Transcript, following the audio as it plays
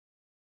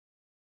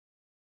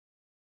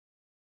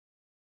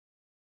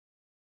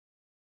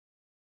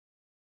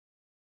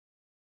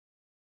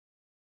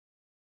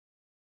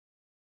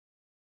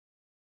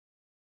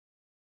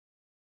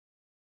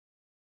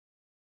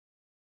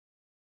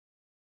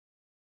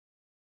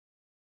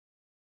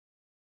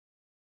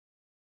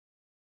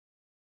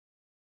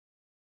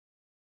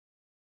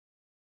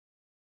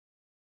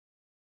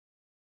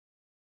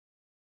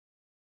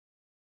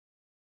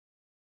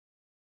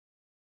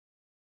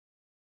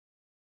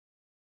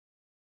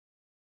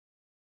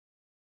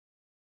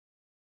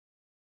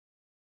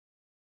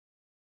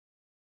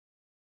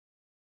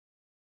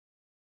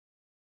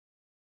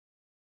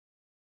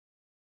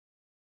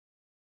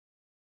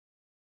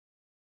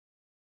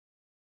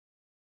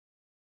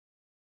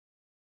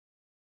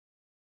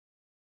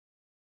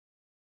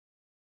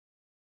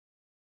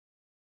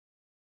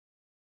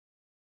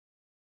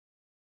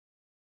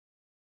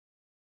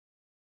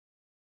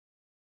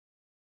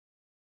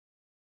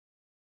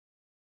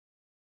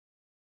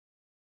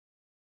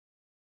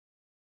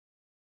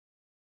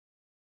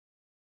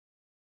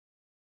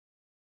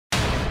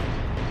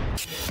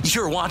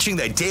You're watching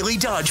the Daily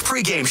Dodge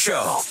pregame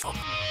show.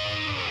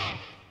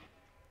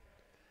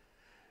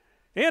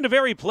 And a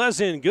very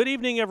pleasant good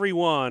evening,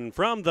 everyone,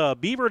 from the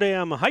Beaver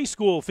Dam High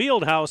School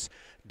Fieldhouse.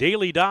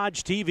 Daily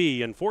Dodge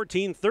TV and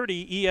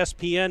 1430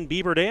 ESPN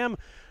Beaver Dam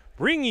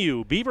bring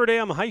you Beaver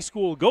Dam High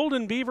School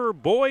Golden Beaver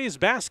boys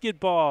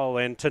basketball.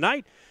 And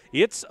tonight,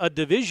 it's a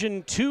Division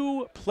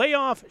II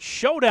playoff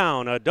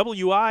showdown, a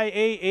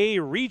WIAA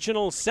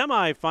regional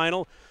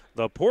semifinal.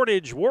 The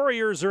Portage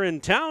Warriors are in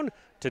town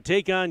to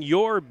take on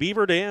your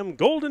Beaver Dam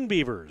Golden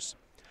Beavers.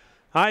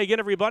 Hi again,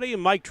 everybody.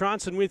 Mike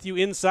Tronson with you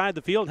inside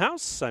the field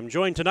house. I'm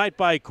joined tonight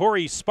by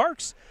Corey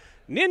Sparks.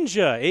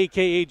 Ninja,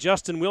 a.k.a.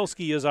 Justin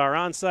Wilski, is our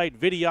on-site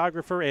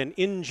videographer and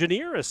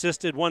engineer,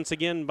 assisted once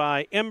again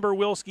by Ember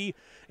Wilski.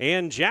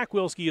 And Jack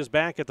Wilski is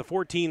back at the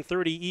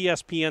 1430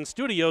 ESPN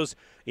studios,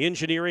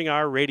 engineering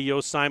our radio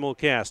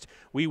simulcast.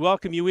 We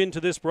welcome you into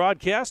this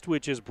broadcast,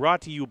 which is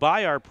brought to you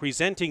by our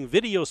presenting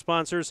video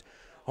sponsors,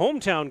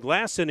 Hometown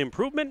Glass and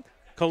Improvement,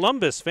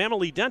 Columbus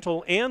Family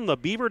Dental, and the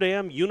Beaver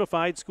Dam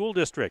Unified School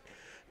District.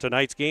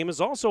 Tonight's game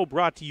is also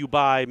brought to you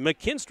by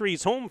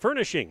McKinstry's Home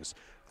Furnishings,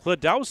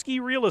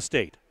 Kladowski Real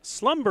Estate,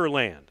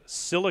 Slumberland,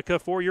 Silica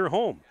for Your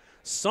Home,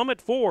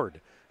 Summit Ford,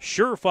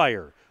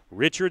 Surefire,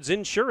 Richards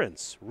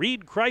Insurance,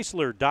 Reed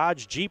Chrysler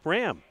Dodge Jeep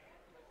Ram,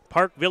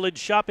 Park Village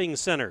Shopping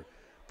Center,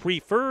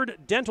 Preferred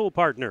Dental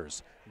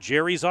Partners,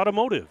 Jerry's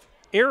Automotive,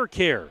 Air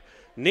Care,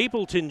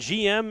 Napleton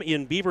GM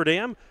in Beaver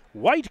Dam,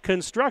 White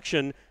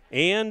Construction,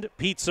 and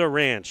Pizza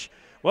Ranch.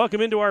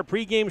 Welcome into our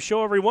pregame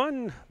show,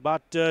 everyone.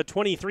 About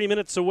 23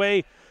 minutes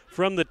away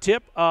from the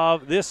tip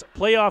of this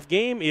playoff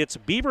game. It's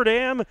Beaver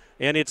Dam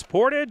and it's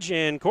Portage,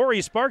 and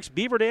Corey Sparks.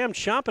 Beaver Dam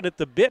chomping at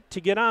the bit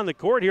to get on the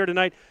court here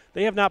tonight.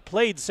 They have not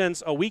played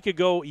since a week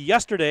ago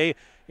yesterday,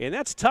 and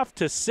that's tough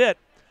to sit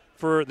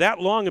for that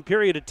long a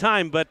period of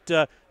time, but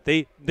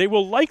they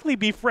will likely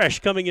be fresh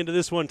coming into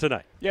this one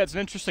tonight. Yeah, it's an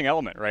interesting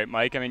element, right,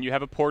 Mike? I mean, you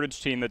have a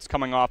Portage team that's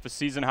coming off a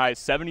season-high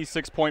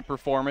 76-point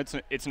performance.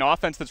 It's an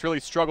offense that's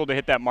really struggled to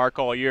hit that mark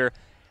all year.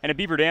 And a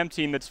Beaver Dam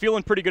team that's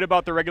feeling pretty good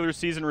about the regular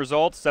season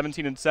results,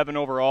 17-7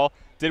 overall,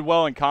 did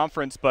well in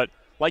conference. But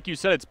like you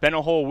said, it's been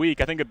a whole week.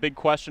 I think a big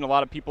question a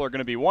lot of people are going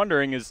to be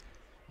wondering is,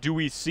 do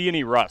we see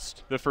any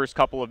rust the first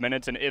couple of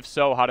minutes? And if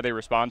so, how do they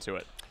respond to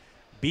it?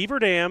 Beaver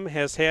Dam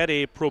has had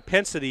a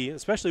propensity,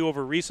 especially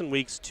over recent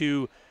weeks,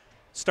 to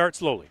start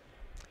slowly.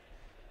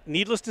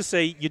 Needless to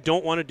say, you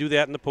don't want to do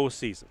that in the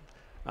postseason.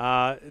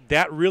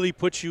 That really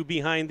puts you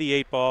behind the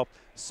eight ball.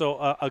 So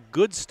a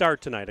good start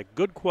tonight, a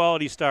good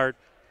quality start,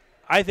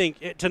 I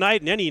think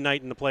tonight and any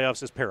night in the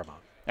playoffs is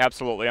paramount.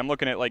 Absolutely. I'm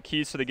looking at like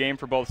keys to the game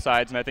for both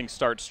sides, and I think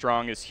start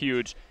strong is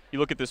huge. You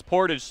look at this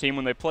Portage team,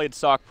 when they played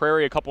Sauk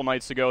Prairie a couple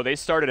nights ago, they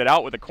started it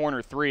out with a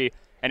corner three,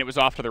 and it was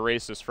off to the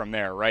races from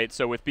there, right?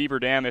 So with Beaver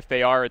Dam, if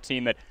they are a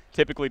team that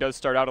typically does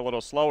start out a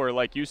little slower,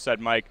 like you said,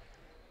 Mike,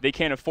 they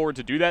can't afford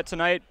to do that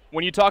tonight.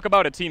 When you talk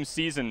about a team's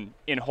season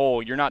in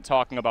whole, you're not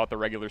talking about the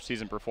regular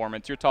season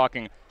performance. You're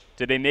talking,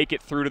 did they make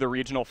it through to the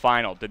regional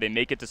final? Did they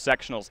make it to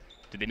sectionals?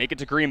 Did they make it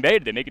to Green Bay?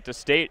 Did they make it to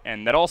state?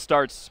 And that all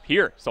starts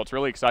here, so it's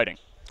really exciting.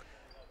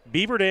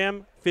 Beaver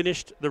Dam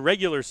finished the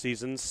regular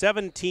season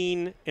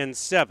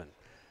 17-7.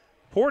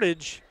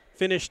 Portage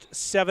finished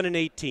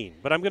 7-18.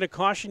 But I'm going to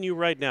caution you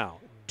right now,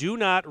 do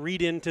not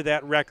read into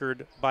that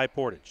record by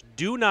Portage.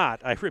 Do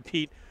not, I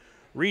repeat,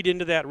 read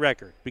into that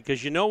record,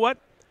 because you know what?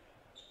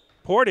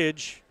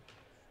 Portage,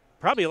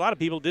 probably a lot of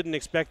people didn't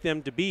expect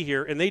them to be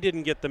here, and they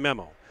didn't get the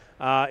memo.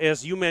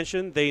 As you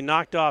mentioned, they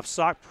knocked off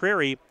Sauk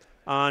Prairie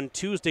on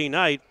Tuesday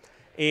night,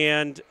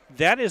 and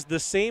that is the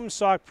same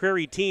Sauk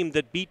Prairie team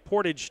that beat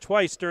Portage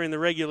twice during the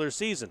regular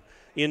season.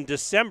 In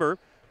December,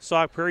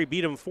 Sauk Prairie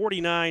beat them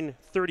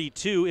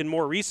 49-32, and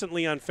more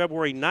recently on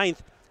February 9th,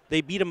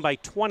 they beat them by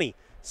 20,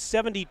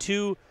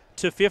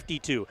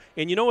 72-52.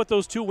 And you know what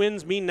those two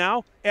wins mean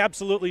now?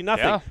 Absolutely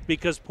nothing,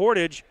 because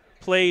Portage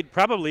played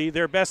probably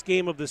their best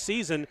game of the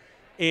season,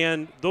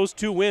 and those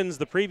two wins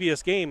the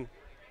previous two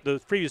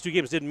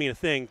games didn't mean a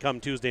thing come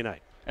Tuesday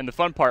night. And the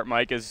fun part,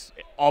 Mike, is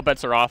all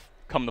bets are off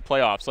come the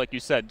playoffs. Like you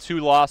said,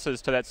 2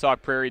 losses to that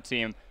Sauk Prairie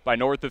team by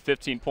north of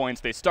 15 points.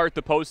 They start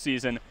the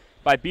postseason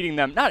by beating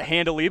them, not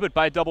handily, but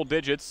by double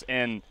digits,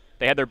 and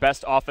they had their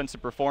best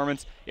offensive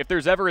performance. If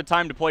there's ever a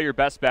time to play your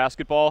best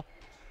basketball,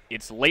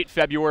 it's late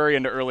February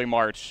into early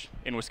March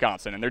in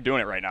Wisconsin, and they're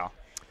doing it right now.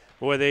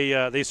 Boy,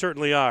 they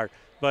certainly are.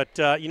 But,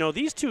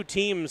 these two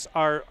teams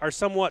are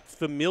somewhat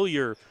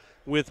familiar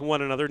with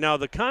one another. Now,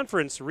 the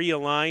conference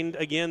realigned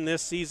again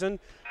this season,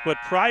 but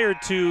prior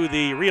to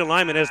the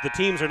realignment, as the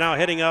teams are now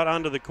heading out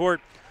onto the court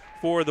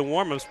for the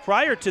warm-ups,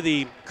 prior to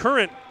the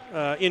current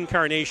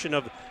incarnation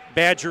of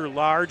Badger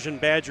Large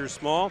and Badger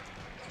Small,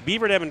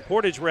 Beaver Dam and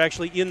Portage were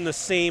actually in the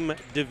same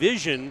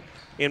division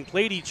and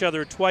played each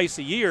other twice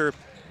a year,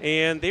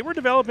 and they were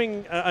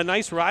developing a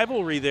nice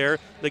rivalry there.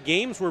 The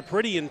games were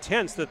pretty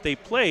intense that they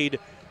played,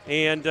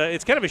 and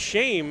it's kind of a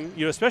shame,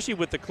 especially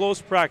with the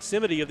close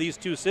proximity of these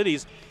two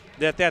cities,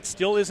 that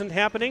still isn't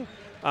happening.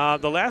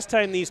 The last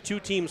time these two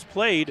teams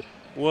played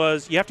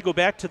was you have to go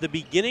back to the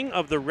beginning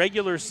of the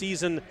regular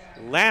season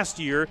last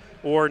year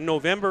or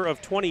November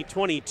of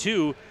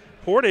 2022.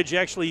 Portage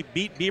actually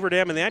beat Beaver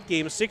Dam in that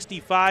game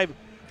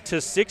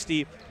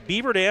 65-60.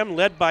 Beaver Dam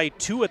led by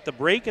 2 at the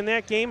break in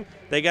that game.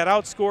 They got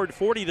outscored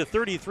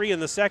 40-33 in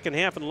the second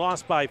half and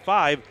lost by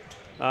 5.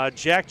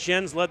 Jack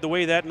Jens led the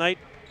way that night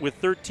with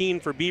 13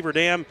 for Beaver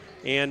Dam,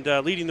 and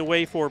leading the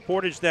way for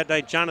Portage that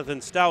night,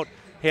 Jonathan Stout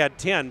had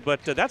 10.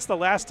 But that's the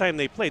last time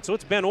they played, so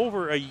it's been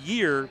over a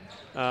year,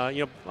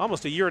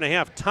 almost a year and a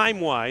half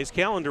time-wise,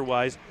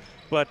 calendar-wise.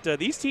 But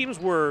these teams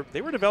were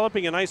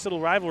developing a nice little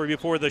rivalry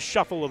before the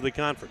shuffle of the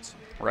conference.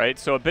 Right,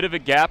 so a bit of a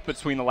gap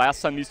between the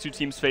last time these two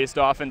teams faced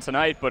off and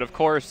tonight, but of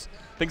course,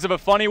 things have a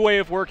funny way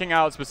of working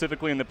out,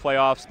 specifically in the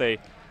playoffs. They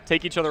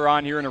take each other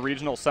on here in a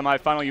regional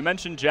semifinal. You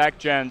mentioned Jack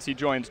Jens. He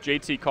joins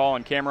JT Call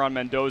and Cameron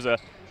Mendoza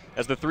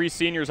as the 3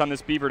 seniors on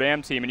this Beaver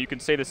Dam team, and you can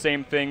say the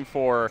same thing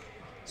for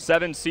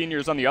 7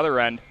 seniors on the other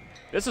end.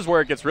 This is where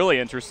it gets really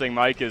interesting,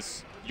 Mike,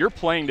 is you're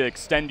playing to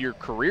extend your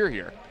career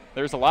here.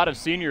 There's a lot of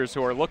seniors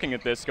who are looking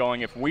at this going,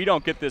 if we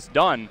don't get this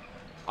done,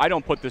 I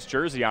don't put this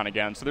jersey on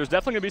again. So there's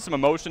definitely going to be some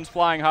emotions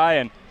flying high,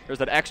 and there's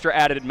that extra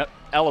added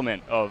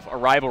element of a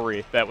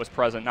rivalry that was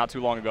present not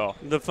too long ago.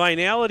 The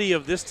finality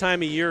of this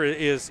time of year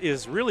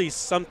is really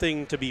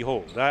something to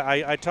behold.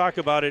 I talk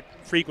about it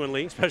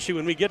frequently, especially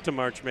when we get to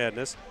March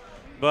Madness.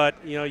 But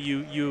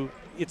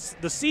it's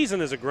the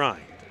season is a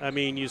grind. I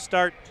mean, you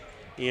start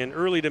in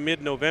early to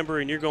mid-November,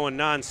 and you're going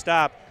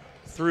nonstop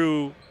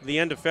through the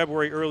end of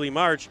February, early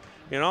March,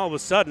 and all of a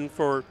sudden,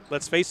 for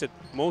let's face it,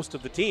 most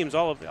of the teams,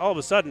 all of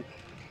a sudden,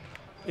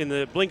 in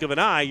the blink of an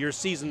eye, your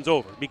season's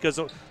over. Because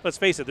let's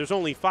face it, there's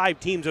only 5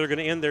 teams that are going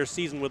to end their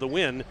season with a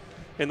win,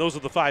 and those are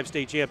the 5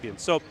 state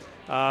champions. So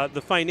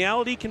the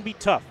finality can be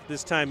tough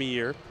this time of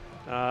year.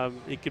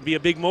 It can be a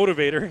big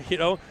motivator,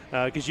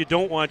 because you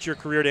don't want your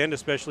career to end,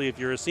 especially if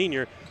you're a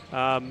senior.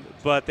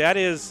 But that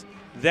is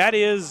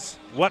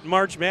what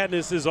March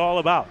Madness is all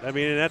about. I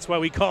mean, and that's why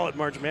we call it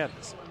March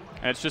Madness.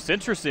 And it's just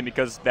interesting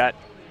because that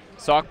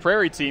Sauk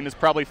Prairie team is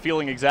probably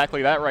feeling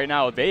exactly that right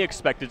now. They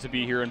expected to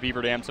be here in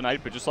Beaver Dam tonight,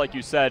 but just like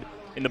you said,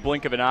 in the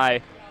blink of an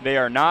eye, they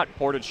are not.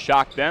 Portage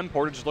shocked them.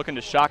 Portage is looking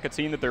to shock a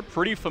team that they're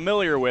pretty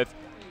familiar with,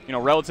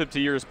 relative to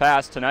years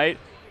past tonight.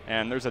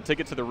 And there's a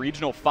ticket to the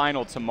regional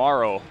final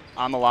tomorrow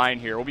on the line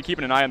here. We'll be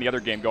keeping an eye on the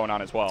other game going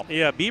on as well.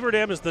 Yeah, Beaver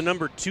Dam is the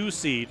number 2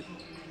 seed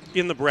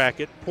in the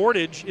bracket.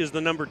 Portage is the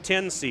number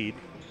 10 seed.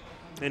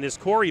 And as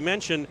Corey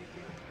mentioned,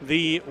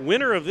 the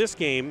winner of this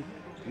game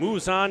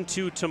moves on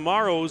to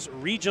tomorrow's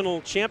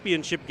regional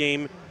championship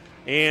game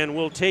and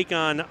will take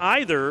on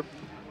either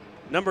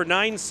number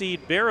 9 seed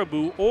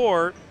Baraboo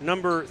or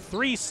number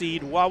 3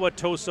 seed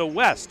Wauwatosa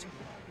West.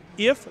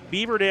 If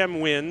Beaver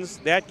Dam wins,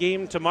 that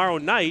game tomorrow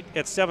night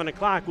at 7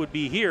 o'clock would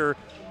be here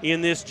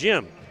in this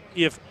gym.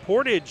 If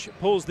Portage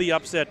pulls the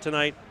upset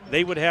tonight,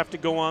 they would have to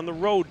go on the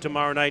road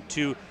tomorrow night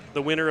to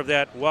the winner of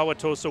that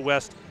Wauwatosa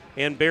West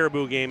and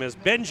Baraboo game. As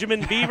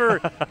Benjamin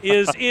Beaver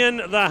is in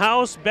the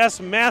house,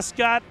 best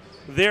mascot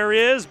there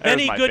is.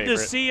 Benny, good to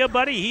see you,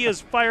 buddy. He is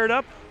fired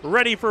up,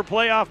 ready for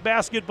playoff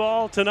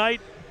basketball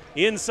tonight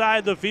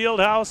inside the field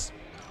house.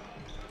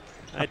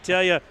 I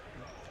tell you,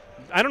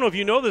 I don't know if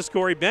you know this,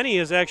 Corey. Benny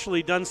has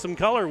actually done some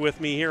color with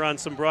me here on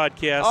some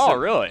broadcasts. Oh,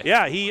 really?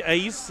 Yeah,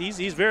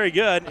 he's very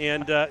good.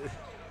 And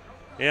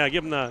yeah,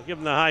 give him the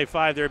high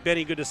five there,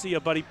 Benny. Good to see you,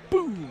 buddy.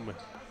 Boom!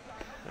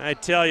 I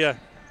tell you,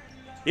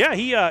 yeah,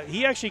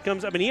 he actually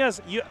comes up and he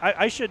has.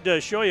 I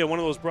should show you one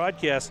of those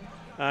broadcasts.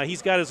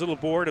 He's got his little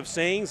board of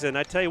sayings, and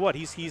I tell you what,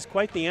 he's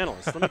quite the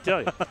analyst. Let me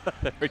tell you.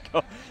 There we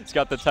go. He's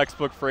got the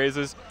textbook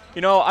phrases.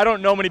 I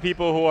don't know many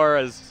people who are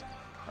as,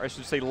 or I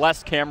should say,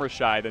 less camera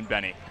shy than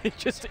Benny. He's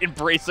just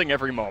embracing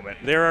every moment.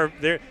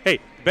 Hey,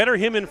 better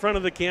him in front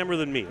of the camera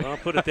than me. I'll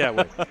put it that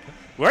way.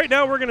 Right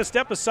now, we're going to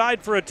step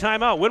aside for a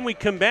timeout. When we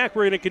come back,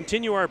 we're going to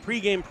continue our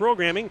pregame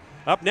programming.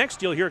 Up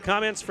next, you'll hear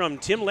comments from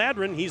Tim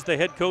Ladron. He's the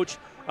head coach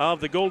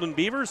of the Golden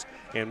Beavers,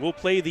 and we'll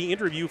play the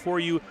interview for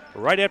you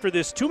right after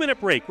this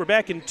 2-minute break. We're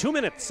back in 2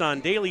 minutes on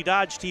Daily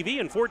Dodge TV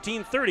and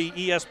 1430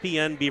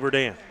 ESPN Beaver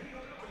Dam.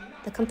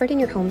 The comfort in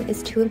your home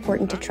is too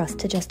important to trust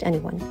to just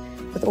anyone.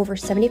 With over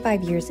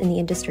 75 years in the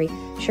industry,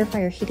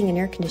 Surefire Heating and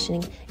Air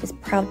Conditioning is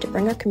proud to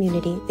bring our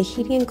community the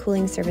heating and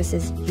cooling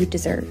services you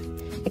deserve.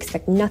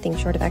 Expect nothing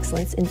short of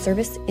excellence in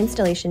service,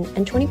 installation,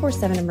 and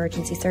 24/7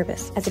 emergency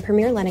service. As a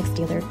premier Lennox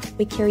dealer,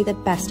 we carry the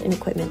best in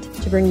equipment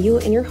to bring you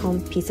and your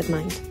home peace of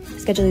mind.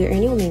 Schedule your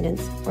annual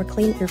maintenance or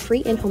claim your free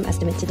in-home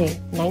estimate today,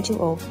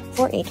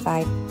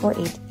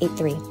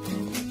 920-485-4883.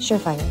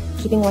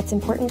 Surefire, keeping what's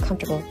important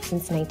comfortable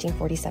since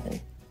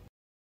 1947.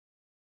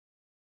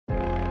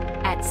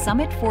 At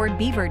Summit Ford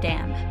Beaver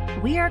Dam,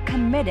 we are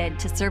committed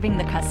to serving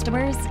the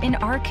customers in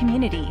our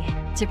community,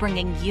 to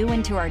bringing you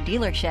into our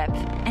dealership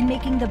and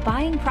making the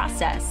buying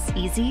process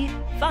easy,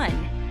 fun,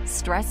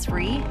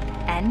 stress-free,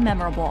 and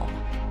memorable.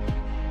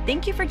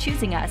 Thank you for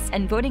choosing us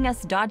and voting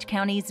us Dodge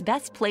County's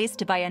best place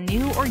to buy a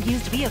new or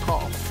used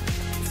vehicle.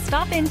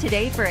 Stop in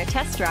today for a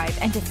test drive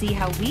and to see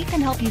how we can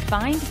help you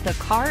find the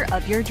car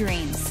of your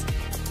dreams.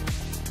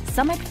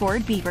 Summit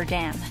Ford Beaver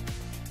Dam.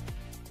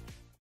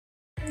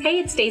 Hey,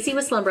 it's Stacy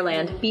with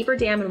Slumberland, Beaver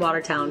Dam in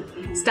Watertown.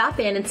 Stop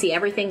in and see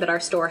everything that our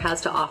store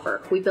has to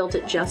offer. We built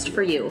it just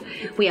for you.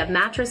 We have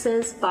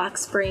mattresses,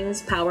 box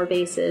springs, power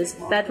bases,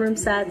 bedroom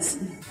sets,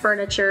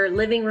 furniture,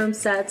 living room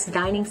sets,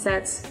 dining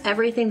sets,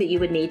 everything that you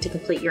would need to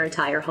complete your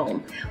entire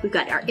home. We've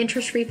got our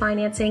interest-free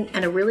financing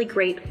and a really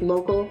great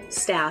local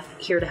staff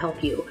here to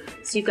help you.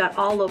 So you've got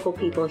all local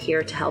people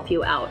here to help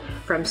you out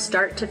from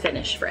start to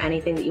finish for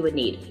anything that you would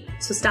need.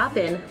 So stop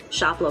in,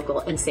 shop local,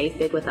 and save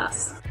big with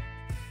us.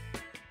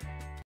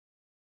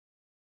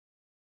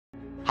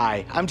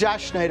 Hi, I'm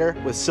Josh Schneider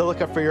with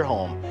Silica for Your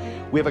Home.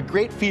 We have a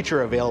great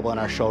feature available in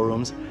our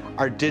showrooms,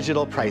 our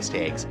digital price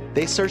tags.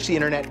 They search the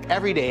internet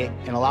every day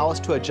and allow us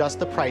to adjust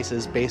the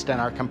prices based on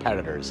our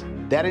competitors.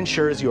 That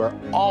ensures you are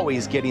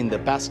always getting the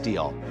best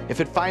deal.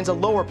 If it finds a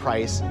lower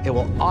price, it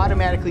will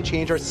automatically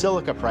change our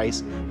Silica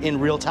price in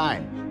real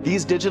time.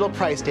 These digital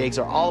price tags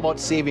are all about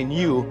saving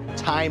you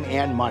time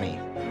and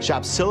money.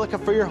 Shop Silica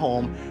for Your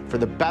Home for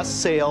the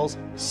best sales,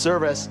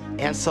 service,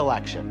 and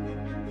selection.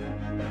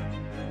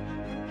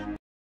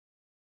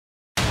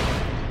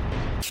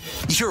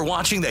 You're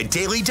watching the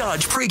Daily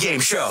Dodge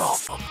pregame show.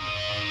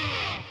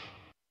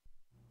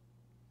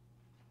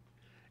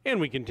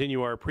 And we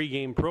continue our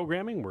pregame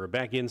programming. We're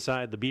back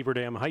inside the Beaver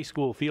Dam High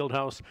School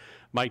Fieldhouse.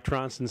 Mike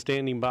Tronson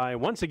standing by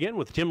once again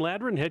with Tim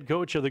Ladron, head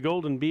coach of the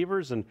Golden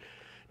Beavers. And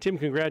Tim,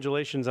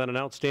 congratulations on an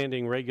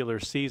outstanding regular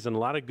season. A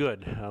lot of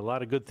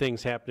good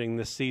things happening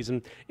this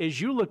season. As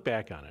you look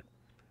back on it,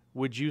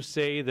 would you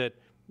say that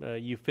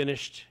you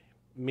finished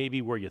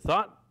maybe where you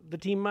thought the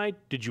team might?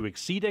 Did you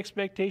exceed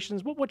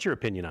expectations? What's your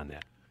opinion on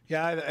that?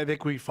 Yeah, I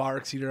think we far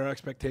exceeded our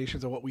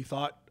expectations of what we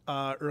thought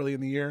early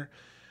in the year.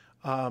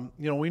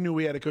 We knew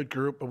we had a good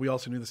group, but we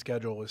also knew the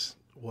schedule was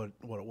what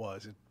it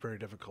was. It's very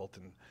difficult,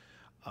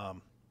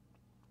 and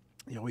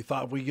we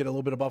thought if we get a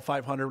little bit above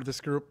 500 with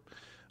this group,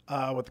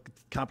 with the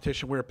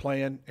competition we were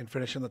playing and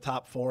finishing the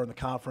top 4 in the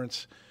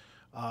conference,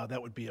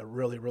 that would be a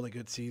really, really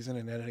good season.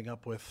 And ending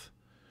up with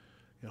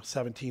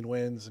 17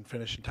 wins and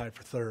finishing tied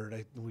for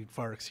third, we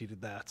far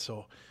exceeded that.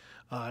 So,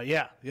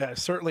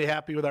 certainly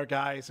happy with our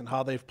guys and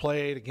how they've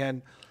played.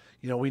 Again,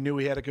 we knew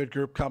we had a good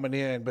group coming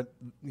in, but,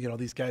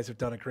 these guys have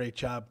done a great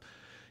job,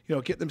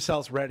 getting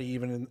themselves ready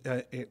even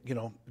in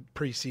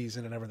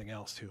preseason and everything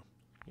else too.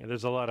 Yeah,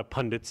 there's a lot of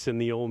pundits in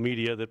the old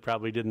media that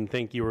probably didn't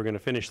think you were going to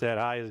finish that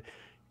high.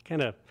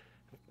 Kind of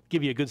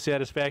give you a good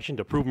satisfaction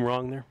to prove them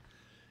wrong there?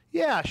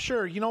 Yeah,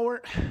 sure.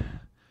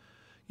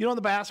 In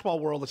the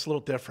basketball world, it's a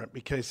little different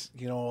because,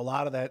 a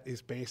lot of that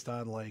is based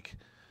on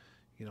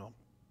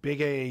big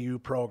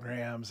AAU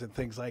programs and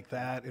things like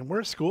that. And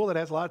we're a school that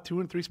has a lot of 2-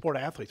 and 3-sport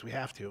athletes. We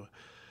have to.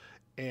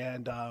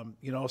 And,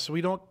 so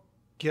we don't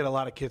get a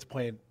lot of kids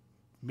playing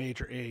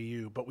major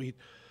AAU. But we,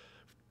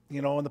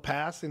 in the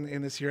past and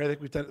in this year, I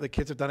think the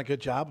kids have done a good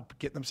job of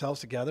getting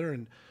themselves together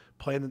and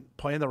playing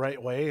the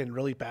right way and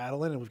really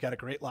battling. And we've got a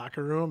great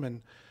locker room.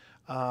 And,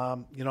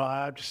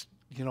 I just,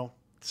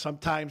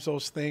 sometimes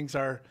those things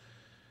are,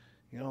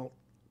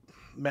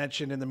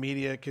 mentioned in the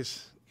media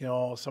because,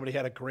 somebody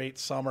had a great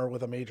summer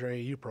with a major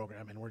AAU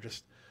program, and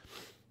it's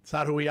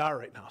not who we are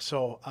right now.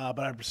 So, but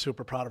I'm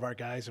super proud of our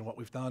guys and what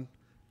we've done.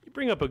 You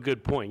bring up a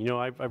good point.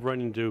 I've run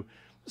into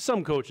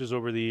some coaches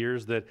over the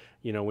years that,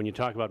 when you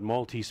talk about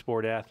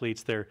multi-sport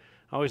athletes, they're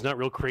always not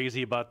real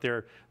crazy about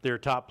their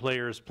top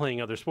players playing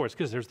other sports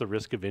because there's the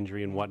risk of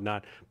injury and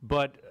whatnot.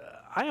 But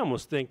I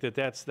almost think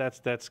that's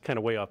kind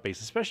of way off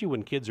base, especially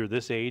when kids are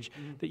this age,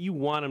 that you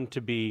want them to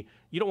be,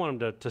 you don't want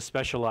them to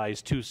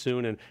specialize too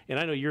soon. And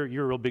I know you're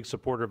a real big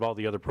supporter of all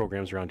the other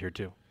programs around here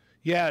too.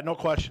 Yeah, no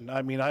question.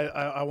 I mean,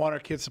 I want our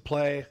kids to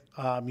play,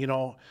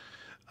 and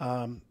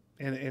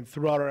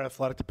throughout our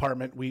athletic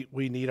department, we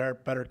need our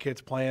better kids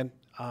playing.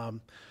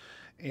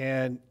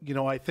 And,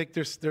 I think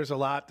there's a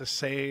lot to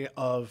say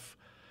of,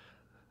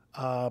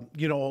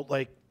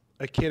 like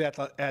a kid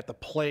at the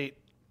plate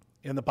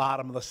in the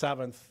bottom of the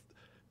 7th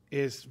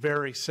is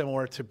very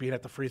similar to being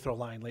at the free throw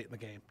line late in the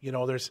game.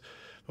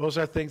 Those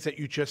are things that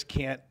you just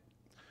can't,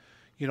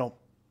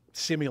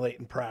 simulate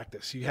in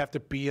practice. You have to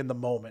be in the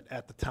moment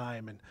at the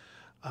time. And,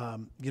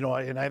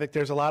 and I think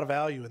there's a lot of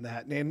value in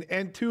that.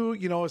 And two,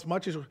 as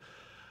much as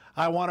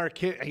I want our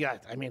kid,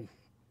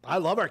 I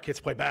love our kids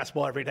play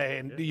basketball every day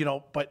and,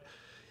 but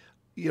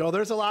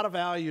there's a lot of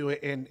value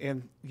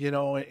in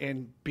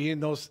being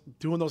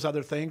doing those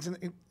other things.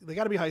 And they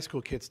got to be high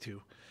school kids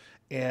too.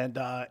 And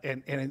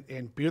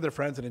be with their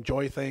friends and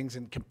enjoy things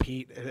and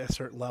compete at a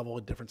certain level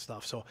and different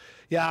stuff. So,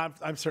 yeah,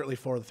 I'm certainly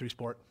for the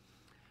 3-sport.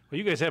 Well,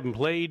 you guys haven't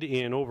played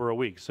in over a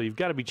week, so you've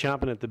got to be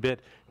chomping at the bit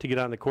to get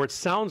on the court.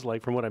 Sounds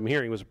like, from what I'm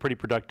hearing, it was a pretty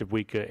productive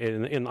week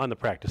on the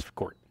practice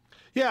court.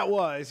 Yeah, it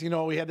was.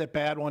 We had that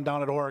bad one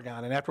down at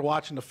Oregon, and after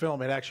watching the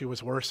film, it actually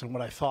was worse than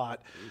what I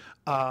thought.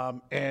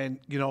 But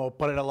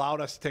it allowed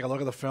us to take a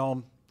look at the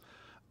film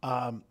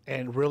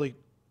and really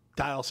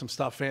dial some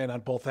stuff in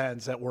on both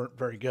ends that weren't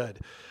very good.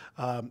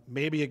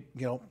 Maybe,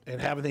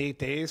 and having the 8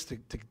 days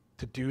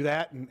to do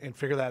that and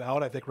figure that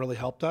out, I think really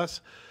helped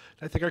us.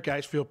 I think our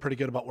guys feel pretty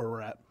good about where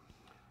we're at.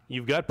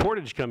 You've got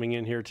Portage coming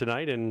in here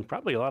tonight, and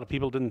probably a lot of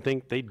people didn't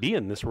think they'd be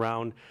in this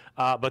round,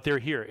 but they're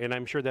here, and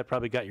I'm sure that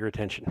probably got your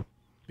attention.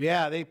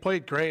 Yeah, they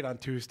played great on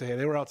Tuesday.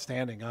 They were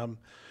outstanding.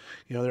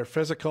 They're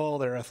physical,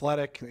 they're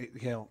athletic,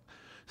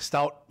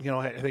 Stout,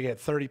 I think he had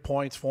 30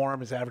 points for him.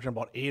 He's averaging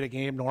about 8 a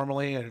game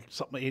normally, and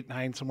something 8,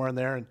 9 somewhere in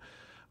there. And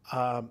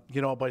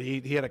but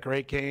he had a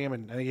great game,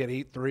 and I think he had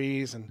 8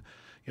 threes. And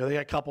they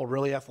got a couple of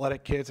really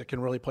athletic kids that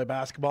can really play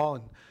basketball.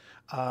 And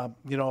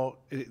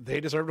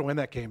they deserve to win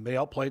that game. They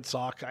outplayed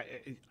Sauk.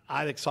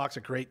 I think Sauk's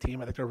a great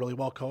team. I think they're really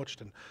well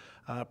coached, and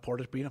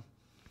Portage beat them.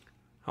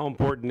 How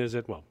important is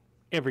it? Well,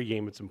 every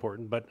game it's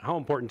important, but how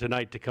important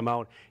tonight to come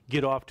out,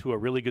 get off to a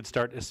really good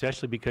start,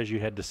 especially because you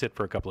had to sit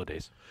for a couple of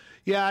days?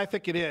 Yeah, I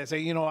think it is.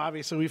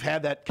 Obviously we've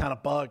had that kind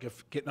of bug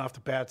of getting off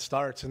to bad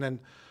starts, and then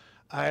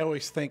I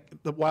always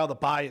think that while the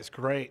bye is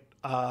great,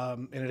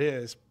 and it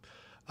is,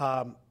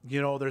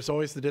 there's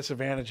always the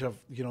disadvantage of,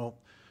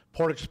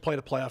 Portage has played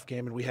a playoff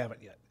game and we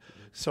haven't yet.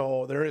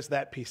 So there is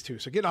that piece too.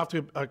 So getting off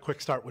to a quick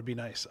start would be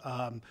nice.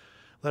 Let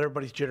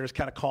everybody's jitters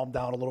kind of calm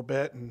down a little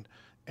bit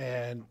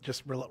and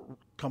just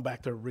come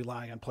back to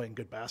relying on playing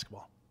good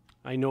basketball.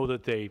 I know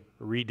that they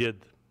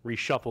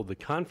reshuffled the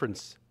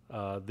conference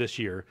this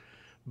year,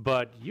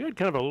 but you had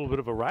kind of a little bit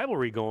of a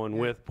rivalry going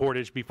with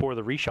Portage before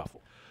the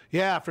reshuffle.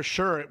 Yeah, for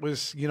sure. It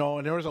was,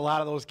 and there was a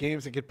lot of those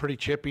games that get pretty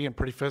chippy and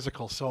pretty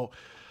physical. So,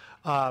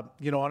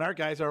 and our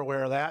guys are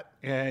aware of that.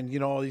 And,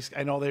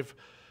 I know they've,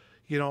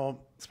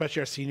 especially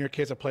our senior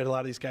kids have played a lot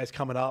of these guys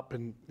coming up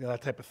and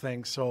that type of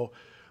thing. So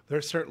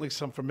there's certainly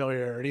some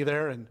familiarity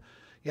there. And,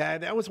 yeah,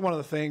 that was one of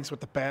the things with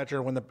the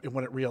Badger when it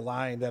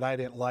realigned that I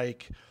didn't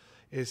like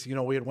is,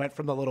 we had went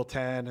from the Little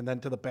 10 and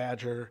then to the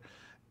Badger.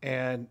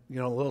 And,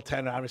 the Little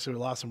 10, obviously we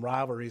lost some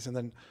rivalries. And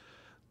then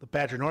the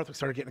Badger North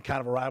started getting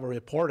kind of a rivalry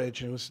at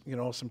Portage. And it was,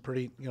 some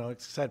pretty,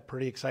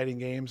 pretty exciting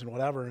games and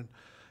whatever.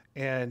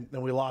 And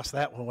then we lost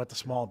that when we went to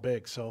small and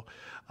big. So,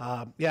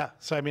 our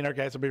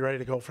guys will be ready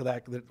to go for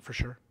that for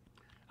sure.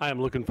 I am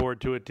looking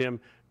forward to it, Tim.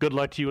 Good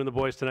luck to you and the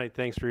boys tonight.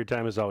 Thanks for your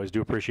time as always. Do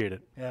appreciate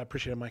it. Yeah, I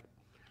appreciate it, Mike.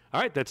 All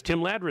right, that's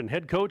Tim Ladrin,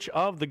 head coach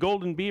of the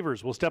Golden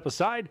Beavers. We'll step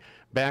aside,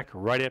 back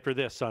right after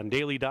this on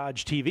Daily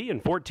Dodge TV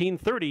and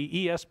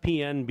 1430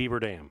 ESPN Beaver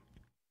Dam.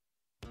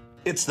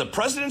 It's the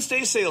President's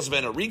Day sales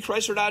event at Reed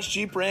Chrysler Dodge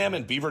Jeep Ram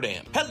in Beaver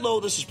Dam. Hello,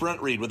 this is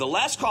Brent Reed with the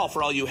last call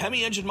for all you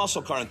Hemi engine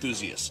muscle car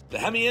enthusiasts. The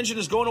Hemi engine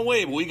is going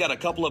away, but we got a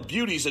couple of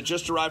beauties that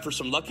just arrived for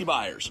some lucky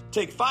buyers.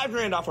 Take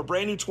 $5,000 off a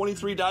brand new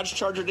 23 Dodge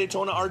Charger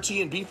Daytona RT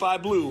in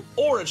B5 Blue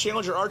or a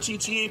Challenger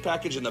RTTA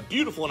package in the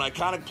beautiful and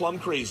iconic Plum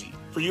Crazy.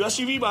 For you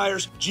SUV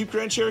buyers, Jeep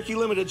Grand Cherokee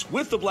Limiteds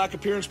with the black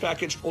appearance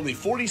package, only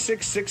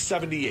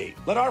 $46,678.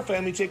 Let our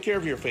family take care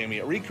of your family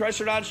at Reed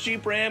Chrysler Dodge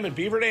Jeep Ram in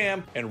Beaver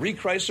Dam and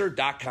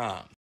ReedChrysler.com.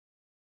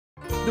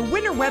 The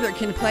winter weather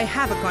can play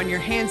havoc on your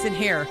hands and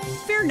hair.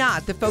 Fear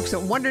not, the folks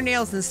at Wonder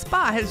Nails and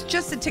Spa has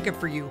just a ticket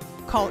for you.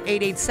 Call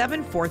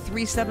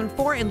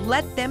 887-4374 and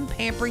let them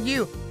pamper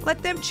you.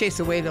 Let them chase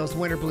away those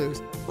winter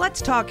blues.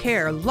 Let's talk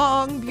hair.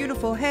 Long,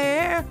 beautiful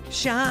hair,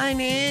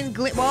 shining,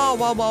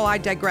 Whoa, I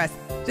digress.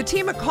 The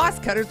team of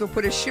cost cutters will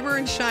put a shimmer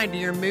and shine to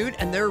your mood,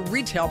 and their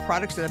retail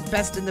products are the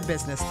best in the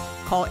business.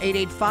 Call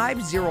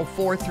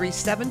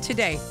 885-0437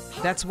 today.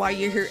 That's why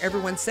you hear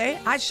everyone say,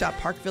 I shop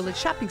Park Village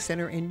Shopping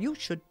Center, and you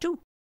should too.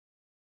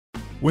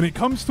 When it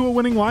comes to a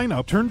winning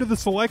lineup, turn to the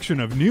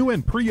selection of new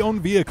and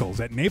pre-owned vehicles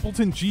at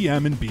Napleton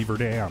GM in Beaver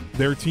Dam.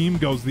 Their team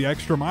goes the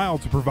extra mile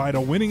to provide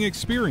a winning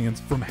experience,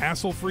 from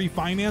hassle-free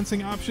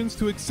financing options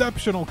to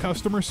exceptional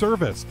customer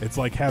service. It's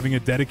like having a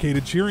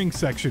dedicated cheering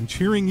section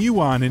cheering you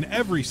on in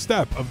every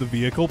step of the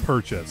vehicle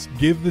purchase.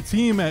 Give the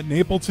team at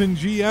Napleton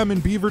GM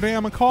in Beaver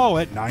Dam a call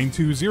at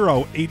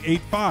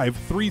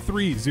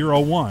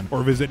 920-885-3301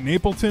 or visit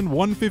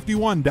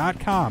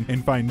napleton151.com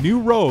and find new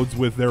roads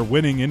with their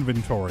winning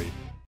inventory.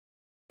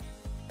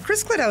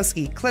 Chris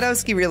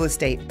Kladowski Real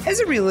Estate. As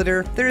a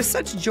realtor, there is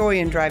such joy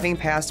in driving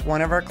past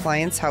one of our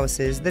clients'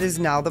 houses that is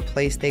now the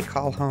place they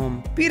call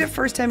home. Be it a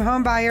first-time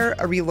home buyer,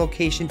 a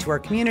relocation to our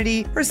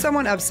community, or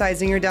someone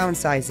upsizing or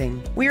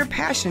downsizing. We are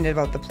passionate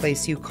about the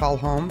place you call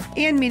home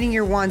and meeting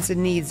your wants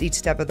and needs each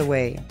step of the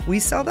way. We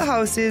sell the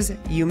houses,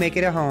 you make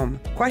it a home.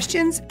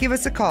 Questions? Give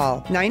us a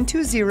call,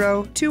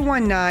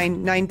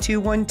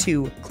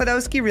 920-219-9212.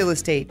 Kladowski Real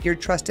Estate, your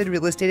trusted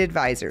real estate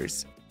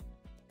advisors.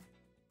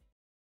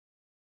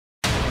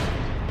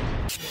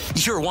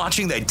 You're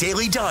watching the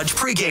Daily Dodge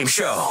pregame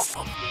show.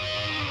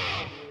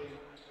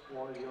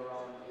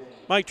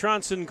 Mike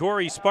Tronson,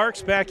 Corey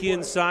Sparks back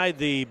inside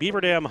the Beaver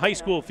Dam High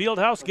School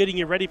Fieldhouse, getting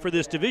you ready for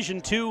this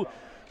Division II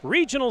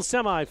regional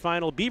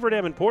semifinal. Beaver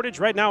Dam and Portage,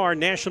 right now our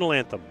national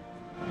anthem.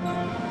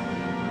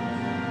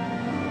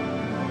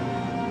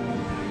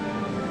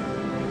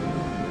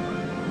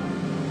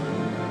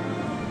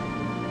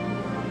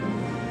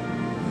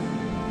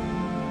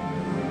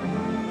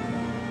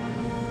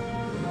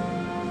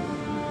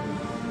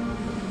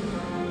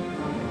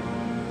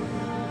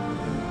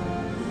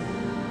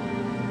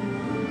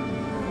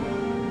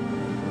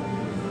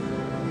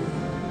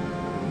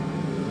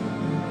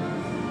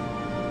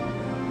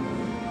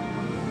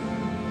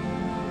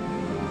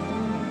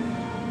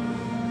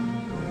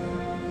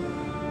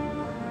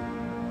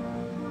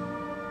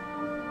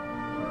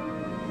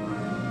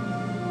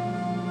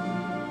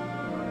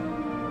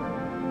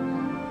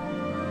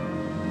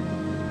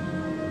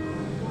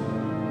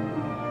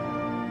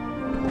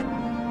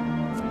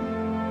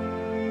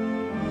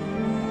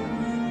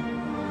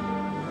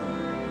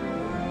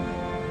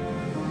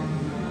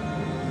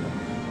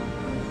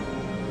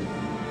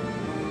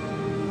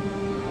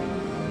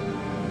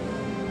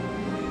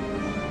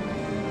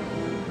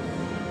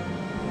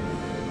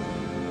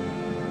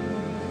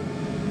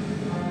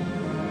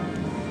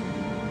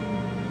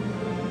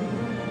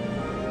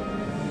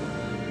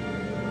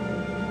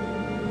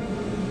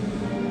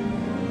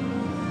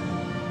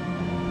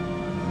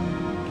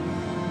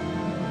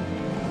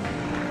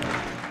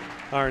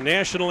 our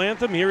national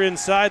anthem here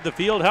inside the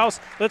field house.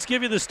 Let's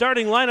give you the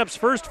starting lineups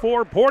first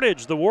for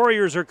Portage. The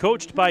Warriors are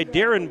coached by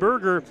Darren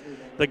Berger.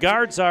 The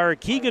guards are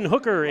Keegan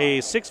Hooker, a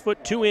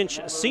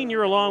 6'2"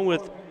 senior, along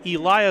with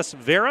Elias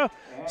Vera,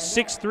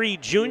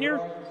 6'3" junior,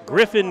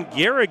 Griffin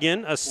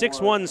Garrigan, a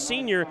 6'1"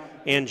 senior,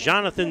 and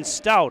Jonathan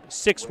Stout,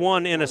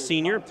 6'1" and a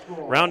senior.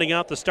 Rounding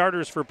out the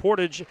starters for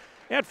Portage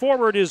at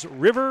forward is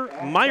River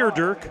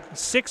Meyerdirk,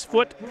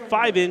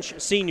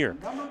 6'5" senior.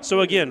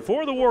 So again,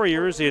 for the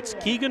Warriors, it's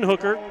Keegan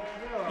Hooker,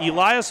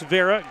 Elias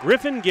Vera,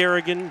 Griffin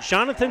Garrigan,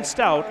 Jonathan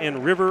Stout,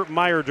 and River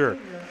Meyerdirk.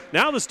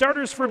 Now the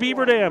starters for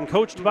Beaver Dam,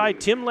 coached by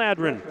Tim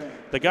Ladrin.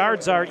 The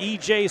guards are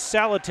E.J.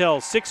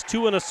 Salatel,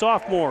 6'2" and a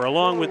sophomore,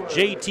 along with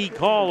J.T.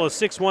 Call, a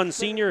 6'1"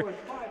 senior,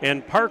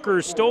 and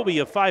Parker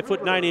Stobie, a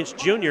 5'9"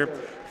 junior.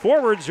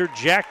 Forwards are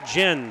Jack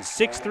Jens,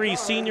 6'3"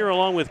 senior,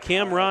 along with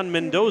Cameron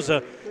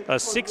Mendoza, a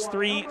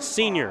 6'3"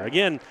 senior.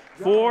 Again,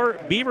 for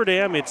Beaver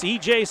Dam, it's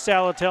E.J.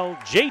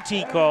 Salatel,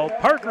 J.T. Call,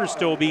 Parker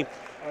Stobie,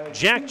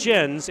 Jack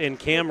Jens, and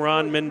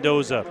Cameron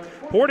Mendoza.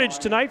 Portage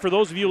tonight, for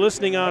those of you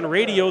listening on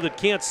radio that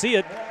can't see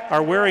it,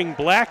 are wearing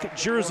black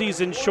jerseys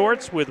and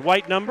shorts with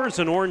white numbers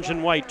and orange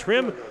and white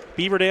trim.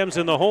 Beaver Dam's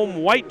in the home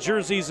white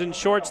jerseys and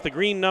shorts, the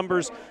green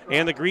numbers,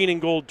 and the green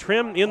and gold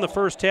trim. In the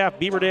first half,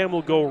 Beaver Dam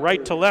will go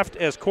right to left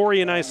as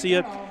Corey and I see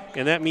it,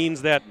 and that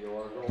means that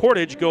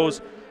Portage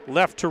goes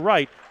left to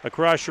right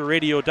across your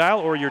radio dial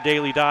or your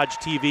Daily Dodge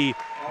TV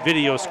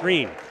video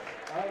screen.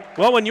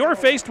 Well, when you're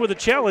faced with a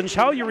challenge,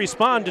 how you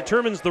respond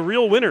determines the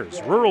real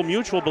winners. Rural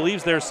Mutual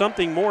believes there's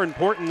something more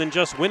important than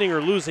just winning or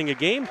losing a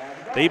game.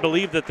 They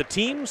believe that the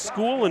team,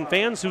 school, and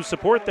fans who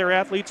support their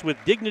athletes with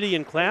dignity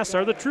and class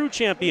are the true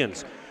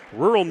champions.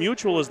 Rural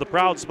Mutual is the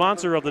proud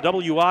sponsor of the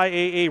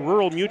WIAA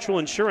Rural Mutual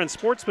Insurance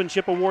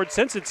Sportsmanship Award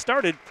since it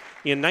started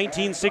in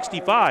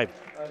 1965.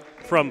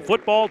 From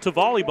football to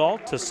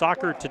volleyball to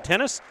soccer to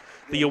tennis,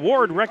 the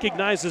award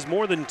recognizes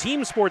more than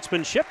team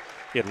sportsmanship.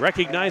 It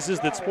recognizes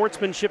that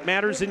sportsmanship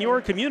matters in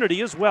your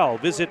community as well.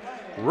 Visit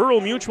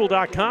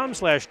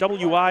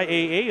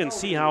ruralmutual.com/WIAA and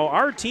see how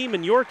our team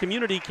and your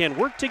community can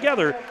work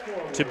together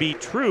to be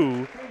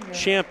true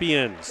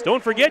champions.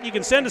 Don't forget, you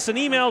can send us an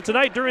email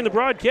tonight during the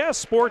broadcast,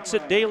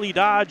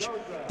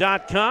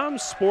 sports@dailydodge.com,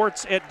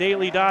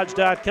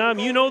 sports@dailydodge.com.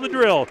 You know the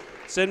drill.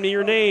 Send me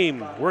your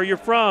name, where you're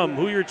from,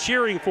 who you're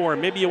cheering for.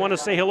 Maybe you want to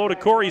say hello to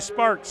Corey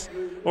Sparks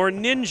or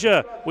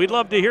Ninja. We'd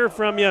love to hear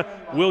from you.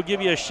 We'll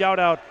give you a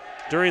shout-out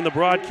during the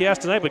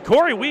broadcast tonight. But,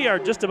 Corey, we are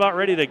just about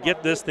ready to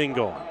get this thing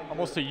going.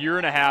 Almost a year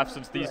and a half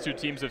since these two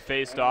teams have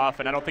faced off,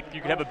 and I don't think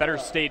you could have a better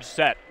stage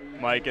set,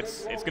 Mike.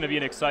 It's going to be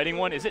an exciting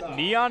one. Is it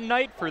neon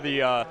night for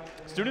the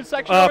student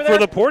section over there? For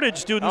the Portage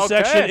student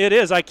section, it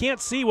is. I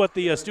can't see what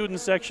the student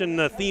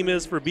section theme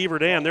is for Beaver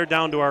Dam. They're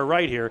down to our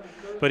right here.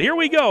 But here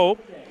we go,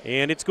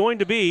 and it's going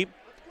to be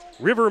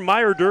River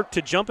Meyerdirk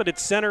to jump it at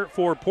center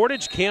for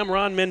Portage.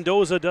 Cameron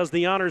Mendoza does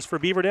the honors for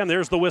Beaver Dam.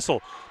 There's the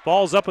whistle.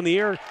 Ball's up in the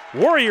air.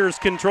 Warriors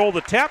control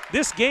the tap.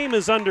 This game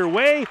is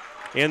underway,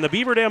 and the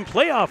Beaver Dam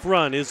playoff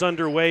run is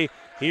underway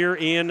here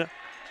in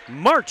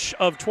March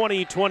of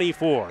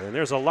 2024. And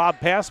there's a lob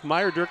pass,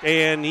 Meyerdirk,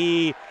 and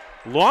he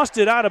lost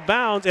it out of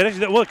bounds. And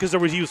actually, well, because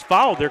he was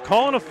fouled. They're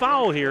calling a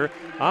foul here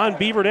on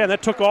Beaver Dam.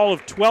 That took all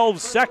of 12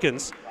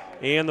 seconds.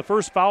 And the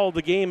first foul of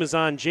the game is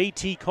on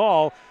J.T.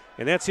 Call.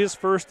 And that's his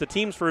first, the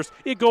team's first.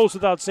 It goes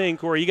without saying,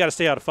 Corey, you got to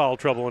stay out of foul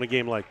trouble in a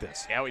game like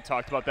this. Yeah, we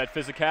talked about that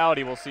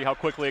physicality. We'll see how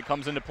quickly it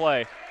comes into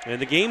play. And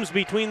the games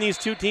between these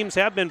two teams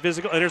have been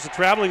physical. And there's a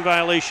traveling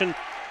violation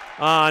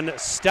on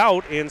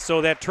Stout, and so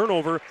that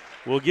turnover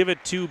will give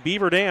it to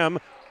Beaver Dam.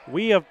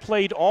 We have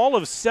played all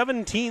of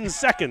 17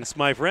 seconds,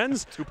 my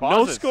friends. Two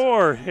pauses. No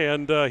score.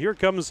 And here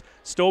comes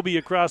Stobie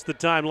across the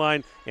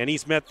timeline, and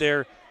he's met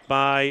there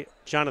by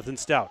Jonathan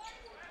Stout.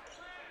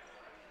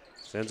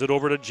 Sends it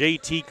over to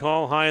J.T.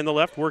 Call high on the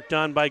left, worked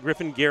on by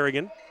Griffin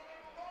Garrigan.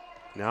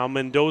 Now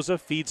Mendoza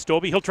feeds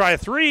Stobie. He'll try a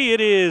three. It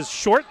is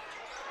short.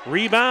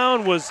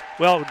 Rebound was,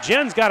 well,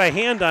 Jen's got a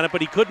hand on it, but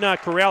he could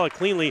not corral it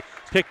cleanly.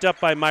 Picked up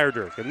by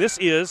Meyerdirk. And this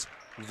is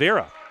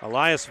Vera,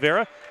 Elias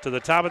Vera, to the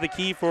top of the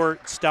key for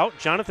Stout.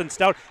 Jonathan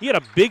Stout, he had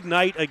a big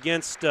night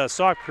against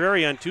Sauk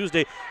Prairie on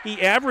Tuesday.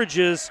 He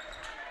averages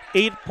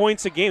 8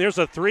 points a game. There's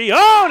a three.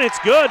 Oh, and it's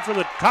good from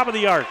the top of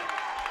the arc.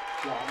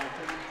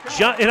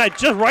 And I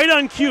just right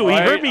on cue. He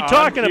heard me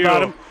talking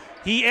about him.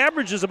 He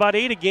averages about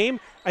 8 a game.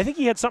 I think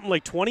he had something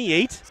like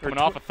 28. He's coming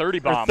off a 30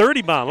 bomb.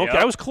 30 bomb. Okay,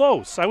 yep. I was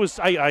close.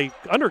 I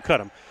undercut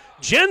him.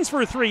 Jens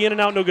for three, in and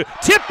out, no good.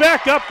 Tip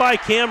back up by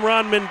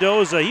Cameron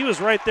Mendoza. He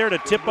was right there to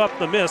tip up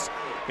the miss.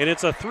 And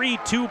it's a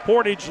 3-2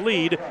 Portage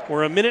lead.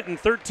 We're 1 minute and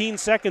 13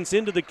 seconds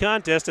into the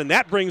contest, and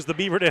that brings the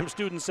Beaver Dam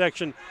student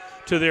section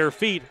to their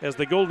feet as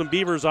the Golden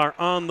Beavers are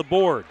on the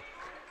board.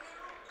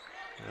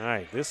 All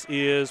right, this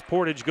is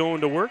Portage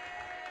going to work.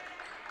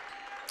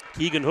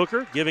 Keegan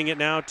Hooker giving it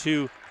now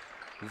to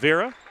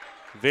Vera.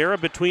 Vera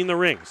between the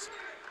rings.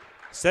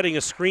 Setting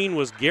a screen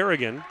was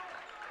Garrigan.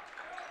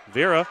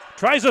 Vera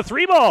tries a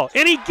three ball,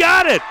 and he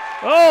got it.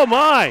 Oh,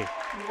 my.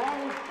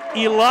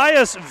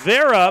 Elias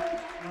Vera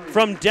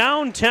from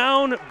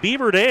downtown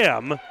Beaver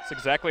Dam. That's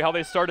exactly how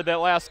they started that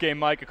last game,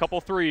 Mike. A couple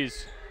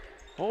threes.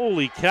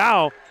 Holy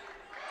cow.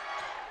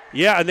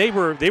 Yeah, and they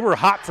were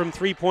hot from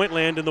three-point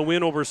land in the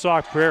win over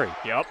Sauk Prairie.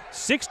 Yep.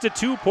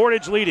 6-2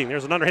 Portage leading.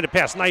 There's an underhanded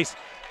pass. Nice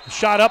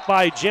shot up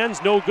by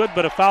Jens. No good,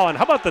 but a foul. And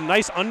how about the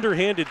nice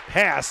underhanded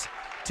pass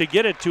to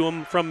get it to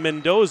him from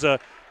Mendoza?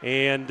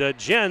 And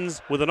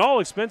Jens, with an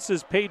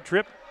all-expenses-paid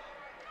trip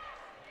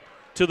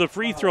to the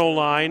free throw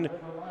line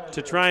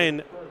to try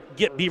and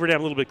get Beaver Dam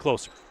a little bit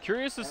closer.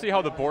 Curious to see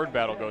how the board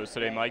battle goes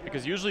today, Mike,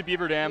 because usually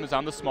Beaver Dam is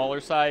on the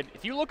smaller side.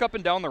 If you look up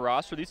and down the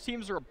roster, these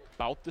teams are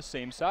about the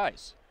same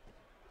size.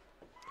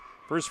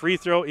 First free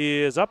throw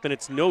is up, and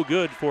it's no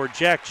good for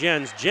Jack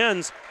Jens.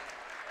 Jens,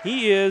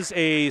 he is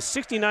a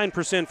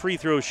 69% free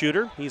throw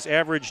shooter. He's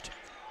averaged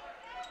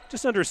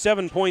just under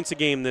 7 points a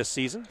game this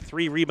season,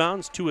 3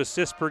 rebounds, 2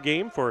 assists per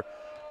game for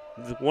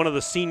one of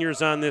the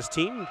seniors on this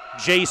team.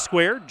 J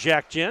squared,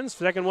 Jack Jens.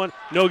 Second one,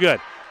 no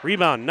good.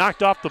 Rebound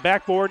knocked off the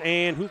backboard,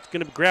 and who's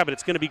going to grab it?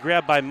 It's going to be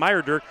grabbed by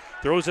Meyerdirk.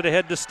 Throws it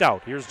ahead to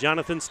Stout. Here's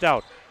Jonathan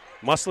Stout,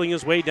 muscling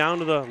his way down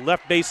to the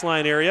left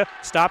baseline area.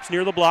 Stops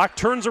near the block,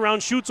 turns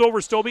around, shoots over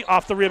Stobie.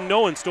 Off the rim,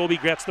 no, and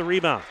Stobie gets the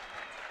rebound.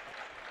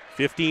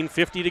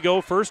 15:50 to go,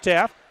 first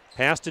half.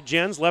 Pass to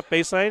Jens, left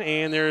baseline,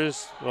 and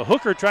there's a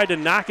Hooker tried to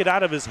knock it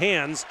out of his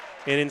hands,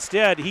 and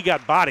instead he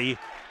got body,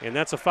 and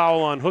that's a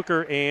foul on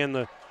Hooker, and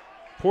the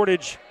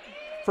Portage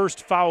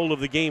first foul of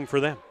the game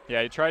for them.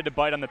 Yeah, he tried to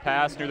bite on the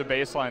pass near the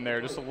baseline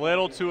there, just a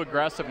little too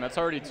aggressive, and that's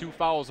already 2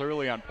 fouls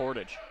early on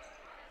Portage.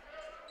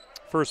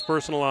 First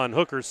personal on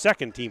Hooker,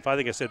 second team. I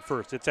think I said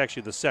first. It's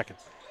actually the second.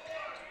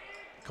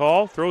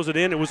 Call, throws it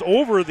in. It was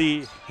over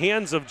the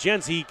hands of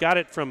Jens. He got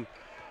it from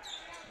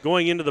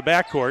going into the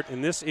backcourt,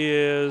 and this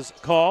is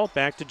call.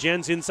 Back to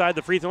Jens inside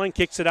the free throw line,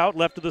 kicks it out,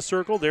 left of the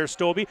circle. There's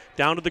Stobie,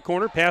 down to the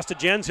corner, pass to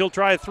Jens. He'll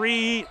try a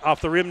three,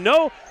 off the rim,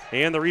 no.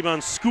 And the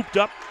rebound scooped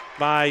up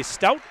by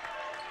Stout.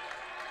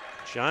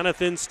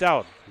 Jonathan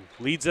Stout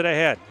leads it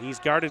ahead. He's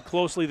guarded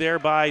closely there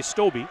by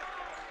Stobie.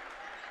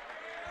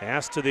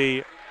 Pass to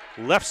the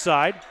left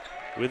side.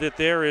 With it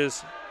there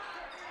is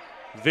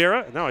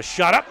Vera. Now a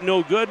shot up,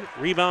 no good.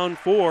 Rebound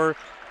for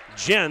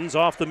Jens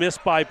off the miss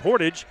by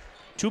Portage.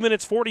 2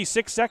 minutes,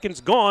 46 seconds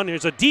gone.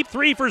 Here's a deep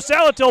three for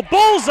Salatel.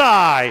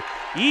 Bullseye!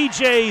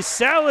 E.J.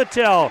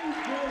 Salatel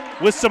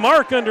with some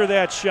arc under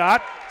that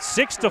shot.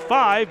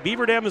 6-5.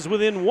 Beaver Dam is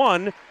within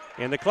 1.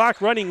 And the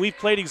clock running. We've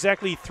played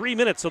exactly 3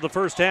 minutes of the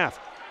first half.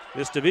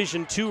 This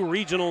Division II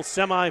regional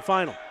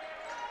semifinal.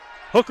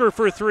 Hooker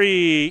for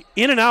three.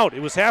 In and out.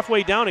 It was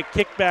halfway down. It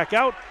kicked back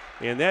out.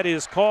 And that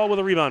is Call with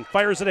a rebound.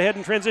 Fires it ahead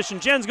in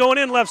transition. Jens going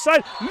in left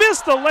side.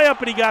 Missed the layup,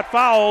 and he got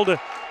fouled.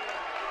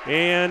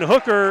 And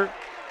Hooker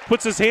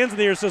puts his hands in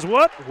the air and says,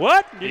 what?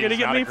 You're going to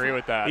get me? He did not agree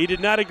with that. He did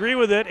not agree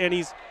with it, and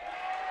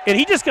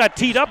he just got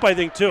teed up, I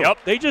think, too. Yep.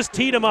 They just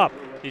teed him up.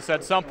 He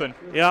said something.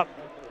 Yep.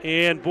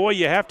 And, boy,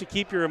 you have to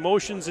keep your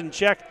emotions in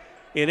check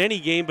in any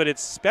game, but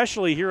it's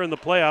especially here in the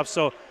playoffs.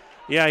 So,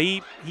 yeah,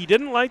 he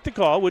didn't like the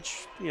call,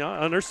 which,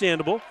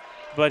 understandable,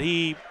 but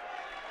he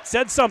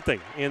said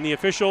something, and the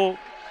official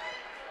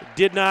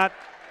did not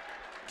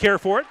care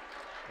for it.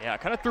 Yeah,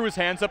 kind of threw his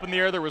hands up in the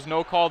air. There was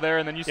no call there,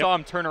 and then you saw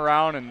him turn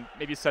around and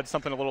maybe said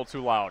something a little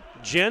too loud.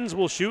 Jens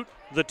will shoot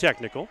the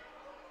technical.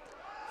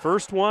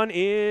 First one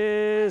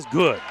is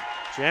good.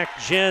 Jack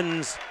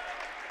Jens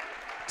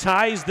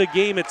ties the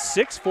game at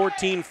 6,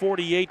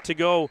 14:48 to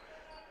go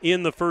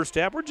in the first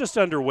half. We're just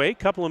underway,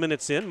 couple of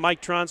minutes in.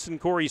 Mike Tronson,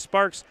 Corey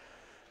Sparks,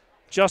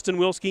 Justin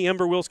Wilski,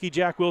 Ember Wilski,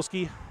 Jack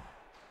Wilski.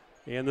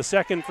 And the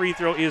second free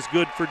throw is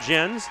good for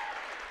Jens.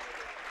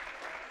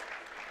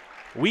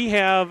 We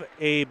have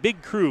a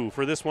big crew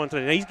for this one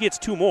tonight. Now he gets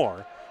 2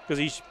 more because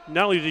he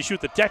not only did he shoot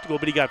the technical,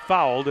 but he got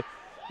fouled.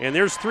 And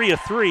there's 3 of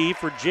 3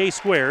 for J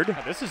squared.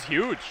 Yeah, this is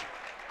huge.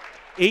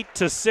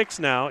 8-6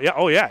 now. Yeah,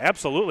 oh yeah,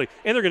 absolutely.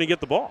 And they're going to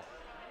get the ball.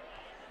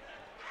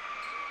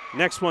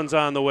 Next one's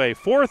on the way.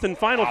 Fourth and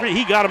final free.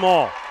 He got them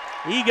all.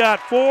 He got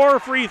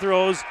 4 free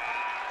throws,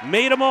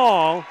 made them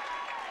all.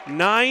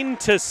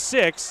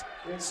 9-6.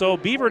 So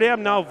Beaver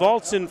Dam now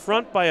vaults in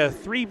front by a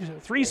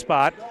three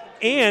spot.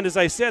 And as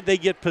I said, they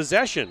get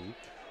possession.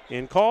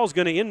 And Call's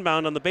going to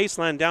inbound on the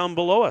baseline down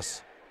below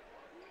us.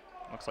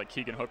 Looks like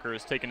Keegan Hooker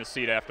is taking a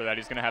seat after that.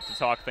 He's going to have to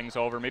talk things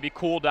over, maybe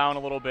cool down a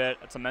little bit.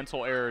 It's a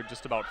mental error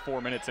just about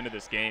 4 minutes into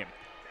this game.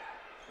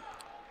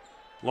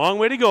 Long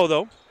way to go,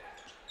 though.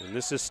 And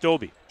this is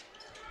Stobie.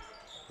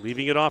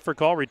 Leaving it off for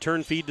Call.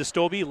 Return feed to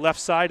Stobie. Left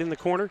side in the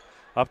corner.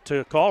 Up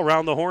to Call.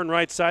 Around the horn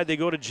right side. They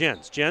go to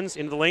Jens. Jens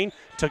into the lane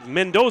to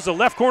Mendoza.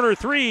 Left corner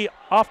 3.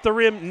 Off the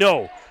rim.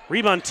 No.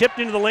 Rebound tipped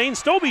into the lane.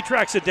 Stobie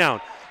tracks it down.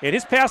 And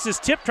his pass is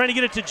tipped, trying to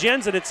get it to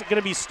Jens, and it's going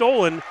to be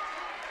stolen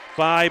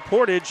by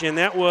Portage. And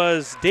that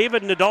was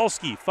David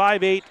Nadolski,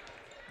 5'8"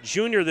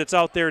 junior that's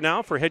out there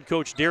now for head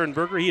coach Darren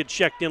Berger. He had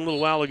checked in a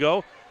little while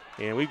ago.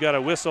 And we've got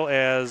a whistle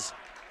as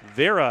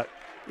Vera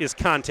is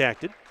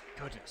contacted.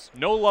 Goodness.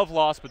 No love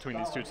lost between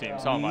these two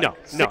teams, huh, Mike? No,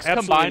 6 absolutely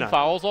combined not.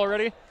 fouls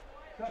already?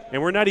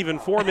 And we're not even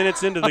 4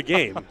 minutes into the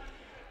game.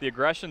 The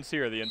aggression's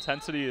here. The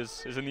intensity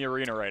is in the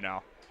arena right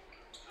now.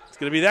 It's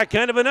going to be that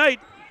kind of a night.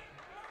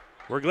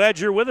 We're glad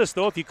you're with us,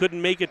 though. If you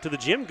couldn't make it to the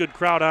gym, good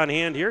crowd on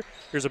hand here.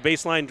 Here's a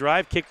baseline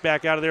drive, kicked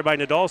back out of there by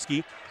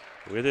Nadolski.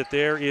 With it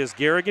there is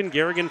Garrigan.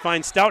 Garrigan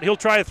finds Stout. He'll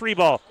try a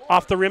 3-ball.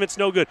 Off the rim, it's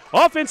no good.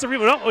 Offensive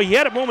rebound. Oh, he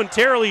had it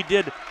momentarily,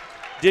 did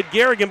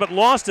Garrigan, but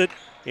lost it.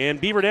 And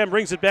Beaver Dam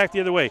brings it back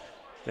the other way.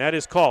 That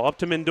is Call. Up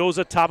to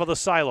Mendoza, top of the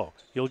silo.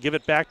 He'll give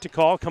it back to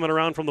Call, coming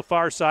around from the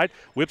far side.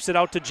 Whips it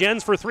out to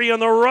Jens for 3 on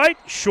the right.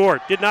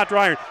 Short. Did not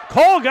draw iron.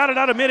 Call got it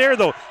out of midair,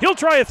 though. He'll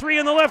try a 3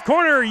 in the left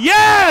corner.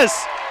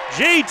 Yes!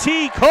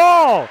 JT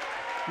Call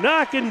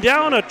knocking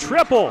down a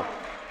triple.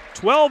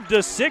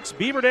 12-6.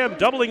 Beaver Dam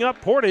doubling up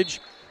Portage.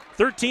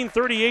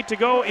 13:38 to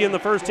go in the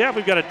first half.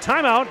 We've got a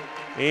timeout,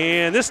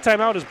 and this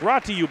timeout is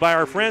brought to you by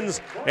our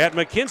friends at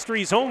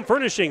McKinstry's Home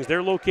Furnishings.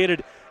 They're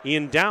located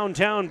in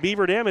downtown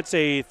Beaver Dam. It's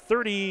a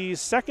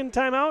 30-second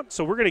timeout,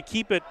 so we're going to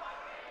keep it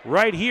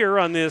right here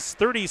on this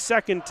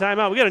 30-second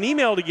timeout. We got an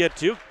email to get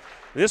to.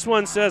 This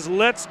one says,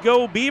 "Let's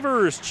go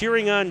Beavers,"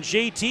 cheering on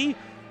JT,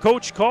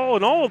 Coach Call,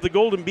 and all of the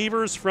Golden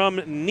Beavers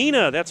from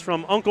Nina. That's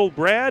from Uncle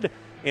Brad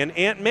and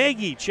Aunt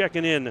Maggie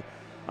checking in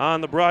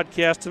on the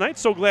broadcast tonight.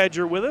 So glad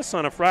you're with us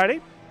on a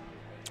Friday.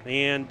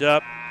 And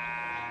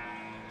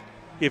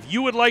if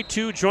you would like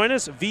to join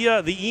us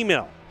via the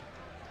email,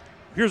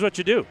 here's what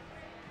you do.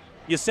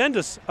 You send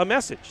us a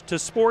message to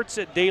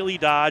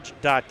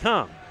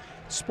sports@dailydodge.com.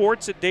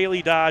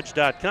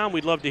 sports@dailydodge.com.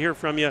 We'd love to hear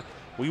from you.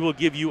 We will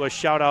give you a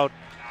shout-out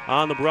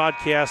on the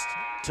broadcast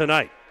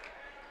tonight.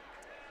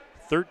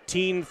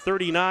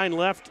 13:39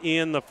 left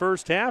in the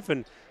first half,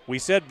 and we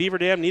said Beaver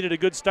Dam needed a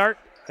good start.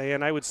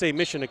 And I would say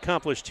mission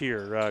accomplished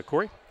here.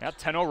 Corey? Yeah,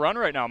 10-0 run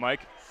right now,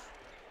 Mike.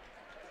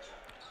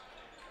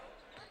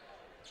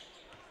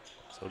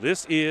 So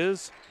this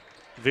is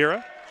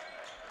Vera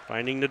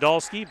finding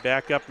Nadolski.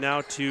 Back up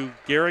now to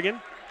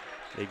Garrigan.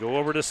 They go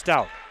over to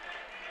Stout.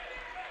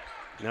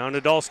 Now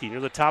Nadolski near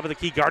the top of the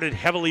key, guarded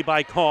heavily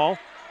by Call.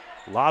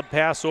 Lob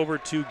pass over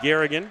to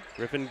Garrigan.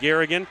 Griffin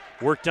Garrigan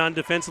worked on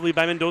defensively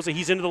by Mendoza.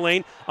 He's into the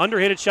lane.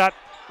 Underhanded shot,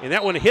 and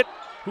that one hit.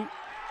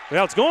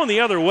 Well, it's going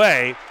the other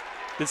way.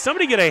 Did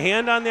somebody get a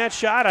hand on that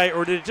shot,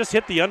 or did it just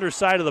hit the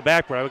underside of the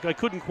backboard? I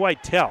couldn't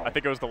quite tell. I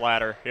think it was the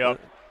latter, yep.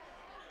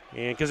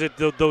 And because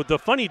the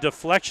funny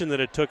deflection that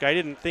it took, I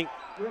didn't think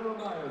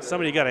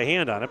somebody got a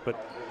hand on it. But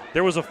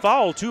there was a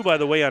foul, too, by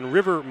the way, on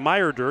River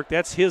Meyerdirk.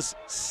 That's his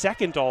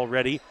second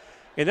already.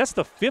 And that's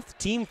the 5th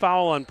team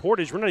foul on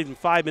Portage. We're not even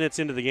 5 minutes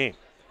into the game.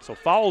 So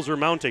fouls are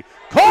mounting.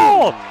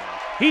 Cole!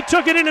 He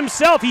took it in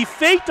himself. He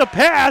faked a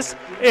pass,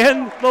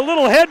 and the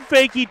little head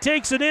fake, he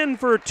takes it in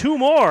for 2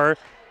 more.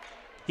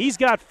 He's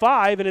got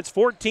 5, and it's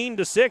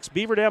 14-6.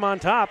 Beaver Dam on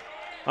top.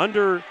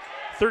 Under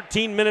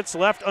 13 minutes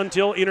left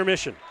until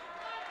intermission.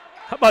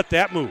 How about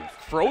that move?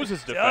 Froze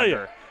his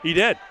defender. He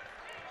did.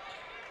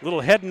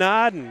 Little head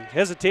nod and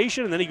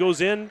hesitation, and then he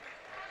goes in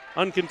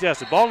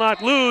uncontested. Ball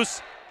knocked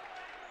loose.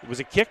 Was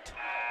it kicked?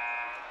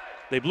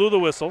 They blew the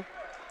whistle.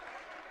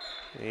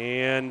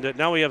 And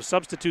now we have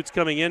substitutes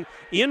coming in.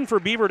 In for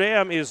Beaver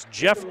Dam is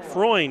Jeff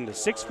Freund,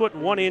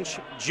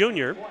 6'1"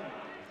 junior.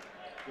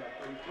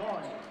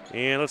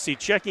 And let's see,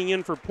 checking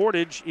in for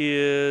Portage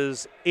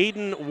is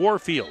Aiden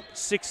Warfield,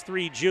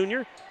 6'3"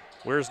 junior.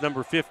 Where's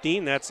number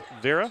 15? That's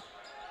Vera.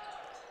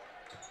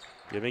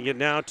 Giving it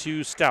now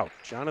to Stout.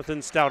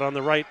 Jonathan Stout on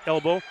the right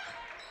elbow.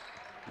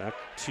 Back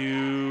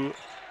to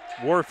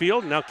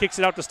Warfield. Now kicks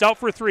it out to Stout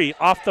for 3.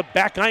 Off the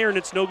back iron,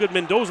 it's no good.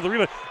 Mendoza the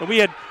rebound. And we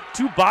had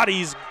 2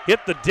 bodies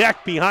hit the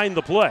deck behind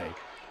the play.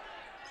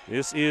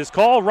 This is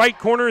Call, right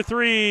corner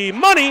 3.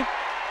 Money!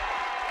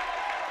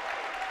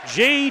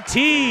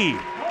 JT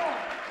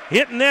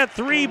hitting that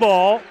 3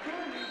 ball.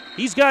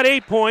 He's got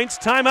 8 points.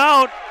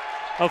 Timeout.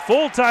 A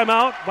full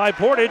timeout by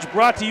Portage,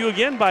 brought to you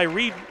again by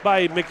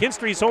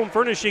McKinstry's Home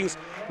Furnishings,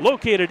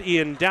 located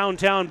in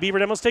downtown Beaver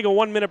Dam. Let's take a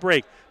 1-minute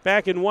break.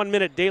 Back in 1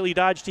 minute, Daily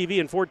Dodge TV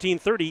and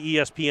 1430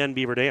 ESPN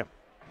Beaver Dam.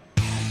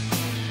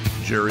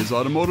 Jerry's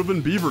Automotive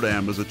in Beaver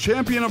Dam is a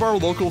champion of our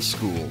local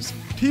schools.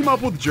 Team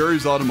up with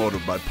Jerry's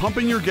Automotive by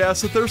pumping your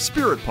gas at their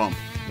Spirit Pump,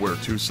 where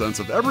 2 cents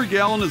of every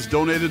gallon is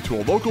donated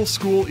to a local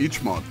school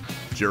each month.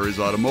 Jerry's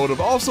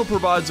Automotive also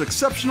provides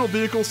exceptional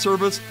vehicle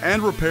service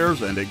and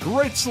repairs and a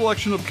great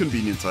selection of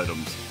convenience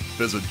items.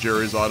 Visit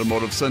Jerry's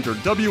Automotive Center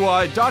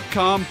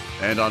WI.com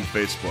and on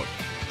Facebook.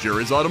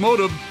 Jerry's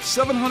Automotive,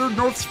 700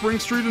 North Spring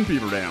Street in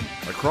Beaver Dam,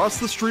 across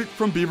the street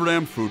from Beaver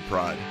Dam Food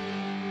Pride.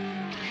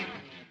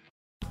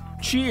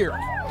 Cheer.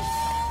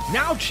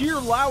 Now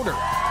cheer louder.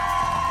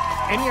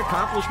 Any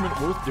accomplishment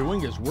worth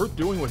doing is worth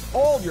doing with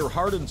all your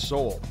heart and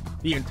soul.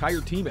 The entire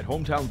team at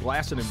Hometown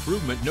Glass and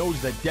Improvement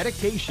knows that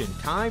dedication,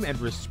 time,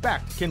 and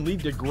respect can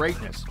lead to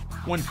greatness.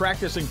 When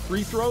practicing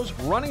free throws,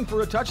 running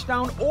for a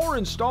touchdown, or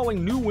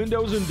installing new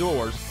windows and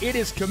doors, it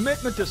is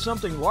commitment to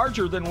something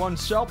larger than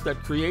oneself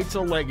that creates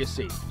a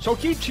legacy. So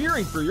keep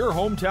cheering for your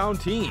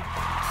hometown team.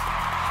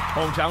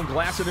 Hometown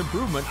Glass and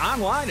Improvement,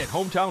 online at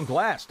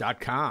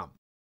hometownglass.com.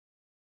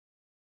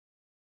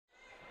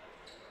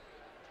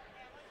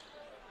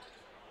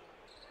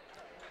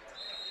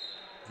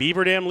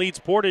 Beaver Dam leads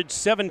Portage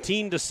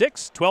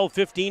 17-6,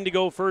 12:15 to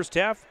go first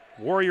half.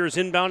 Warriors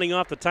inbounding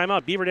off the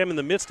timeout. Beaver Dam in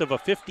the midst of a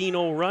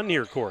 15-0 run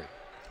here, Corey.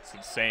 It's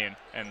insane,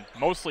 and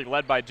mostly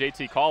led by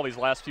JT Call these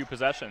last few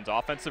possessions.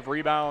 Offensive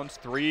rebounds,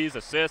 threes,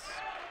 assists.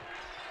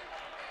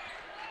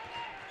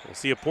 We'll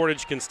see if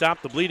Portage can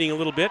stop the bleeding a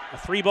little bit. A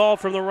 3-ball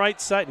from the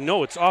right side.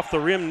 No, it's off the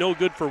rim. No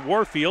good for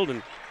Warfield.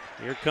 And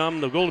here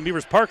come the Golden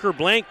Beavers. Parker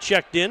Blank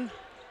checked in.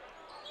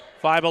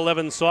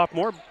 5'11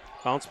 sophomore.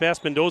 Bounce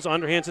pass. Mendoza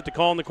underhands it to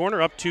Call in the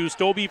corner. Up to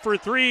Stobie for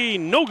 3.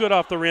 No good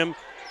off the rim.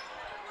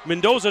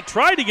 Mendoza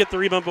tried to get the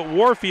rebound, but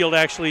Warfield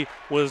actually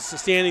was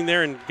standing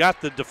there and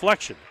got the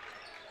deflection.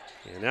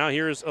 And now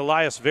here's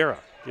Elias Vera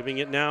giving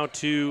it now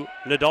to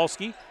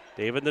Nadolski.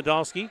 David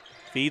Nadolski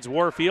feeds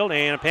Warfield,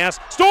 and a pass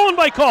stolen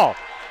by Call.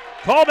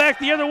 Call back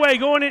the other way,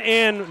 going in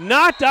and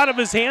knocked out of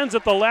his hands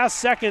at the last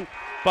second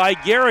by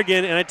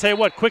Garrigan. And I tell you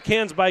what, quick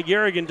hands by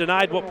Garrigan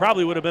denied what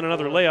probably would have been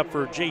another layup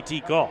for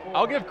JT Call.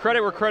 I'll give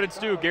credit where credit's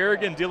due.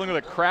 Garrigan dealing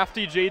with a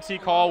crafty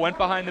JT Call, went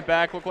behind the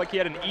back, looked like he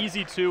had an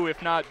easy 2,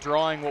 if not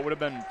drawing what would have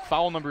been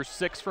foul number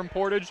 6 from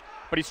Portage,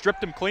 but he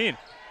stripped him clean.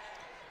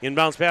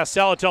 Inbounds pass,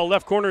 Salatel,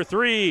 left corner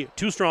 3,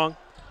 too strong.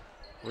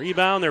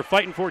 Rebound, they're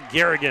fighting for it.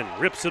 Garrigan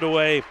rips it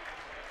away.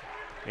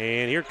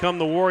 And here come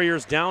the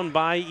Warriors down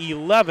by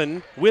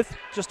 11 with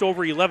just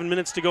over 11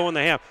 minutes to go in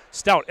the half.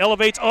 Stout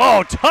elevates.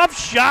 Oh, tough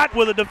shot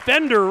with a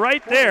defender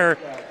right there.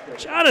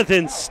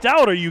 Jonathan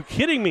Stout, are you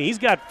kidding me? He's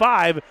got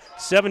 5,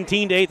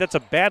 17-8. That's a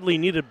badly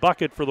needed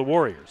bucket for the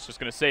Warriors. Just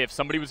going to say, if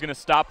somebody was going to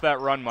stop that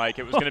run, Mike,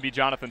 it was going to be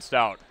Jonathan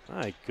Stout.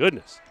 My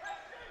goodness.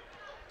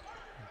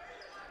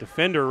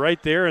 Defender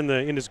right there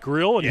in his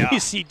grill, and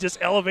he just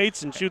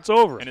elevates and shoots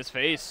over. In his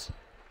face.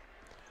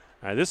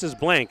 All right, this is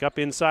Blank up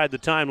inside the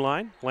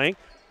timeline. Blank.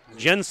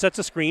 Jen sets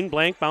a screen.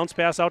 Blank bounce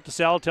pass out to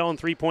Salatel in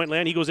three-point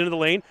land. He goes into the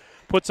lane,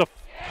 puts a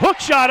hook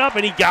shot up,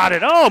 and he got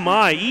it. Oh,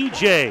 my,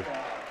 EJ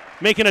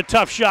making a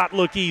tough shot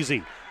look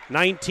easy.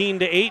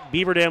 19-8,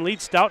 Beaver Dam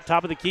leads. Stout,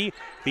 top of the key,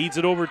 feeds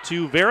it over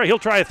to Vera. He'll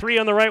try a 3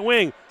 on the right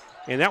wing,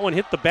 and that one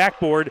hit the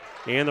backboard,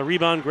 and the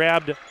rebound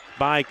grabbed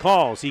by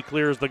Calls. He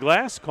clears the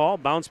glass. Call,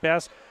 bounce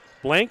pass,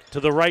 Blank to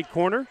the right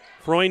corner.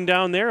 Freund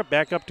down there,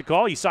 back up to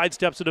Call. He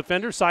sidesteps a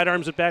defender,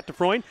 sidearms it back to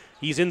Freund.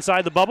 He's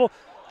inside the bubble.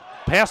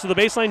 Pass to the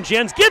baseline.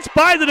 Jens gets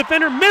by the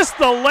defender, missed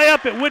the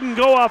layup. It wouldn't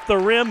go off the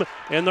rim,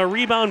 and the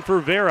rebound for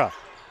Vera.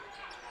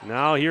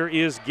 Now here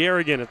is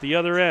Garrigan at the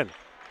other end.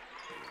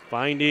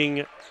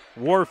 Finding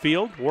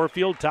Warfield.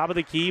 Warfield, top of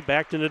the key,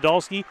 back to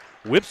Nadolski.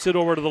 Whips it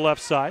over to the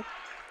left side.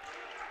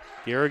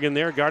 Garrigan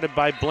there, guarded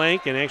by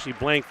Blank, and actually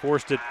Blank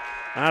forced it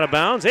out of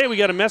bounds. Hey, we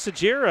got a message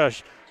here.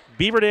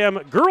 Beaver Dam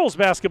girls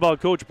basketball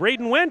coach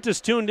Braden Wendt is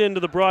tuned into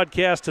the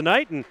broadcast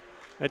tonight, and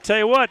I tell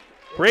you what,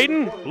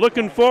 Braden,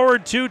 looking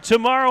forward to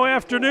tomorrow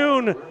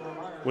afternoon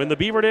when the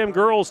Beaver Dam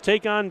girls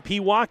take on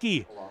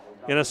Pewaukee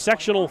in a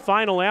sectional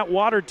final at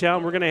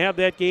Watertown. We're going to have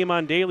that game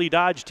on Daily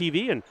Dodge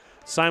TV and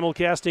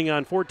simulcasting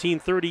on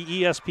 1430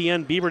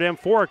 ESPN Beaver Dam.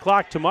 4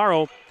 o'clock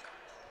tomorrow,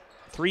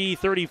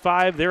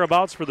 3:35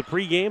 thereabouts for the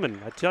pregame.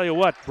 And I tell you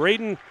what,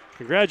 Braden,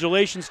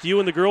 congratulations to you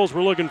and the girls.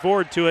 We're looking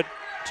forward to it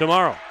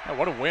tomorrow. Oh,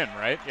 what a win,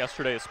 right?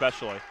 Yesterday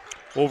especially.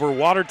 Over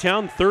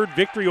Watertown, 3rd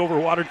victory over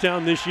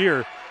Watertown this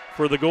year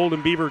for the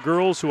Golden Beaver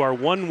girls, who are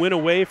 1 win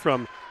away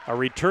from a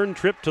return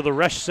trip to the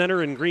Resch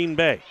Center in Green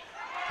Bay.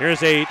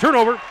 Here's a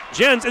turnover,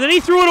 Jens, and then he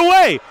threw it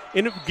away.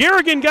 And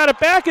Garrigan got it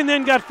back and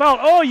then got fouled.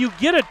 Oh, you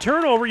get a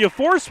turnover, you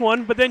force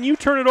one, but then you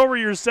turn it over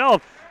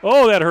yourself.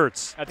 Oh, that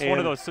hurts. That's one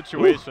of those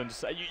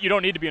situations. You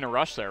don't need to be in a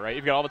rush there, right?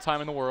 You've got all the time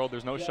in the world.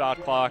 There's no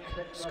shot clock.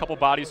 Just a couple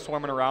bodies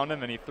swarming around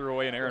him, and he threw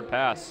away an errant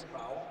pass.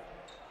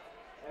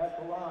 At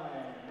the line,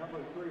 number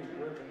 3,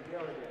 Griffin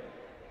Garrigan,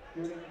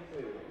 shooting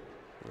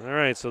 2. All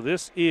right, so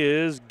this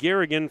is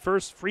Garrigan.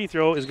 First free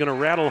throw is going to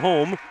rattle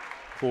home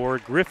for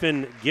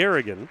Griffin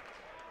Garrigan.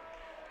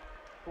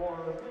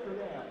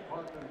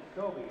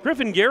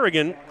 Griffin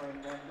Garrigan,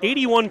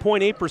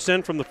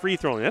 81.8% from the free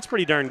throw line. That's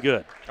pretty darn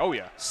good. Oh,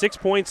 yeah. 6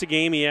 points a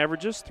game he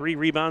averages, 3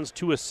 rebounds,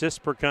 2 assists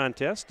per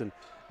contest. And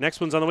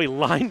next one's on the way.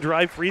 Line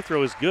drive free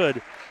throw is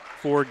good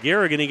for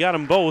Garrigan. He got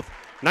them both.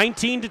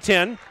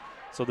 19-10.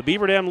 So the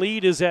Beaver Dam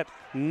lead is at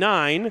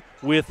 9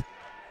 with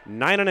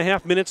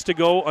 9.5 minutes to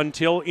go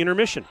until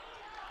intermission.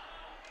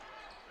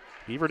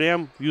 Beaver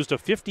Dam used a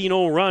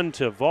 15-0 run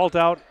to vault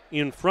out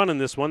in front in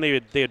this one. They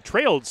had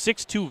trailed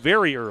 6-2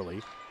 very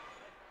early,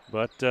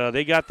 but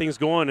they got things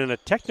going, and a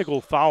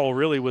technical foul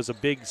really was a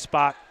big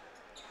spot.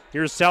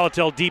 Here's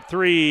Salatel, deep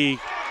 3.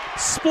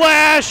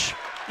 Splash!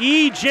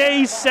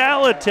 E.J.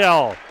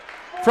 Salatel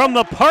from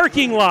the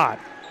parking lot.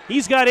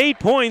 He's got 8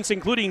 points,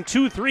 including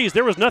 2 threes.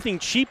 There was nothing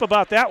cheap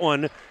about that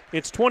one.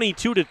 It's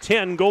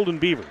 22-10 Golden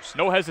Beavers.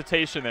 No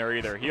hesitation there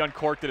either. He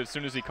uncorked it as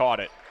soon as he caught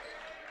it.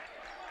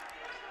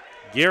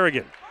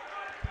 Garrigan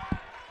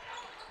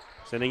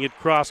sending it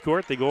cross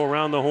court. They go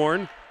around the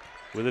horn.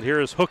 With it here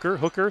is Hooker.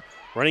 Hooker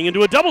running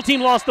into a double team,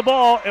 lost the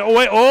ball.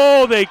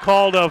 Oh, they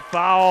called a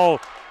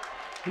foul.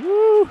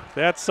 Woo,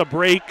 that's a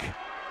break.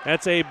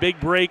 That's a big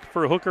break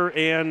for Hooker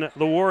and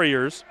the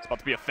Warriors. It's about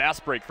to be a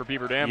fast break for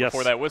Beaver Dam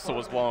before that whistle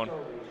was blown.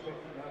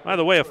 By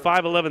the way, a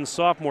 5'11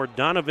 sophomore,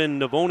 Donovan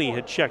Navoni,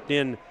 had checked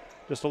in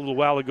just a little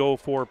while ago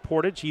for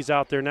Portage. He's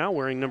out there now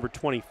wearing number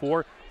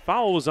 24.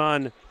 Foul was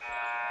on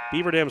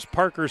Beaver Dam's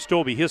Parker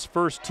Stobie, his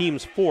first,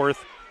 team's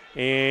fourth.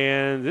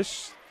 And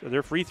are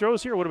there free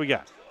throws here? What do we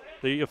got?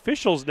 The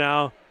officials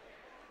now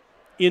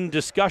in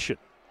discussion,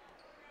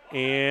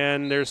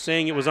 and they're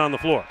saying it was on the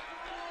floor.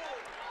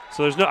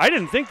 So I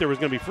didn't think there was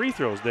going to be free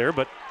throws there,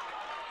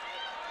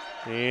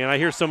 and I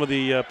hear some of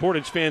the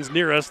Portage fans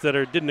near us that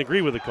didn't agree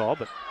with the call,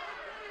 but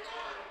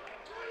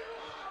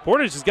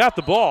Portage has got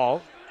the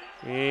ball,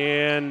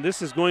 and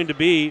this is going to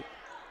be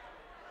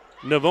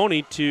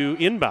Navoni to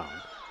inbound.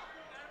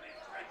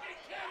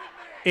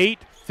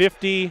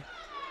 8:50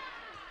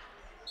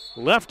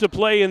 left to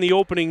play in the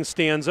opening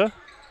stanza.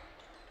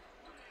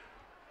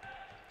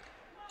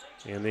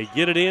 And they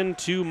get it in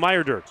to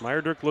Meyerdirk.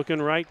 Meyerdirk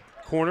looking right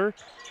corner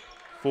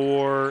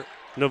for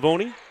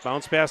Navoni.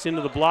 Bounce pass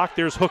into the block.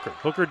 There's Hooker.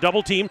 Hooker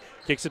double team.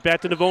 Kicks it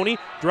back to Navoni.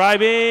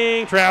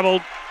 Driving.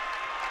 Traveled.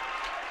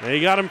 They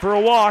got him for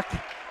a walk.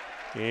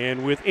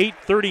 And with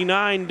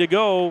 8:39 to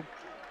go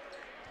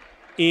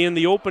in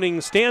the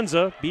opening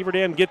stanza, Beaver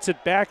Dam gets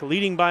it back,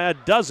 leading by a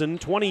dozen,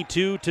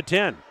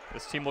 22-10.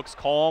 This team looks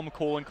calm,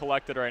 cool, and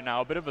collected right now.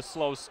 A bit of a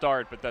slow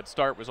start, but that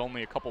start was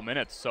only a couple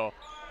minutes, so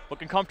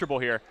looking comfortable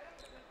here.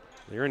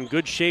 They're in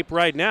good shape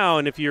right now,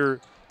 and if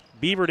you're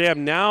Beaver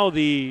Dam now,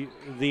 the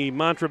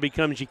mantra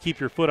becomes you keep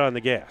your foot on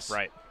the gas.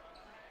 Right.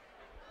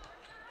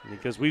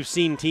 Because we've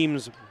seen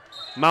teams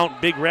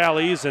mount big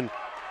rallies, and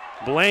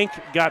Blank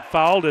got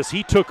fouled as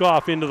he took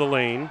off into the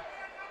lane.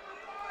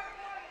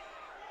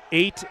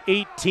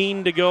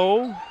 8:18 to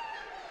go.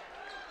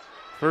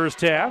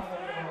 First half.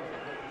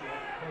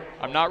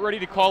 I'm not ready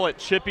to call it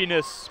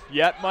chippiness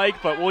yet, Mike,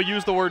 but we'll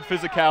use the word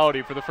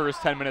physicality for the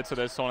first 10 minutes of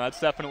this one.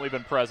 That's definitely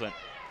been present.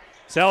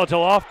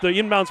 Salatel off the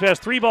inbounds pass,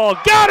 three ball.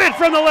 Got it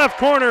from the left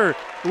corner.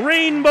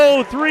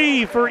 Rainbow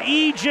three for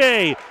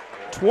EJ.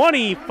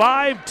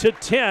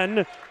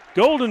 25-10.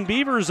 Golden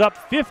Beavers up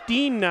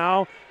 15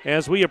 now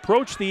as we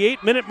approach the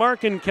 8-minute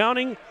mark and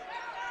counting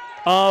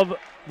of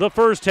the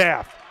first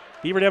half.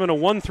 Beaver Dam in a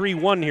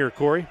 1-3-1 here,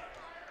 Corey.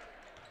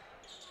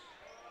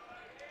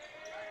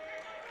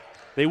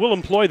 They will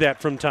employ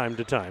that from time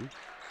to time.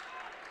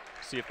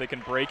 See if they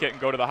can break it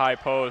and go to the high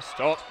post.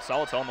 Oh,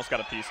 Salatel almost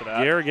got a piece of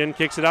that. Garrigan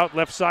kicks it out,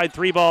 left side,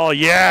 three ball.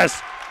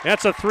 Yes!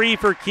 That's a three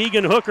for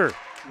Keegan Hooker.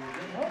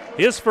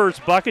 His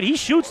first bucket. He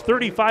shoots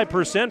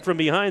 35% from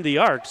behind the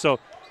arc, so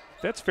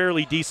that's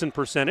fairly decent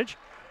percentage.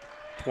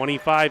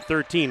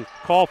 25-13.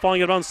 Call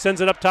falling out on,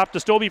 sends it up top to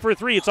Stobie for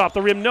three. It's off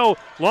the rim, no.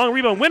 Long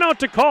rebound, went out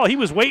to Call. He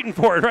was waiting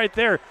for it right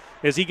there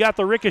as he got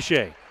the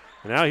ricochet.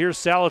 And now here's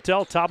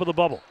Salatel, top of the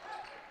bubble.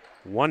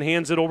 One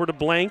hands it over to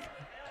Blank.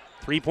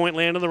 Three-point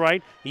land on the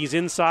right. He's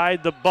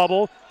inside the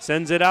bubble,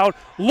 sends it out.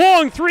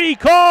 Long three,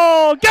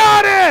 Call,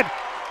 got it!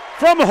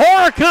 From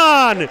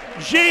Horicon,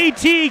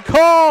 JT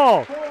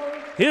Call.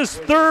 His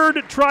third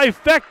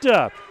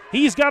trifecta.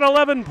 He's got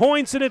 11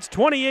 points, and it's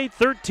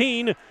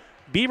 28-13.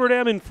 Beaver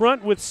Dam in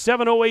front with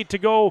 7:08 to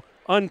go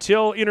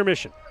until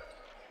intermission.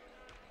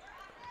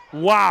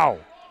 Wow.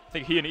 I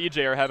think he and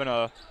EJ are having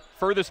a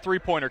furthest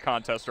three-pointer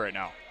contest right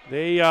now.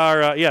 They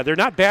are, they're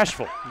not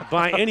bashful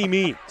by any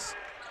means.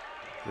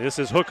 This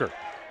is Hooker.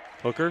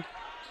 Hooker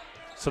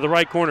to the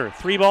right corner.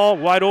 Three ball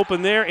wide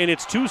open there, and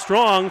it's too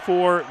strong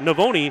for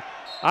Navoni.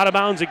 Out of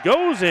bounds it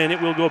goes, and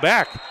it will go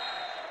back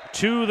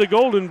to the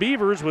Golden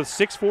Beavers with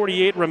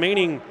 6:48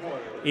 remaining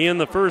in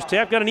the first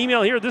half. Got an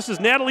email here. This is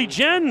Natalie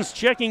Jens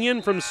checking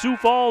in from Sioux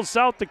Falls,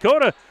 South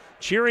Dakota,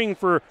 cheering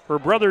for her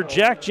brother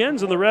Jack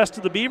Jens and the rest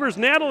of the Beavers.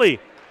 Natalie,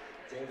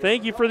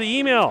 thank you for the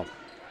email.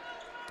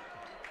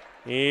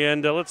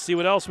 And let's see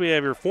what else we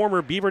have here.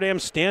 Former Beaver Dam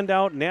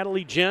standout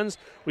Natalie Jens.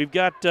 We've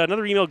got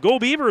another email. Go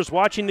Beavers,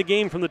 watching the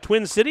game from the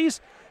Twin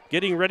Cities,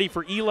 getting ready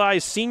for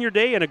Eli's senior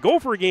day and a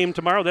Gopher game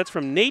tomorrow. That's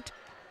from Nate,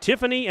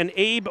 Tiffany, and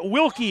Abe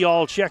Wilkie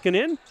all checking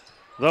in.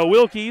 The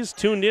Wilkies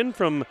tuned in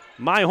from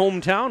my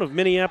hometown of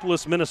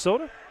Minneapolis,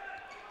 Minnesota.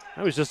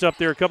 I was just up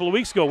there a couple of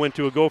weeks ago, went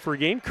to a Gopher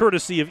game,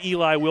 courtesy of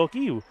Eli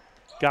Wilkie, who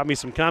got me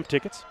some comp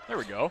tickets. There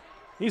we go.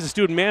 He's a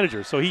student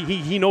manager, so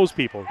he knows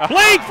people.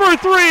 Blank for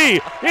three!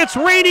 It's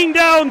raining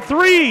down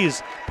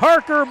threes.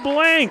 Parker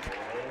Blank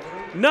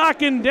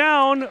knocking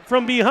down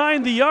from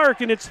behind the arc,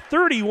 and it's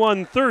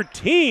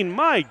 31-13.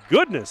 My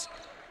goodness.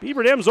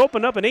 Beaver Dam's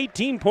opened up an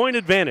 18-point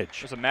advantage.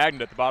 There's a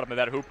magnet at the bottom of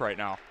that hoop right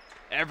now.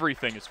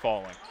 Everything is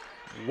falling.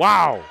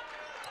 Wow.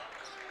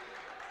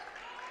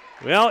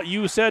 Well,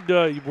 you said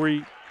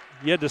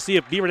you had to see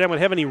if Beaver Dam would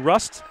have any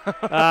rust.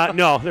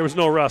 No, there was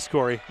no rust,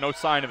 Corey. No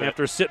sign of it.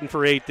 After sitting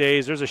for 8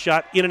 days. There's a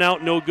shot in and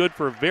out, no good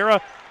for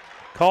Vera.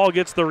 Call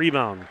gets the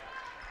rebound.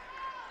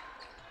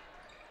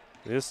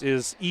 This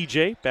is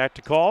EJ, back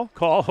to Call.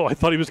 Call, I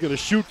thought he was going to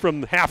shoot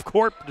from half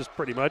court, just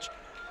pretty much.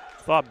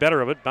 Thought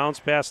better of it. Bounce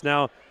pass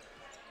now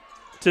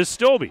to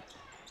Stobie.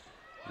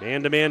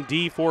 Man-to-man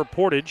D for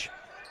Portage.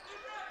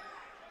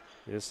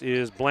 This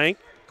is Blank,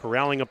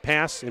 corralling a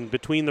pass in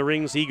between the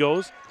rings he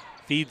goes.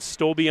 Feeds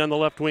Stobie on the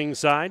left wing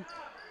side.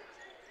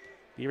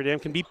 Beaver Dam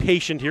can be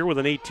patient here with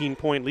an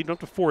 18-point lead. Don't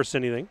have to force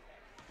anything.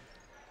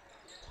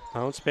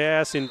 Bounce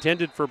pass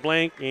intended for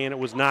blank, and it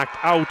was knocked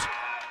out.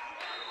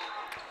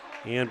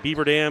 And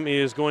Beaver Dam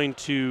is going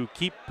to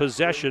keep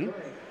possession.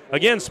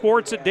 Again,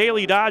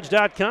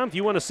 sports@dailydodge.com if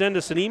you want to send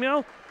us an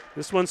email.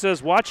 This one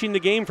says, watching the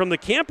game from the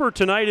camper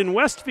tonight in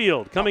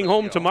Westfield. Coming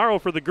home tomorrow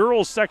for the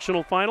girls'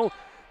 sectional final.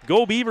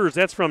 Go Beavers.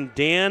 That's from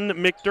Dan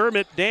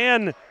McDermott.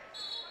 Dan,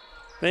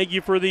 thank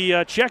you for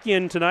the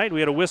check-in tonight. We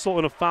had a whistle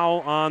and a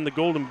foul on the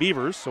Golden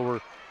Beavers, so we're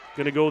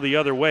going to go the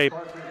other way.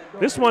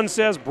 This one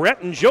says,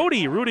 Brett and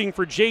Jody rooting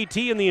for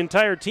JT and the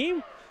entire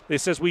team. They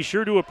says, we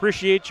sure do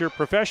appreciate your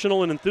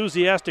professional and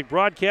enthusiastic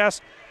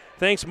broadcast.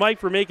 Thanks, Mike,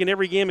 for making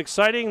every game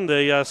exciting.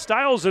 The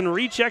Styles and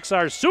Rechecks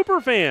are super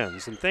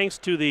fans. And thanks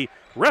to the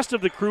rest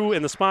of the crew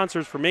and the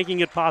sponsors for making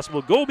it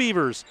possible. Go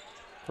Beavers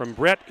from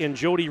Brett and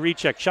Jody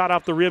Recheck. Shot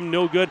off the rim,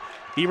 no good.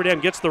 Beaver Dam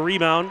gets the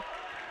rebound.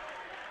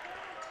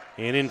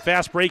 And in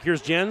fast break,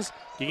 here's Jens.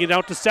 Getting it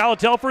out to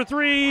Salatel for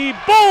three.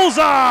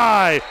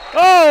 Bullseye!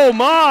 Oh,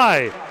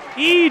 my!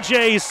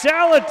 E.J.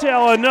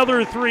 Salatel,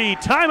 another three.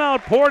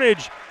 Timeout,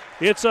 Portage.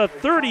 It's a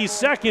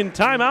 30-second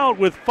timeout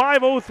with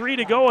 5:03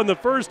 to go in the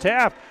first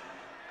half.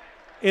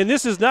 And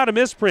this is not a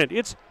misprint.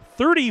 It's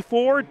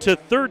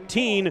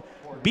 34-13.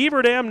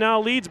 Beaver Dam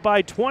now leads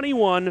by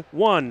 21.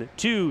 1,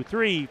 2,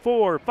 3,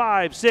 4,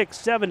 5, 6,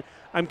 7.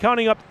 I'm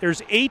counting up.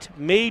 There's 8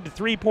 made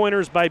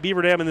three-pointers by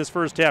Beaver Dam in this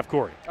first half,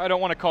 Corey. I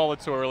don't want to call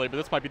it so early, but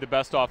this might be the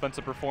best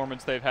offensive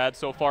performance they've had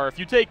so far. If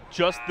you take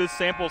just this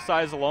sample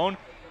size alone,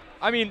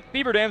 I mean,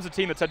 Beaver Dam's a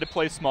team that's had to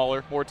play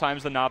smaller more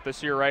times than not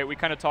this year, right? We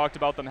kind of talked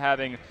about them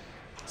having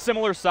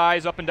similar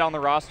size up and down the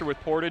roster with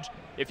Portage.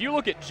 If you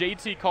look at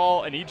JT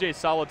Call and E.J.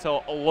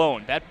 Salatel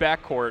alone, that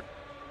backcourt,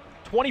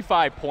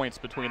 25 points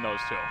between those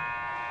two.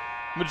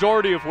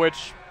 Majority of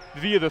which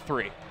via the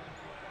three.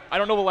 I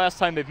don't know the last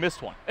time they've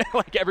missed one.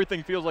 Like,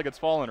 everything feels like it's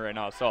fallen right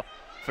now. So,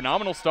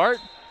 phenomenal start.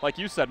 Like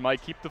you said,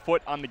 Mike, keep the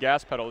foot on the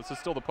gas pedal. This is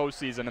still the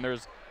postseason, and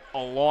there's a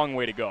long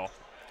way to go.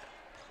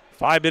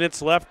 5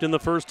 minutes left in the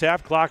first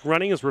half. Clock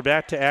running as we're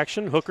back to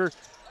action. Hooker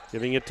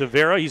giving it to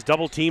Vera. He's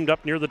double-teamed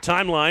up near the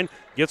timeline.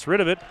 Gets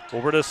rid of it.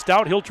 Over to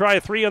Stout. He'll try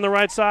a three on the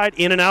right side.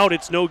 In and out.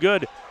 It's no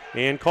good.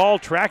 And Call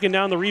tracking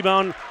down the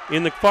rebound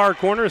in the far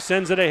corner.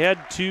 Sends it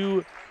ahead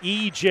to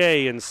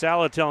E.J. and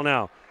Salatel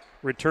now.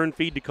 Return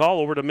feed to Call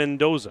over to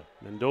Mendoza.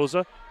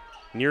 Mendoza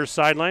near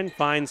sideline.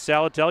 Finds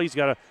Salatel. He's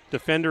got a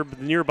defender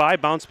nearby.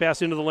 Bounce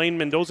pass into the lane.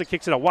 Mendoza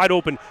kicks it out wide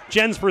open.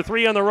 Jens for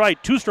three on the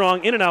right. Too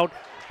strong. In and out.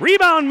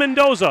 Rebound,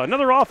 Mendoza.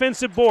 Another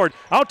offensive board.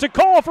 Out to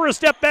Call for a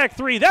step-back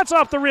three. That's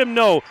off the rim,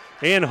 no.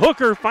 And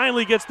Hooker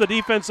finally gets the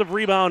defensive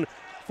rebound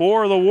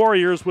for the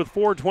Warriors with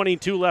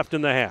 4:22 left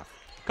in the half.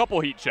 Couple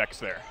heat checks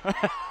there.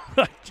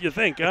 You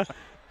think, huh?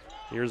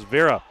 Here's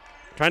Vera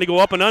trying to go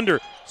up and under.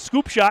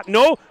 Scoop shot,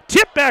 no.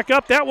 Tip back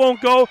up, that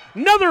won't go.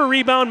 Another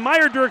rebound.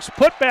 Meyerdirk's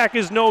putback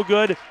is no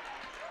good.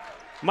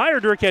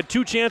 Meyerdirk had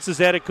 2 chances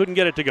at it, couldn't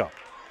get it to go.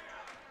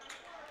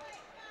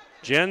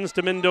 Jens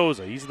to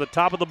Mendoza. He's at the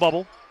top of the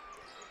bubble.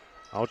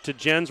 Out to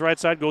Jens, right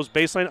side, goes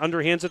baseline,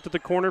 underhands it to the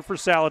corner for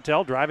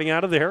Salatel, driving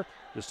out of there.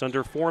 Just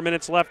under 4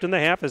 minutes left in the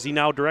half as he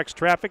now directs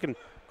traffic and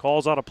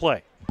calls out a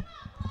play.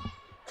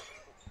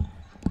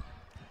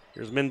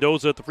 Here's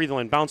Mendoza at the free throw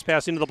line. Bounce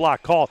pass into the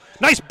block. Call.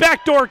 Nice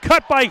backdoor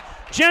cut by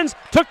Jens.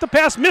 Took the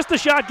pass, missed the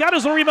shot, got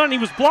his own rebound. He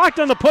was blocked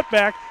on the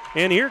putback.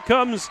 And here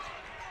comes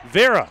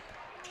Vera.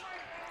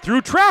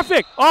 Through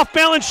traffic. Off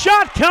balance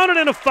shot. Counted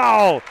and a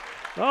foul.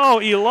 Oh,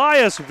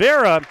 Elias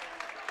Vera.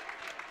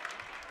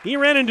 He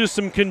ran into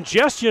some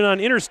congestion on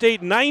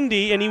Interstate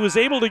 90, and he was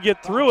able to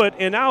get through it,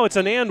 and now it's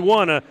an and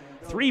one, a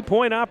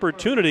 3-point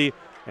opportunity,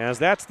 as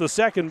that's the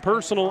second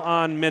personal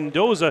on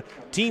Mendoza.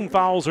 Team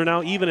fouls are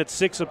now even at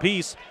 6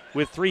 apiece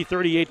with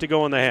 3:38 to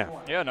go in the half.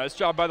 Yeah, nice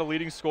job by the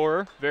leading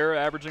scorer. Vera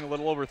averaging a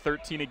little over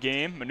 13 a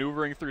game,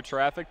 maneuvering through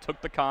traffic,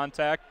 took the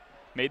contact,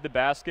 made the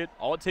basket.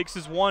 All it takes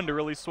is one to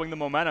really swing the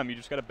momentum. You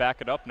just got to back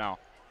it up now.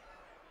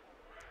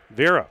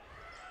 Vera,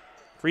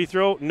 free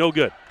throw, no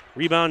good.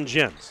 Rebound,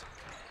 Jens.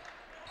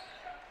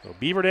 So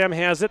Beaver Dam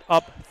has it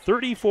up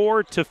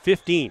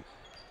 34-15.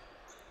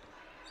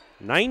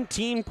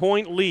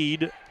 19-point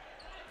lead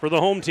for the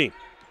home team.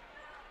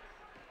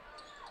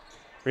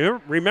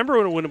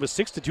 Remember when it was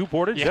 6-2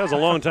 Portage? Yeah. That was a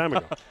long time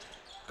ago.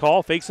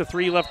 Call fakes a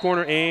three left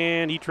corner,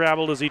 and he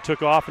traveled as he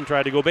took off and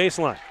tried to go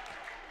baseline.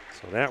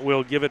 So that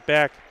will give it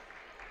back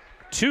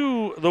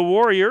to the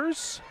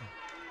Warriors.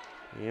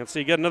 And let's see,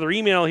 you got another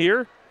email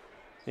here.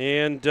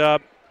 And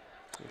let's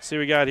see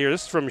what we got here.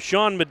 This is from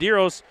Sean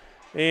Medeiros.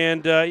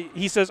 And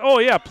he says, oh,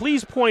 yeah,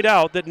 please point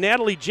out that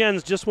Natalie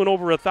Jens just went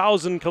over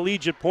 1,000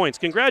 collegiate points.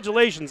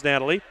 Congratulations,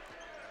 Natalie.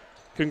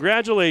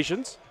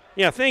 Congratulations.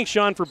 Yeah, thanks,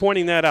 Sean, for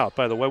pointing that out,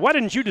 by the way. Why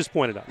didn't you just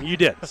point it out? You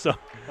did, so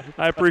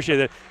I appreciate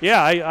that.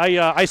 Yeah,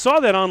 I saw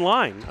that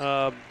online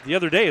the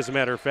other day, as a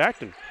matter of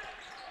fact. And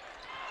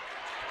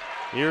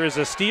here is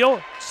a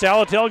steal.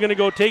 Salatel going to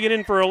go take it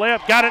in for a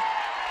layup. Got it.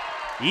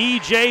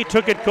 E.J.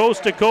 took it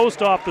coast to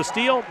coast off the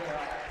steal.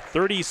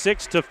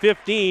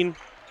 36-15.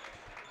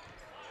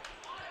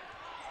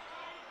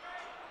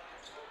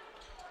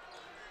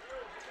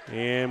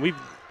 And we've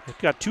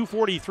got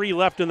 2:43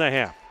 left in the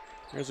half.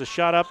 There's a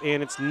shot up,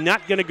 and it's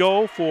not going to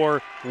go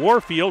for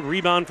Warfield.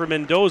 Rebound for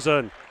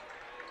Mendoza.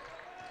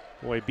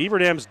 Boy, Beaver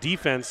Dam's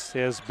defense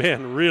has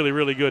been really,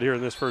 really good here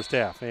in this first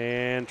half.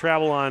 And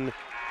travel on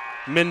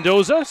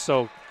Mendoza,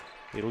 so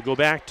it'll go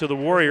back to the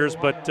Warriors.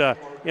 But,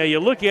 yeah, you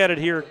look at it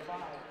here,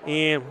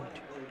 and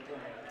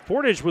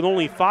Portage with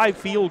only 5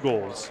 field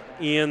goals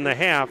in the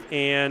half,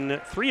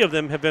 and 3 of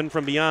them have been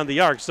from beyond the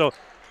arc. So,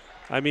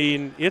 I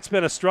mean, it's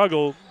been a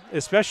struggle,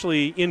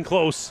 especially in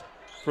close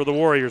for the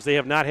Warriors. They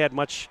have not had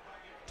much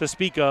to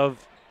speak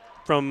of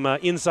from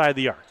inside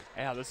the arc.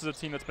 Yeah, this is a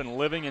team that's been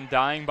living and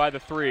dying by the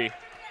 3,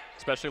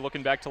 especially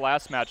looking back to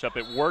last matchup.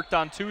 It worked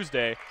on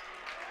Tuesday.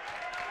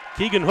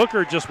 Keegan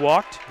Hooker just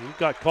walked. He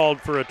got called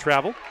for a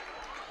travel.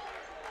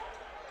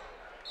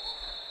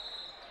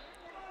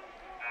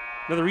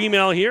 Another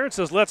email here. It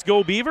says, let's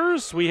go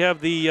Beavers. We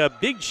have the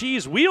Big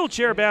Cheese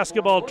Wheelchair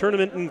Basketball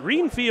Tournament in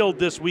Greenfield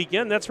this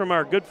weekend. That's from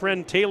our good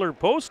friend Taylor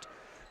Post.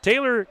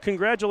 Taylor,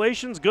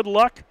 congratulations. Good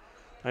luck.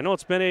 I know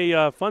it's been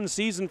a fun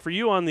season for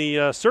you on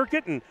the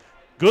circuit, and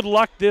good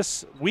luck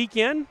this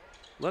weekend.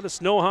 Let us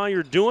know how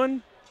you're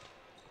doing.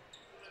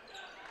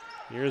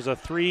 Here's a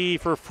 3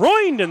 for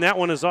Freund, and that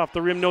one is off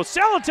the rim. No,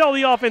 Salatel,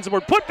 the offensive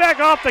board, put back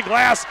off the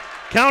glass,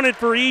 counted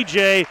for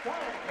EJ.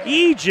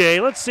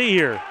 EJ, let's see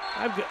here.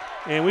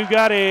 And we've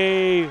got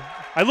I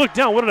looked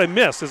down. What did I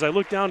miss as I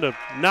looked down to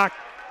knock?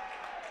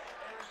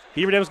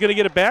 Beaver Dam's going to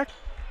get it back?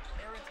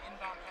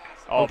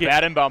 Oh, okay.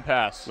 Bad inbound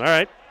pass. All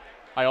right.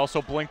 I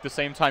also blinked the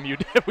same time you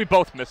did. We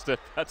both missed it.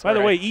 That's By the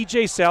way,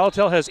 EJ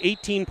Salatel has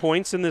 18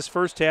 points in this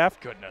first half.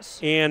 Goodness.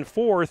 And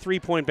 4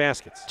 3-point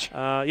baskets.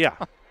 Yeah.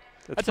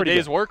 That's a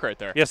day's work right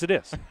there. Yes, it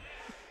is.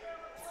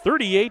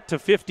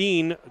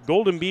 38-15,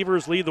 Golden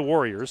Beavers lead the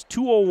Warriors.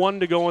 2:01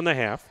 to go in the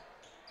half.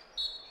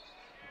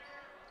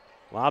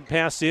 Lob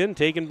pass in,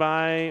 taken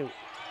by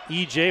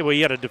EJ. Well,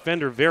 he had a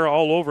defender, Vera,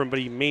 all over him, but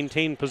he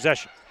maintained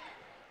possession.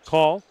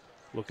 Call,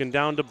 looking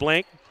down to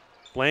Blank.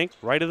 Blank,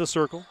 right of the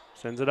circle,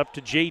 sends it up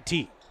to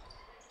JT.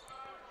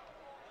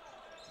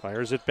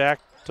 Fires it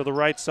back to the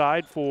right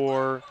side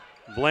for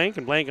Blank,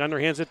 and Blank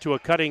underhands it to a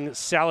cutting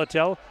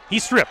Salatel.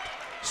 He's stripped.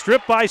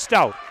 Stripped by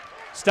Stout.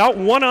 Stout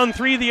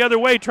 1-on-3 the other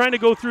way, trying to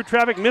go through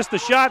traffic, missed the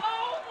shot.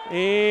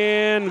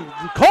 And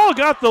Call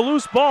got the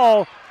loose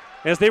ball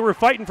as they were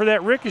fighting for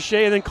that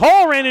ricochet. And then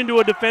Call ran into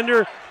a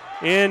defender,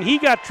 and he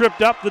got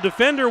tripped up. The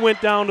defender went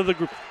down to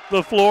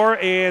the floor,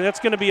 and that's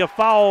going to be a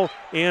foul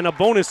and a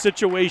bonus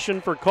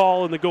situation for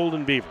Call and the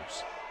Golden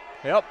Beavers.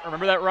 Yep,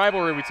 remember that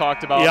rivalry we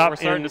talked about? Yep, we're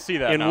starting to see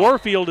that and now.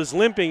 Warfield is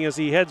limping as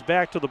he heads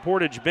back to the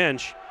Portage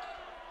bench.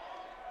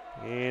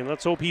 And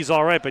let's hope he's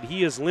all right, but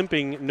he is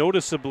limping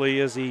noticeably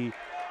as he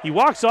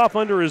walks off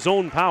under his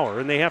own power,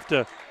 and they have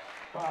to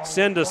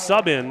send a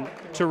sub in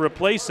to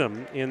replace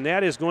him, and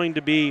that is going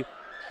to be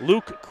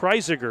Luke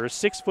Kreisiger,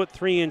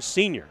 6'3"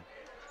 senior.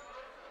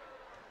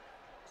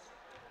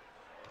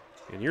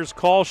 And here's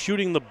Call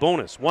shooting the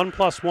bonus,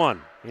 1+1,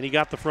 and he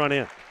got the front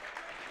end.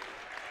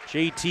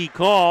 JT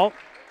Call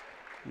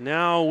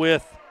now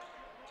with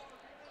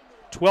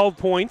 12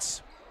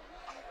 points.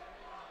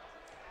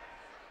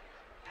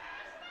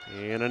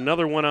 And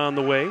another one on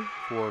the way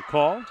for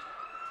Call.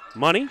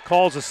 Money.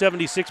 Call's a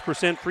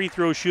 76% free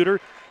throw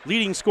shooter.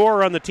 Leading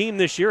scorer on the team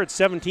this year at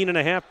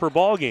 17.5 per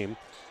ball game.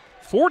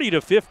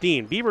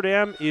 40-15. Beaver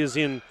Dam is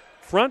in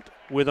front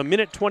with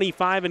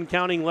 1:25 and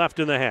counting left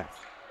in the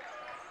half.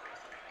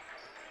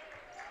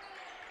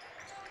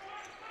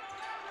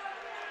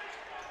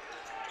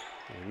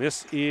 And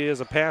this is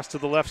a pass to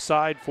the left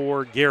side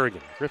for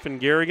Garrigan. Griffin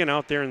Garrigan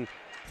out there in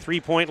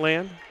three-point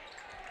land.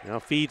 Now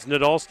feeds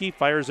Nadolski,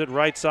 fires it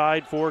right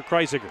side for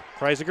Kreisiger.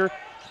 Kreisiger,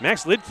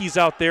 Max Lidke's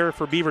out there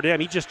for Beaver Dam.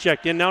 He just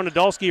checked in. Now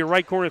Nadolski, a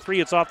right corner 3.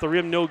 It's off the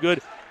rim, no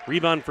good.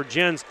 Rebound for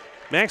Jens.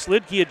 Max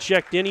Lidke had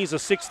checked in. He's a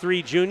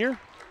 6'3" junior.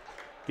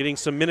 Getting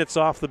some minutes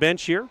off the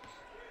bench here.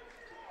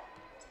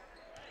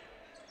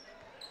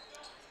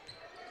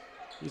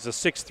 He's a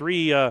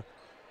 6'3"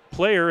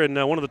 player and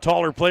one of the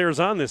taller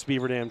players on this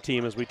Beaver Dam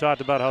team, as we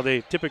talked about how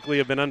they typically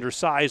have been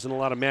undersized in a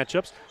lot of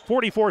matchups.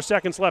 44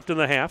 seconds left in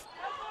the half.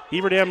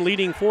 Beaver Dam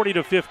leading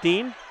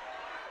 40-15.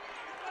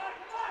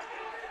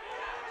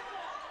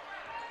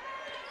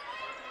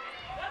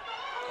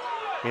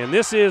 And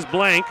this is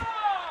Blank.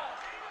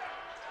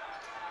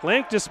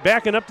 Blank just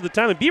backing up to the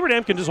time. And Beaver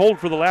Dam can just hold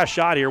for the last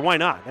shot here. Why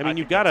not? I mean,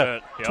 you've got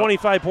a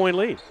 25-point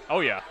lead.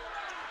 Oh, yeah.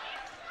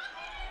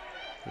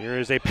 Here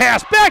is a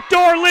pass.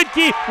 Backdoor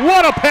Lidke.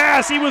 What a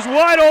pass. He was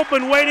wide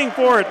open waiting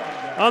for it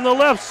on the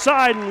left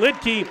side. And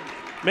Lidke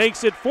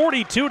makes it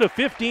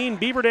 42-15.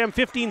 Beaver Dam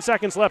 15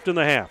 seconds left in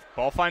the half.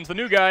 Ball finds the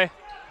new guy.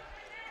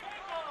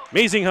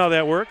 Amazing how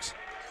that works.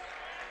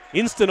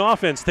 Instant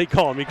offense, they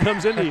call him. He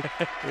comes in.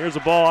 Here's a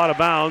ball out of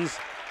bounds.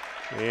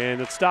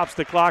 And it stops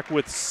the clock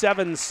with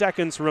 7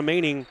 seconds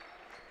remaining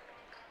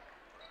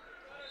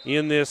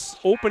in this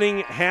opening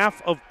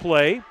half of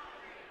play.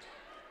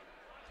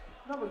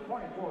 Number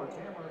 24,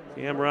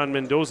 Cameron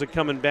Mendoza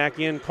coming back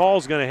in.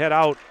 Call's going to head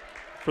out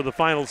for the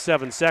final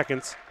 7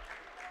 seconds.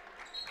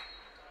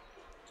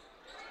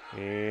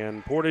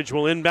 And Portage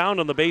will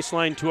inbound on the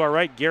baseline to our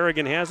right.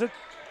 Garrigan has it.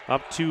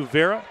 Up to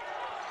Vera.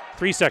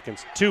 3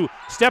 seconds. 2.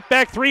 Step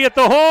back 3 at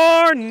the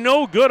horn.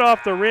 No good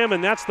off the rim,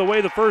 and that's the way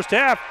the first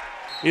half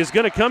is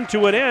going to come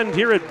to an end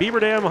here at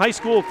Beaver Dam High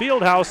School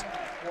Fieldhouse.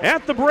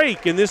 At the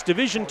break in this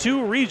Division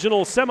II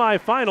regional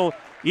semifinal,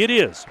 it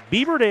is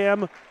Beaver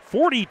Dam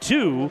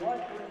 42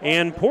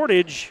 and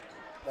Portage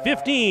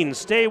 15.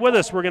 Stay with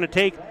us. We're going to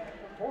take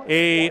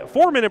a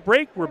 4-minute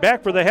break. We're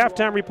back for the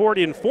halftime report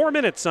in 4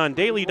 minutes on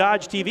Daily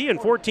Dodge TV and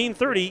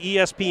 1430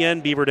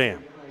 ESPN Beaver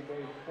Dam.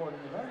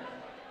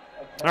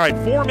 All right,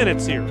 4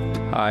 minutes here.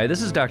 Hi, this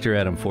is Dr.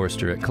 Adam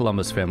Forster at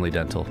Columbus Family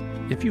Dental.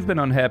 If you've been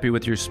unhappy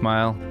with your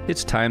smile,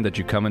 it's time that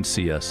you come and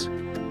see us.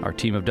 Our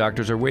team of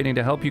doctors are waiting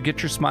to help you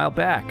get your smile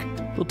back.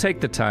 We'll take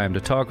the time to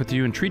talk with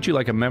you and treat you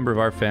like a member of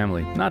our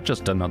family, not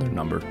just another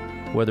number.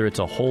 Whether it's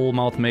a whole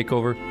mouth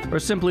makeover or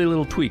simply a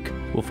little tweak,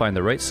 we'll find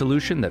the right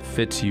solution that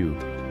fits you.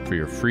 For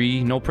your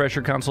free,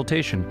 no-pressure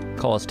consultation,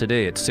 call us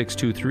today at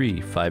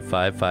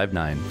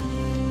 623-5559.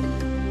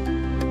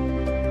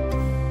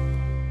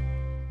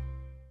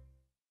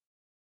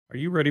 Are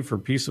you ready for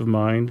peace of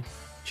mind?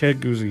 Chad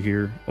Guzzi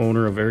here,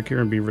 owner of Air Care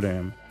in Beaver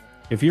Dam.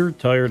 If you're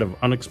tired of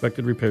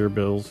unexpected repair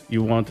bills,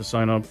 you want to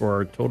sign up for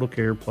our Total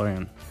Care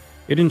plan.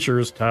 It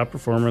ensures top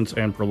performance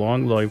and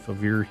prolonged life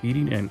of your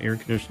heating and air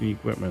conditioning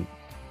equipment.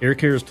 Air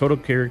Care's Total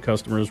Care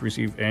customers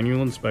receive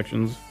annual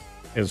inspections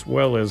as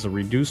well as a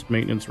reduced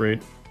maintenance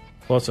rate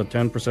plus a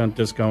 10%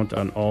 discount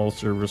on all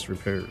service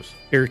repairs.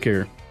 Air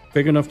Care,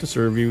 big enough to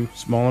serve you,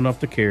 small enough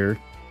to care.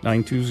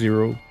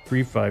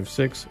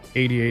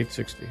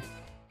 920-356-8860.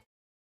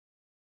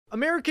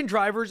 American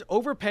drivers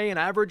overpay an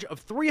average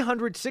of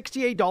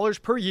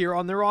 $368 per year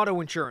on their auto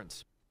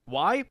insurance.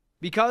 Why?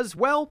 Because,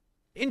 well,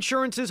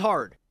 insurance is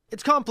hard.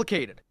 It's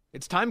complicated.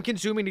 It's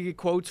time-consuming to get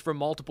quotes from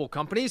multiple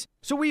companies,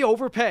 so we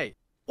overpay.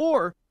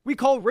 Or we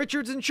call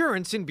Richards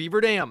Insurance in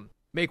Beaver Dam.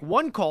 Make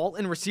one call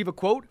and receive a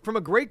quote from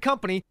a great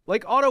company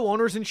like Auto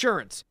Owners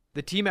Insurance.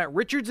 The team at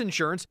Richards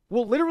Insurance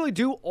will literally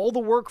do all the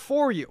work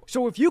for you.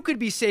 So if you could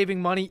be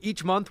saving money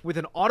each month with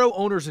an Auto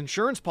Owners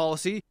Insurance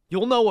policy,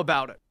 you'll know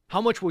about it. How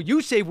much will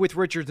you save with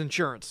Richards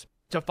Insurance?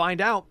 To find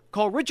out,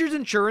 call Richards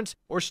Insurance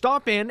or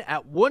stop in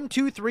at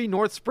 123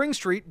 North Spring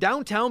Street,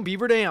 downtown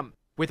Beaver Dam.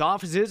 With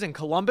offices in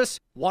Columbus,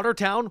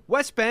 Watertown,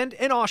 West Bend,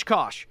 and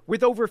Oshkosh.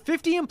 With over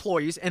 50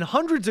 employees and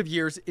hundreds of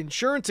years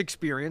insurance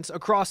experience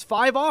across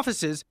 5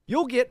 offices,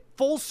 you'll get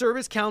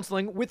full-service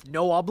counseling with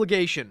no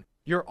obligation.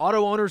 Your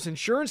auto owner's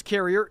insurance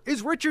carrier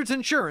is Richards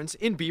Insurance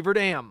in Beaver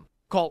Dam.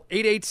 Call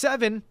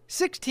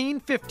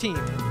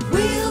 887-1615.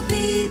 We'll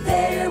be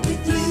there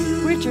with you.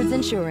 Richards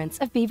Insurance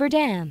of Beaver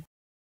Dam.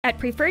 At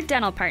Preferred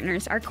Dental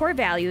Partners, our core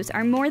values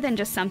are more than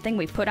just something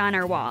we put on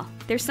our wall.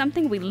 They're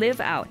something we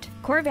live out.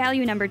 Core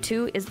value number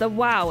 2 is the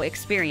wow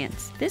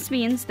experience. This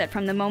means that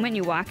from the moment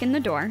you walk in the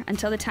door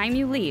until the time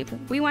you leave,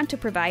 we want to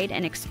provide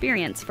an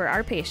experience for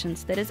our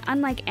patients that is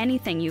unlike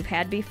anything you've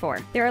had before.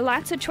 There are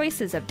lots of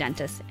choices of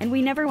dentists, and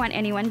we never want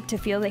anyone to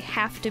feel they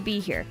have to be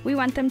here. We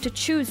want them to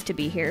choose to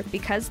be here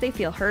because they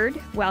feel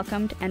heard,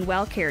 welcomed, and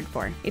well cared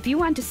for. If you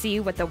want to see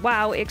what the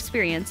wow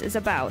experience is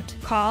about,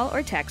 call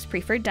or text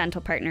Preferred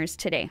Dental Partners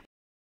today.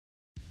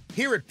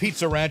 Here at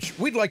Pizza Ranch,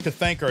 we'd like to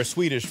thank our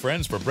Swedish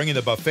friends for bringing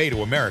the buffet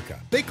to America.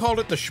 They called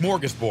it the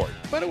smorgasbord,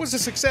 but it was a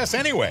success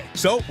anyway.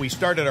 So we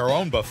started our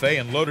own buffet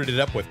and loaded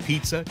it up with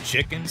pizza,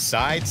 chicken,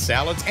 sides,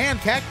 salads, and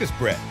cactus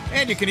bread.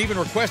 And you can even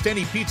request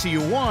any pizza you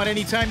want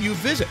anytime you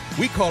visit.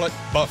 We call it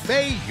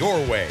Buffet Your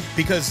Way,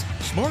 because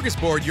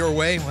smorgasbord your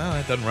way, well,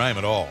 that doesn't rhyme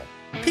at all.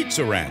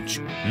 Pizza Ranch.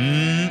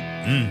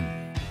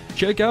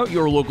 Check out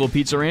your local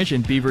Pizza Ranch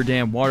in Beaver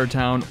Dam,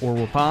 Watertown, or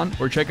Waupun,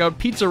 or check out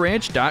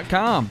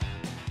pizzaranch.com.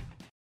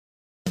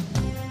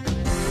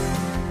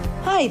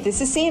 Hi, this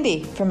is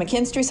Sandy from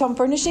McKinstry's Home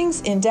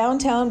Furnishings in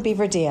downtown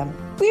Beaver Dam.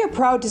 We are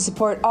proud to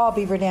support all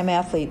Beaver Dam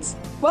athletes.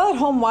 While at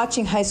home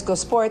watching high school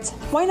sports,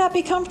 why not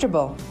be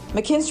comfortable?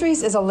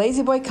 McKinstry's is a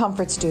lazy boy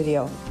comfort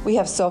studio. We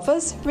have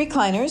sofas,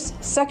 recliners,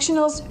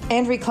 sectionals,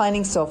 and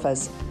reclining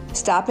sofas.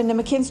 Stop into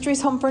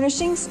McKinstry's Home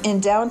Furnishings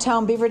in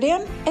downtown Beaver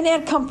Dam and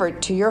add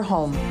comfort to your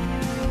home.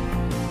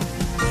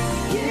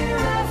 Year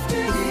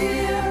after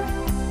year,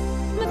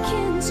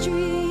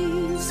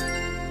 McKinstry's.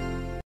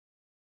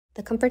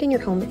 The comfort in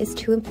your home is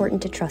too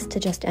important to trust to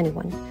just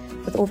anyone.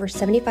 With over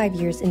 75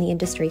 years in the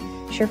industry,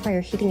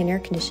 Surefire Heating and Air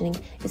Conditioning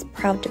is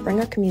proud to bring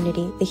our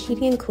community the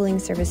heating and cooling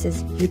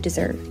services you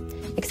deserve.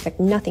 Expect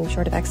nothing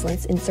short of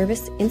excellence in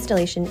service,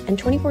 installation, and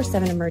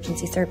 24/7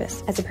 emergency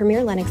service. As a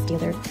premier Lennox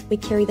dealer, we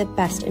carry the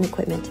best in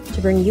equipment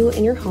to bring you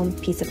and your home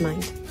peace of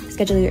mind.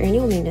 Schedule your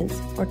annual maintenance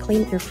or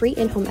claim your free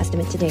in-home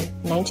estimate today,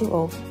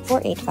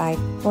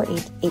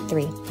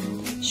 920-485-4883.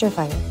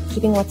 Surefire,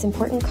 keeping what's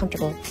important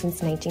comfortable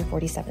since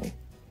 1947.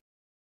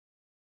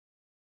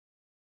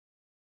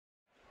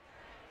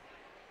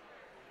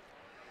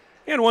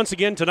 And once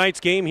again, tonight's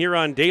game here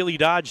on Daily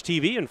Dodge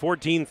TV and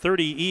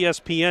 1430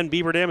 ESPN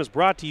Beaver Dam is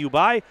brought to you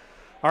by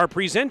our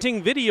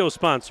presenting video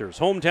sponsors,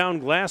 Hometown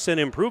Glass and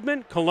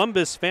Improvement,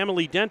 Columbus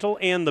Family Dental,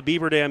 and the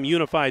Beaver Dam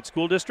Unified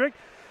School District.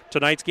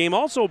 Tonight's game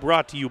also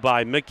brought to you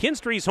by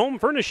McKinstry's Home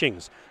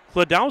Furnishings,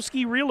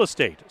 Klodowski Real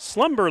Estate,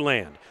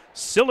 Slumberland,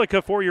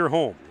 Silica for your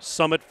home,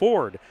 Summit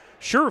Ford,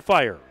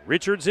 Surefire,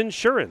 Richards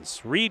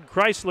Insurance, Reed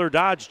Chrysler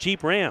Dodge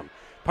Jeep Ram,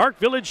 Park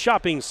Village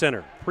Shopping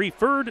Center,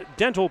 Preferred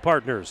Dental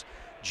Partners,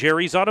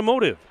 Jerry's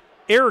Automotive,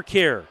 Air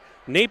Care,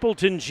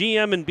 Napleton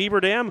GM and Beaver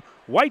Dam,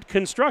 White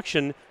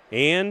Construction,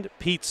 and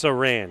Pizza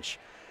Ranch.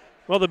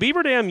 Well, the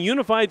Beaver Dam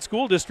Unified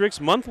School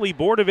District's monthly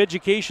Board of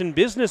Education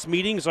business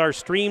meetings are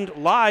streamed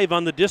live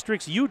on the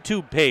district's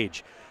YouTube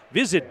page.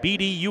 Visit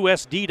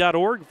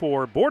bdusd.org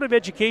for Board of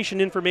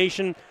Education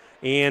information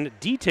and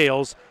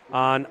details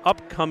on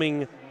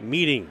upcoming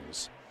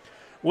meetings.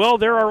 Well,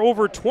 there are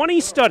over 20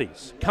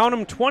 studies, count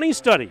them 20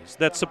 studies,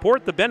 that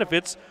support the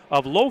benefits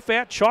of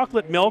low-fat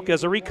chocolate milk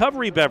as a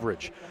recovery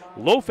beverage.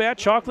 Low-fat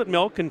chocolate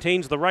milk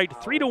contains the right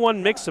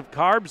 3-to-1 mix of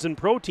carbs and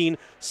protein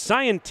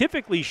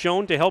scientifically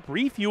shown to help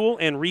refuel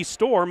and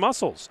restore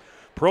muscles.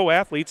 Pro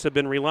athletes have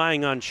been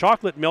relying on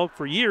chocolate milk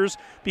for years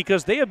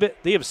because they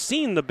have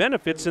seen the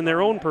benefits in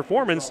their own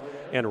performance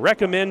and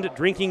recommend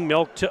drinking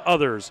milk to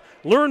others.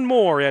 Learn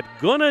more at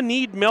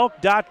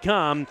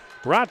gonnaneedmilk.com,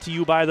 brought to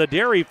you by the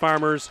dairy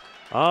farmers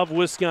of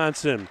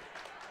Wisconsin.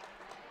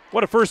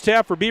 What a first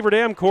half for Beaver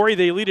Dam, Corey.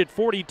 They lead at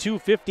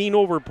 42-15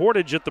 over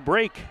Portage at the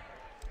break.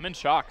 I'm in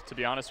shock, to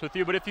be honest with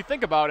you, but if you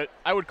think about it,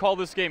 I would call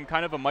this game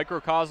kind of a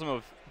microcosm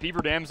of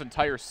Beaver Dam's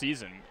entire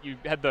season. You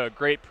had the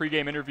great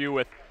pregame interview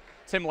with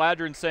Tim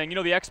Ladron saying,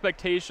 the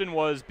expectation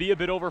was be a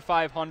bit over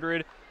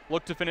 500,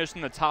 look to finish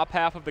in the top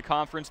half of the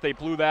conference. They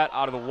blew that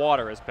out of the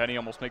water, as Benny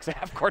almost makes a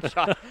half-court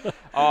shot.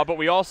 But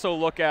we also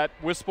look at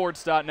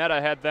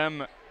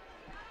WisSports.net.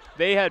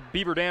 They had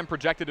Beaver Dam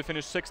projected to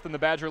finish 6th in the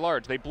Badger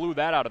Large. They blew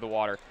that out of the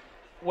water.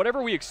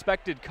 Whatever we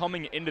expected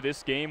coming into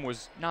this game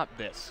was not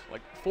this.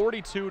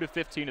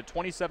 42-15, a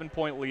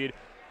 27-point lead.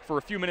 For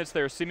a few minutes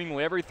there,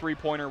 seemingly every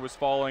three-pointer was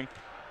falling.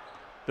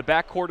 The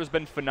backcourt has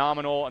been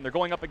phenomenal, and they're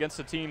going up against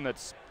a team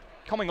that's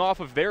coming off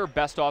of their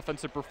best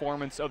offensive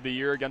performance of the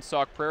year against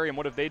Sauk Prairie, and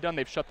what have they done?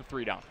 They've shut the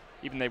three down.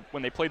 Even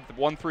when they played the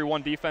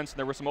 1-3-1 defense and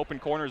there were some open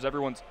corners,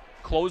 everyone's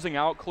closing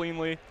out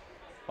cleanly.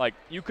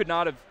 You could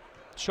not have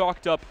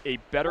chalked up a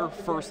better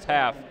first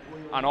half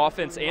on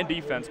offense and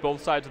defense,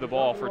 both sides of the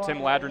ball, for Tim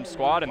Ladron's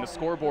squad, and the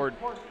scoreboard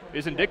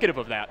is indicative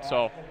of that.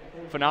 So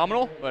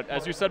phenomenal, but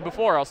as you said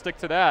before, I'll stick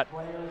to that.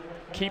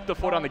 Keep the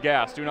foot on the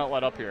gas. Do not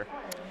let up here.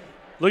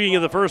 Looking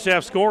at the first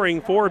half scoring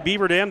for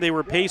Beaver Dam, they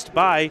were paced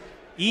by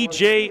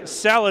E.J.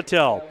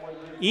 Salatel.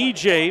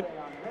 E.J.,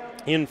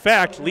 in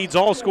fact, leads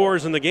all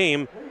scorers in the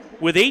game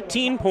with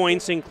 18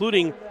 points,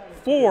 including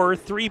 4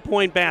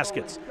 3-point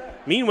baskets.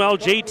 Meanwhile,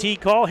 J.T.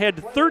 Call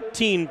had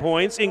 13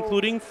 points,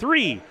 including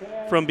 3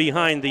 from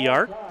behind the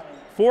arc.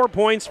 4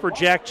 points for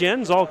Jack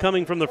Jens, all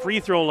coming from the free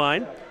throw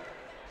line.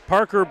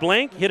 Parker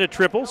Blank hit a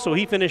triple, so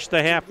he finished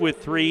the half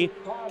with 3.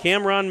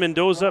 Cameron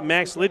Mendoza,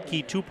 Max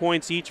Lidke, 2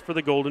 points each for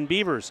the Golden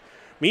Beavers.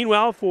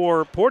 Meanwhile,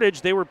 for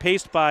Portage, they were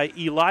paced by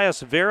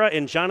Elias Vera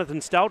and Jonathan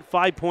Stout,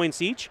 5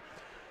 points each.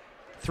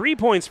 3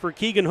 points for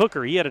Keegan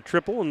Hooker. He had a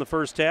triple in the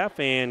first half,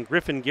 and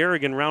Griffin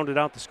Garrigan rounded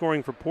out the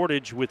scoring for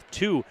Portage with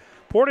 2.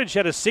 Portage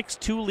had a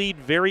 6-2 lead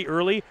very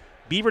early.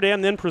 Beaver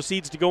Dam then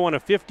proceeds to go on a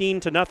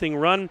 15-0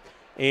 run,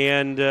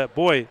 and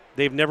boy,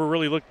 they've never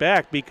really looked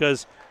back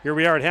because here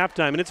we are at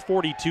halftime, and it's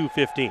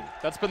 42-15.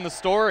 That's been the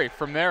story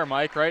from there,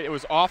 Mike, right? It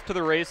was off to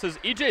the races.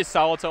 E.J.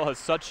 Salatel has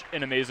such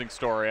an amazing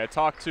story. I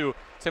talked to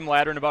Tim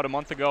Ladron about a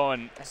month ago,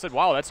 and I said,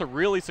 wow, that's a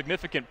really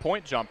significant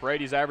point jump, right?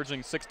 He's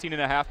averaging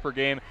 16.5 per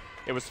game.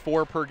 It was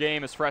 4 per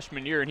game his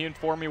freshman year, and he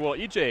informed me, well,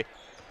 E.J.,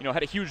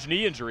 had a huge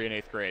knee injury in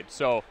 8th grade,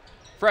 so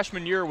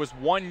freshman year was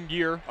 1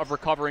 year of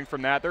recovering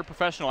from that. They're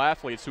professional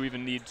athletes who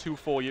even need 2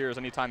 full years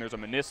anytime there's a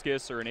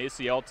meniscus or an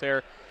ACL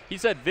tear. He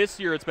said this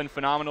year it's been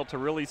phenomenal to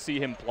really see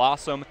him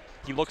blossom.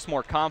 He looks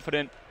more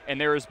confident, and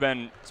there has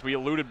been, as we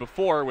alluded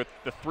before, with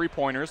the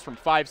three-pointers from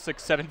 5,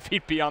 6, 7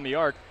 feet beyond the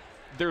arc,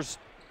 there's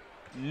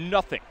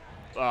nothing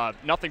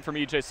from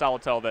E.J.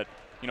 Salatel that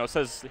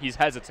says he's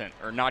hesitant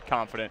or not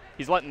confident.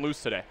 He's letting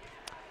loose today.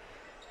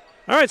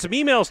 All right, some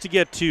emails to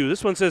get to.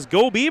 This one says,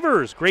 Go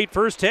Beavers, great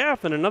first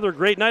half and another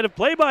great night of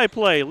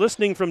play-by-play.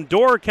 Listening from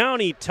Door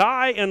County,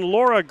 Ty and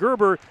Laura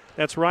Gerber.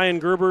 That's Ryan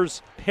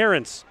Gerber's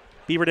parents.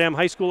 Beaver Dam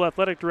High School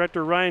Athletic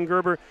Director Ryan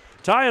Gerber.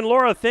 Ty and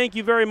Laura, thank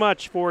you very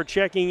much for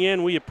checking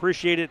in. We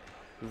appreciate it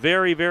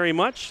very, very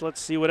much.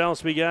 Let's see what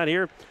else we got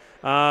here.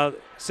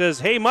 Says,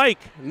 hey, Mike,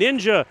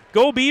 Ninja,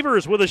 go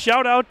Beavers, with a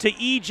shout-out to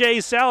E.J.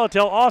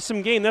 Salatel.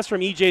 Awesome game. That's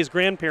from E.J.'s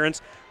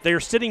grandparents. They're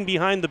sitting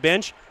behind the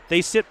bench.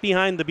 They sit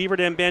behind the Beaver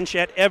Dam bench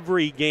at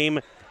every game.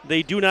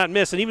 They do not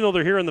miss. And even though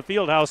they're here in the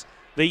field house,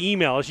 they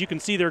email. As you can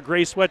see, their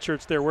gray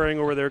sweatshirts they're wearing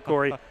over there,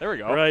 Corey. There we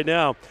go. Right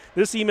now.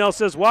 This email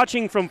says,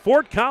 watching from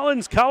Fort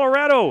Collins,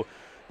 Colorado.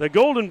 The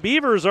Golden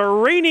Beavers are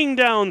raining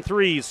down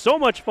threes. So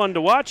much fun to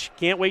watch.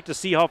 Can't wait to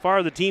see how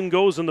far the team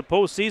goes in the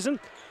postseason.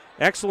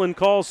 Excellent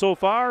call so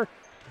far.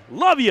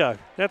 Love ya.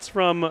 That's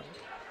from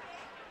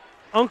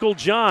Uncle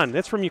John.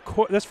 That's from you.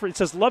 It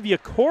says love ya,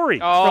 Corey.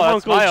 Oh, from that's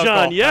Uncle my John.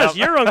 Uncle. Yes,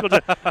 your Uncle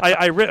John.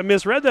 I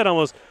misread that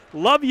almost.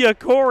 Love ya,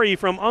 Corey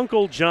from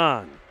Uncle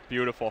John.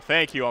 Beautiful.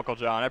 Thank you, Uncle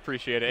John. I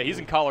appreciate it. He's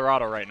in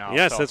Colorado right now.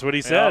 Yes, so, that's what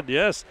he said.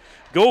 Yes.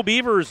 Go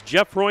Beavers.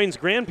 Jeff Freund's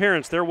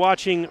grandparents, they're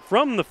watching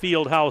from the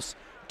field house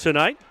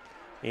tonight.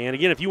 And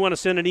again, if you want to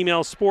send an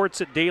email,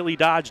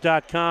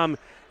 sports@dailydodge.com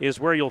is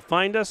where you'll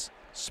find us.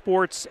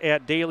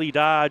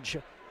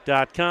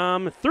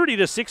 Sports@dailydodge.com.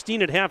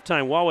 30-16 at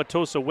halftime.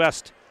 Wauwatosa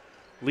West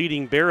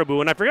leading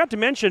Baraboo. And I forgot to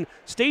mention,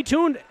 stay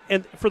tuned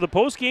and for the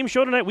post-game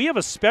show tonight. We have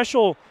a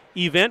special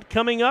event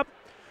coming up.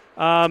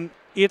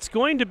 It's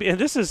going to be, and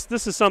this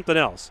is something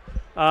else.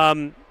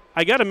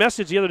 I got a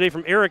message the other day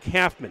from Eric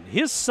Halfman.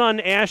 His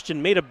son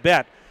Ashton made a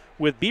bet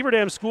with Beaver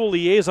Dam School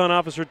Liaison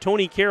Officer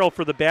Tony Carroll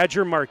for the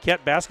Badger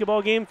Marquette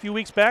basketball game a few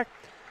weeks back.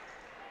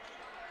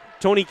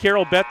 Tony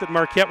Carroll bet that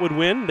Marquette would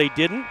win. They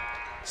didn't.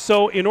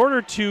 So in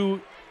order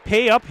to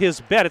pay up his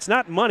bet, it's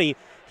not money.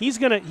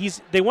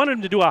 They wanted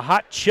him to do a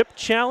hot chip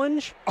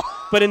challenge,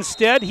 but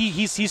instead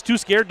he's too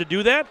scared to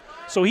do that.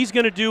 So he's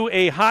going to do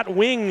a hot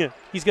wing.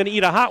 He's going to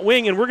eat a hot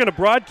wing, and we're going to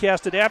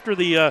broadcast it after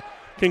the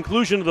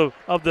conclusion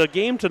of the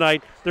game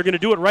tonight. They're going to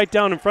do it right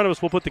down in front of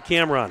us. We'll put the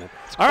camera on it.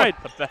 All right.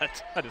 The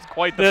bet. That is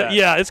quite the bet.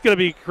 Yeah, it's going to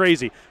be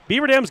crazy.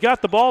 Beaver Dam's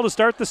got the ball to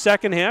start the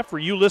second half. For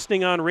you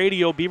listening on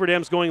radio, Beaver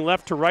Dam's going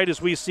left to right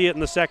as we see it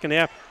in the second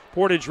half.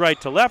 Portage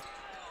right to left.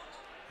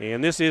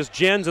 And this is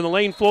Jens, and the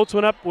lane floats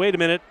one up. Wait a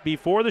minute.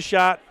 Before the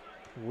shot,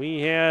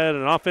 we had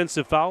an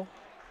offensive foul.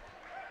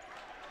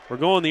 We're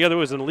going the other way.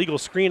 It was an illegal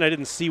screen. I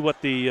didn't see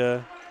what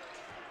the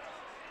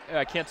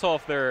I can't tell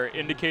if they're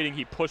indicating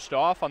he pushed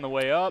off on the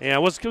way up. Yeah,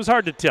 it was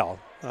hard to tell.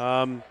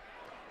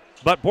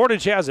 But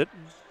Portage has it.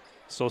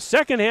 So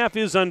second half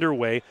is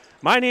underway.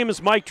 My name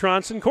is Mike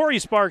Tronson. Corey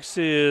Sparks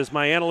is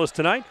my analyst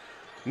tonight.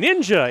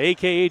 Ninja,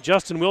 a.k.a.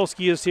 Justin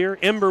Wilski, is here.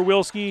 Ember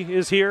Wilski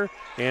is here.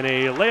 And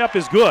a layup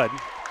is good.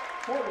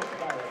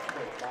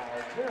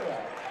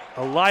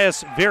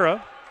 Elias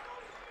Vera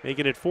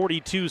making it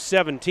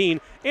 42-17.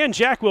 And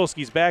Jack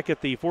Wilski's back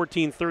at the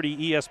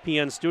 1430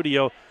 ESPN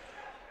studio.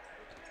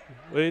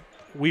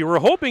 We were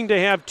hoping to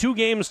have two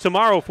games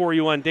tomorrow for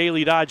you on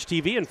Daily Dodge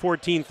TV and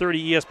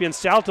 1430 ESPN.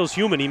 Salto's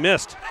human. He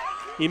missed.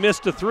 He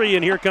missed a three,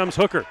 and here comes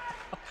Hooker.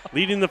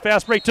 Leading the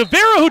fast break to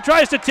Vera, who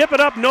tries to tip it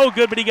up. No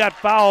good, but he got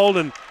fouled.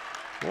 And,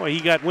 boy,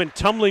 he went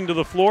tumbling to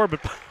the floor,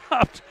 but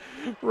popped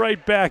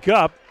right back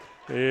up.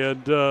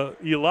 And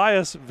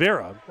Elias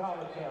Vera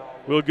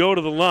will go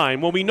to the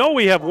line. Well, we know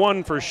we have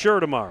one for sure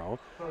tomorrow,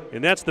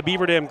 and that's the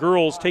Beaver Dam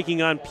girls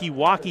taking on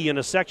Pewaukee in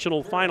a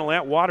sectional final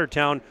at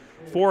Watertown.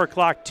 4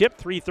 o'clock tip,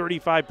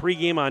 3:35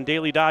 pregame on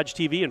Daily Dodge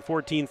TV and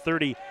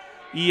 1430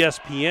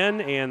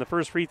 ESPN. And the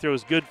first free throw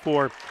is good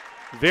for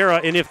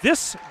Vera. And if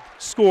this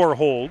score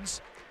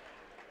holds,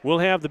 we'll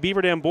have the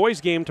Beaver Dam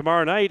boys game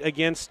tomorrow night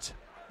against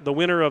the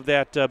winner of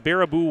that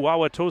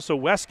Baraboo-Wauwatosa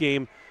West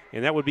game.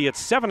 And that would be at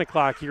 7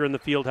 o'clock here in the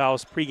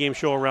Fieldhouse. Pregame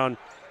show around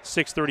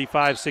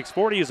 6:35,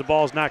 6:40 as the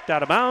ball's knocked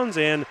out of bounds.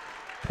 And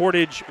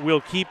Portage will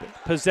keep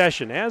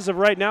possession. As of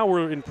right now,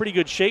 we're in pretty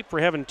good shape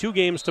for having two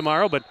games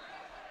tomorrow. But,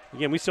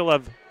 again, we still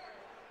have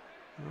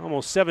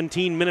almost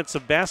 17 minutes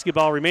of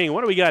basketball remaining.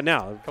 What do we got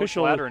now? Coach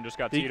Ladderin just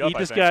got teed up, He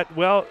just got,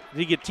 well, did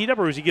he get teed up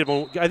or was he give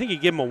him, I think he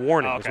gave him a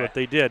warning is what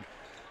they did.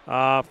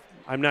 I'm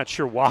not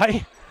sure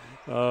why,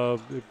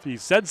 if he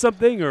said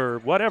something or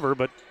whatever,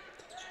 but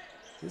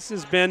this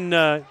has been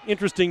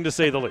interesting to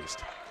say the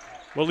least.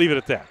 We'll leave it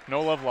at that.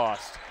 No love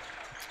lost.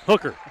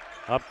 Hooker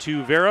up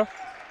to Vera.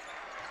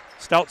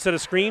 Stout set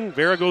of screen.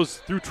 Vera goes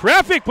through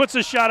traffic, puts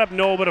a shot up.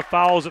 No, but a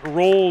foul as it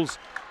rolls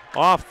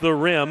off the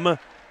rim.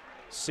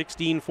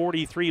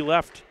 16:43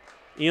 left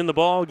in the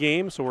ball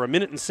game. So we're a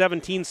minute and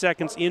 17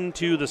 seconds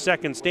into the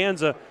second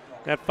stanza.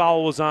 That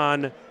foul was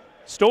on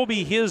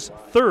Stobie, his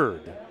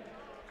third,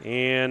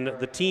 and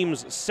the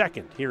team's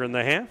second here in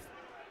the half.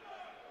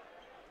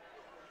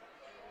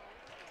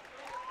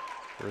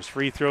 First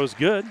free throw's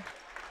good.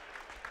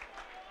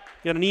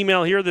 Got an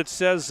email here that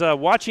says,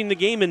 watching the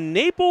game in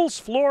Naples,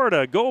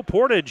 Florida. Go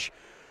Portage.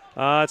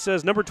 It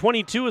says, number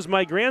 22 is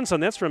my grandson.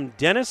 That's from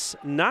Dennis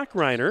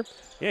Knockreiner.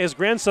 Yeah, his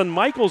grandson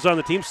Michael's on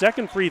the team.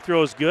 Second free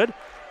throw is good.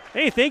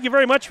 Hey, thank you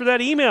very much for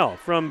that email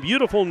from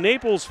beautiful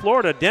Naples,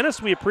 Florida.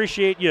 Dennis, we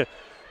appreciate you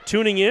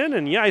tuning in.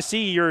 And, yeah, I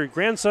see your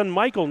grandson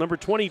Michael, number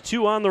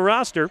 22 on the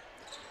roster.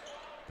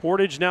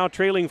 Portage now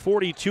trailing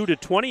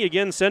 42-20.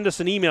 Again, send us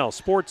an email,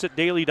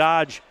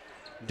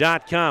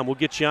 sports@dailydodge.com. We'll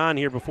get you on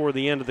here before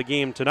the end of the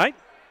game tonight.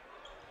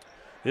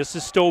 This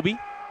is Stobie.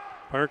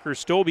 Parker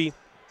Stobie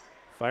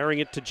firing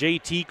it to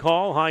JT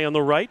Call, high on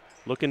the right,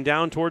 looking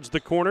down towards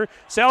the corner.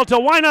 Salto,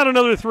 why not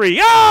another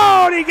three?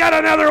 Oh, and he got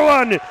another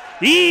one.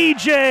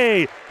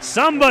 EJ,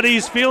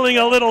 somebody's feeling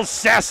a little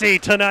sassy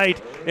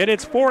tonight, and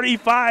it's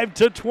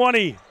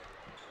 45-20.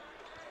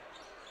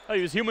 Oh,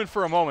 he was human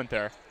for a moment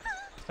there.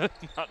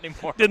 Not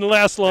anymore. Didn't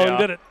last long,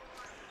 did it?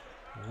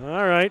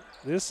 All right,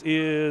 this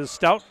is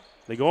Stout.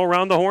 They go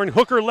around the horn.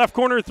 Hooker, left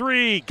corner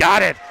three.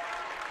 Got it.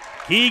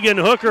 Keegan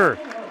Hooker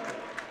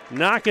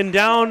knocking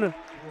down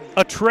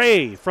a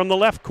tray from the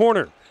left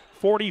corner.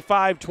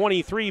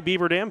 45-23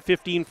 Beaver Dam.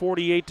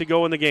 15:48 to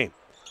go in the game.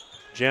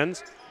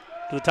 Jens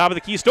to the top of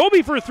the key.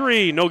 Stobie for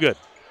three. No good.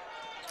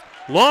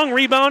 Long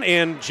rebound,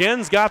 and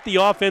Jen's got the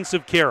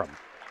offensive carom.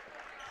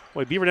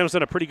 Boy, Beaver Dam's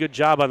done a pretty good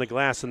job on the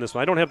glass in this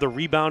one. I don't have the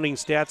rebounding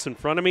stats in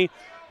front of me,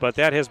 but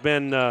that has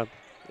been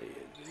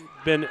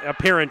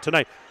apparent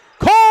tonight.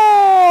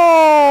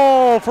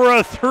 Call for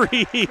a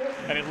three.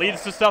 And it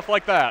leads to stuff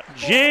like that.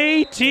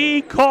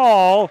 JT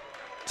Call.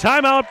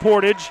 Timeout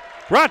Portage.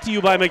 Brought to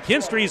you by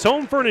McKinstry's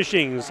Home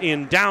Furnishings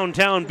in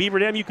downtown Beaver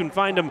Dam. You can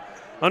find them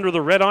under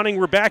the red awning.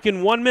 We're back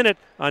in 1 minute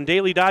on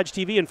Daily Dodge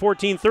TV and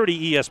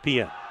 1430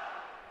 ESPN.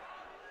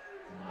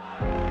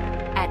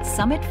 At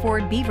Summit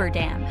Ford Beaver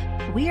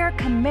Dam, we are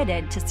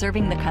committed to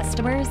serving the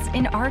customers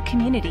in our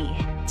community,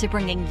 to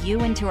bringing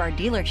you into our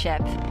dealership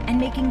and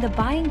making the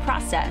buying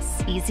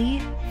process easy,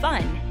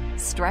 fun,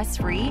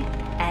 stress-free,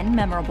 and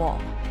memorable.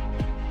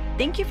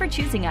 Thank you for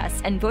choosing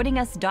us and voting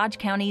us Dodge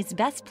County's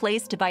best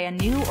place to buy a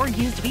new or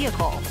used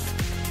vehicle.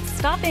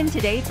 Stop in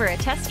today for a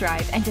test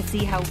drive and to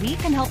see how we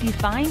can help you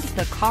find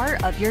the car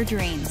of your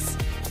dreams.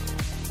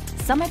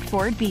 Summit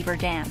Ford Beaver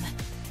Dam.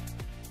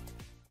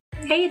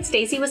 Hey, it's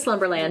Stacy with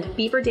Slumberland,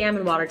 Beaver Dam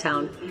in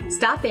Watertown.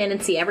 Stop in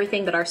and see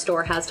everything that our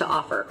store has to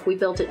offer. We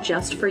built it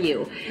just for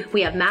you.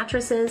 We have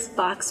mattresses,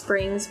 box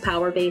springs,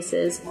 power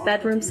bases,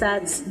 bedroom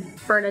sets,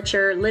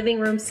 furniture, living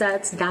room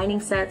sets, dining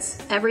sets,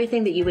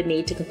 everything that you would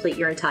need to complete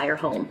your entire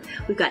home.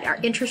 We've got our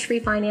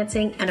interest-free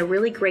financing and a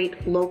really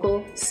great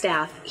local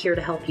staff here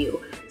to help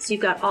you. So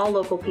you've got all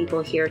local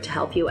people here to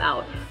help you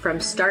out from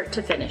start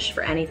to finish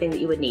for anything that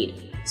you would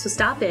need. So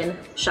stop in,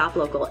 shop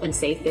local, and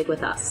save big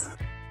with us.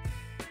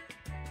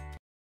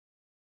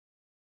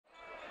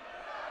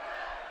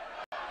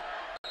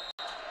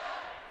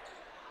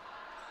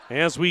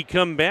 As we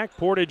come back,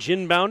 Portage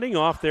inbounding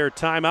off their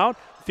timeout.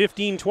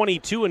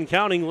 15:22 and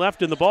counting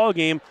left in the ball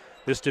game.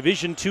 This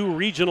Division II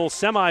regional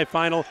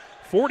semifinal,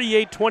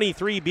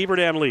 48-23 Beaver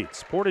Dam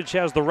leads. Portage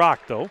has the rock,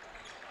 though.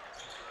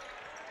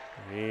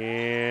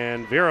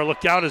 And Vera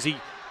looked out as he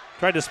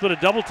tried to split a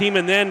double team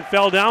and then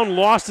fell down,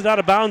 lost it out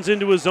of bounds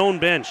into his own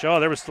bench. Oh,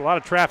 there was a lot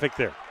of traffic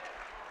there.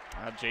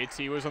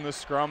 JT was on the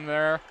scrum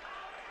there.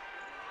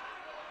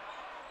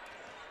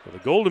 So the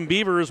Golden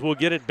Beavers will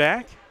get it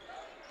back.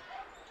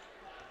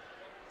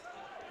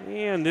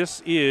 And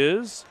this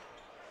is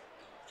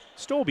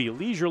Stobie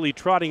leisurely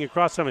trotting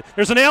across something.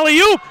 There's an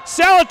alley-oop.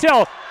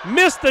 Salatel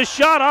missed the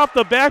shot off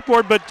the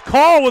backboard, but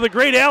Call with a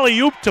great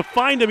alley-oop to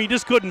find him. He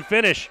just couldn't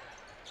finish.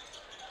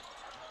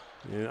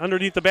 And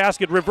underneath the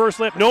basket,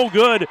 reverse lip, no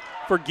good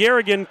for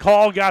Garrigan.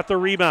 Call got the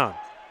rebound.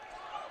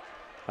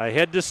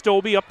 Ahead to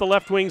Stobie up the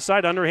left wing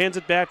side, underhands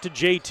it back to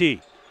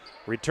JT.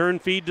 Return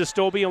feed to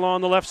Stobie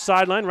along the left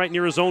sideline, right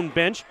near his own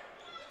bench.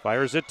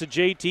 Fires it to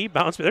JT,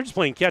 bounce. They're just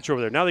playing catch over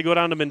there. Now they go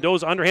down to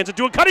Mendoza, underhands it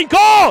to a cutting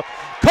Call!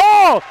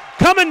 Call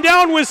coming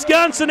down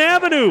Wisconsin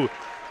Avenue.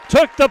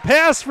 Took the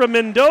pass from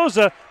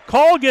Mendoza.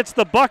 Call gets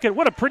the bucket.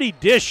 What a pretty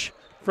dish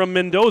from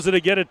Mendoza to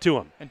get it to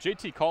him. And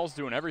JT Call's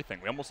doing everything.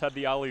 We almost had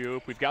the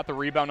alley-oop. We've got the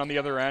rebound on the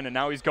other end, and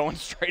now he's going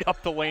straight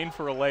up the lane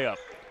for a layup.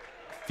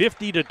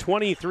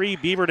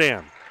 50-23 Beaver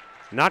Dam.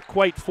 Not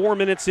quite 4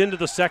 minutes into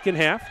the second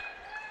half.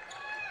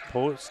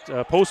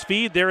 Post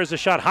feed, there is a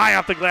shot high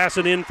off the glass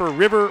and in for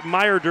River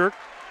Meyerdirk.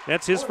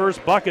 That's his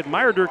first bucket.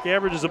 Meyerdirk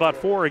averages about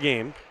 4 a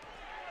game.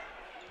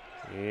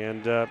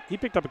 And he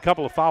picked up a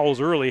couple of fouls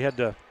early, had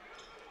to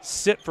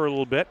sit for a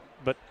little bit.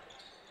 But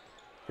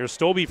here's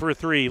Stobie for a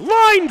three.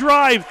 Line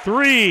drive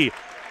three.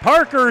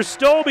 Parker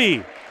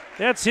Stobie.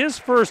 That's his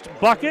first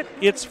bucket.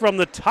 It's from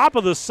the top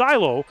of the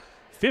silo.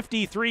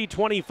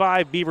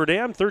 53-25 Beaver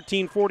Dam,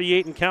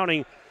 13:48 and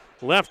counting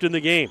left in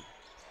the game.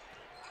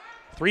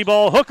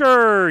 3-ball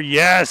Hooker,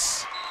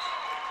 yes.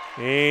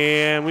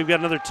 And we've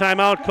got another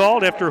timeout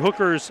called after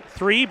Hooker's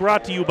three,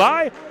 brought to you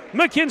by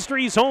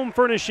McKinstry's Home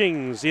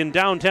Furnishings in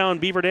downtown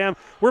Beaver Dam.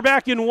 We're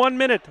back in 1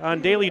 minute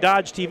on Daily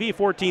Dodge TV,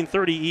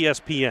 1430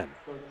 ESPN.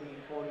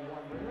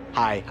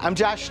 Hi, I'm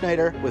Josh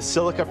Schneider with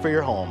Silica for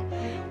Your Home.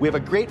 We have a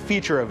great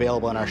feature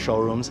available in our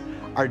showrooms,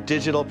 our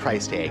digital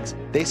price tags.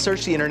 They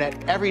search the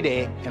internet every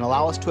day and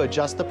allow us to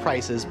adjust the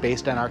prices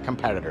based on our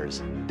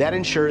competitors. That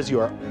ensures you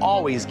are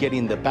always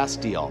getting the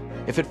best deal.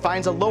 If it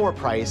finds a lower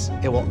price,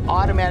 it will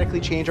automatically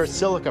change our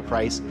Silica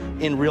price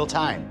in real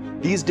time.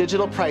 These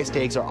digital price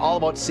tags are all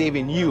about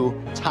saving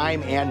you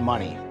time and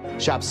money.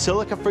 Shop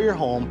Silica for Your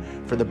Home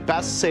for the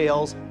best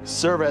sales,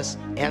 service,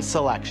 and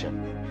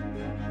selection.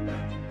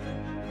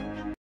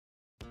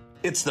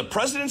 It's the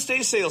President's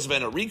Day sales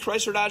event at Reed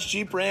Chrysler Dodge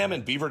Jeep Ram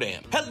and Beaver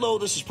Dam. Hello,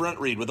 this is Brent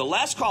Reed with the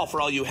last call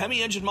for all you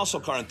Hemi engine muscle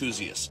car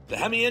enthusiasts. The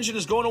Hemi engine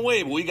is going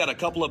away, but we got a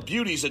couple of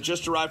beauties that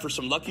just arrived for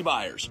some lucky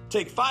buyers.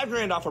 Take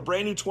 $5,000 off a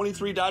brand new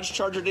 23 Dodge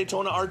Charger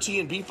Daytona RT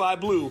in B5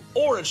 Blue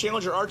or a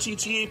Challenger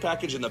RTTA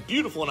package in the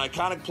beautiful and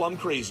iconic Plum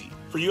Crazy.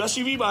 For you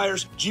SUV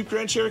buyers, Jeep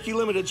Grand Cherokee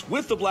Limiteds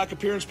with the black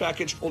appearance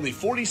package, only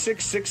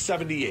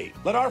 $46,678.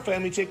 Let our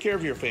family take care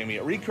of your family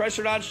at Reed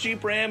Chrysler Dodge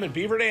Jeep Ram and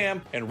Beaver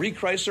Dam and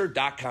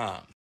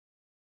ReedChrysler.com.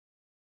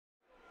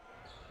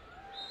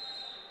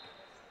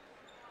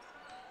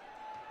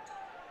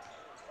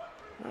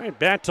 All right,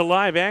 back to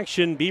live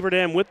action. Beaver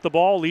Dam with the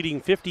ball,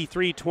 leading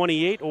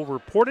 53-28 over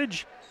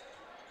Portage.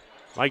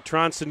 Mike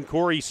Tronson,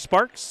 Corey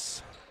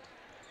Sparks.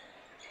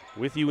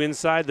 with you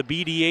inside the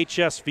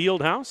BDHS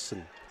Fieldhouse.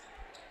 And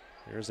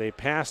there's a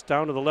pass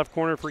down to the left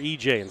corner for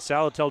EJ. And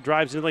Salatel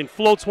drives in the lane,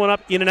 floats one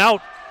up, in and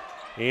out.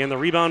 And the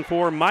rebound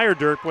for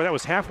Meyer-Dirk. Boy, that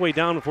was halfway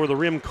down before the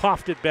rim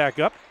coughed it back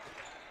up.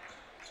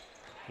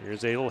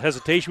 Here's a little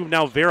hesitation move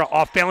now. Vera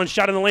off balance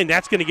shot in the lane.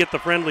 That's going to get the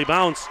friendly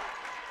bounce.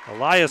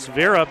 Elias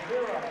Vera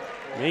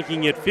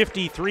making it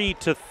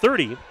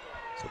 53-30.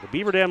 So the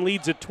Beaver Dam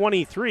leads at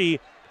 23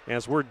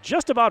 as we're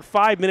just about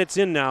 5 minutes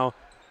in now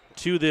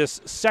to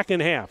this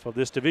second half of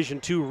this Division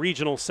II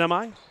regional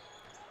semi.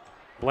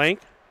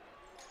 Blank.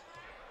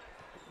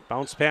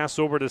 Bounce pass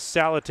over to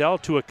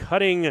Salatel to a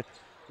cutting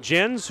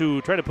Jens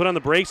who tried to put on the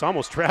brakes,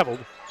 almost traveled.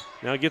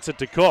 Now gets it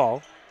to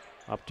Call.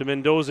 Up to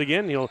Mendoza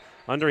again. He'll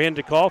underhand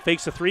to Call,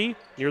 fakes a three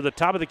near the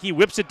top of the key,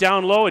 whips it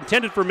down low,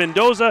 intended for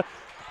Mendoza,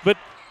 but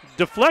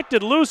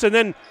deflected loose, and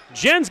then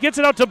Jens gets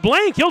it out to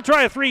Blank. He'll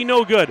try a three,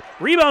 no good.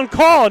 Rebound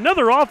Call,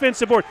 another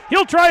offensive board.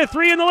 He'll try a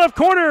three in the left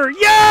corner.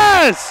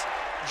 Yes!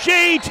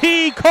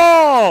 JT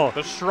Call.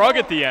 The shrug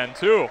at the end,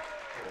 too.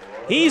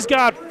 He's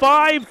got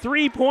 5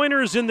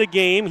 3-pointers in the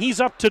game. He's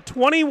up to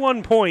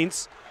 21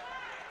 points,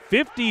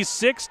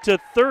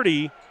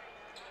 56-30.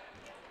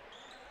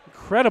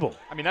 Incredible.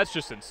 I mean, that's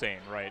just insane,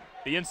 right?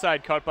 The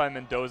inside cut by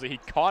Mendoza. He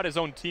caught his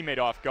own teammate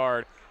off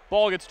guard.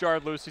 Ball gets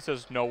jarred loose. He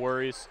says, no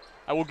worries.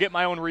 I will get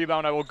my own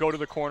rebound. I will go to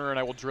the corner, and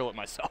I will drill it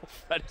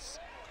myself. That is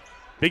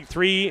big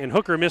three, and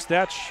Hooker missed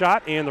that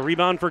shot, and the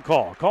rebound for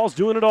Call. Call's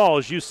doing it all,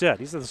 as you said.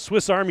 He's the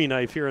Swiss Army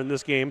knife here in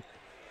this game.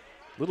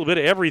 A little bit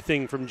of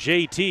everything from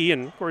JT,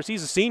 and, of course,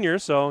 he's a senior,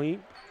 so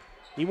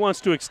he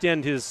wants to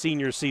extend his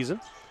senior season.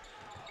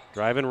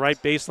 Driving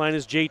right baseline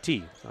is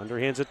JT.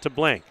 Underhands it to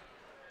Blank.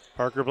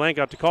 Parker Blank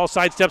out to Call,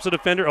 sidesteps a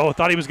defender. Oh,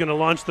 thought he was going to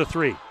launch the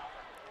three.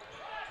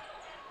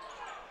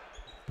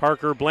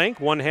 Parker Blank,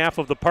 one half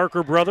of the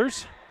Parker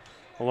brothers,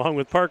 along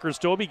with Parker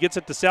Stobie, gets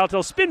it to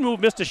Salatel. Spin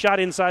move, missed a shot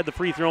inside the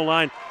free throw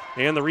line,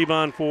 and the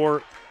rebound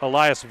for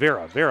Elias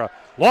Vera. Vera,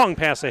 long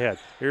pass ahead.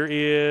 Here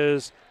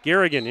is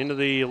Garrigan into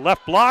the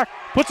left block,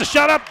 puts a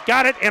shot up,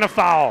 got it, and a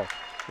foul.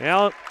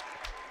 Well,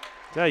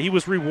 he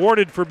was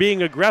rewarded for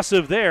being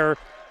aggressive there.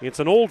 It's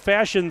an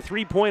old-fashioned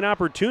three-point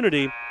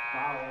opportunity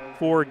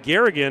for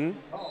Garrigan,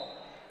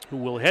 who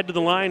will head to the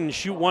line and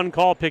shoot one.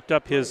 Call picked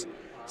up his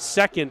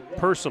second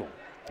personal.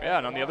 Yeah,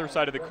 and on the other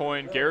side of the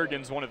coin,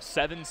 Garrigan's one of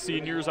 7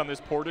 seniors on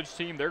this Portage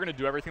team. They're going to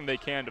do everything they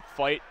can to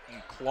fight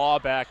and claw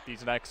back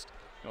these next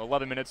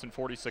 11 minutes and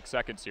 46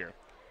 seconds here.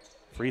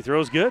 Free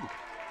throw's good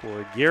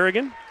for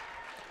Garrigan.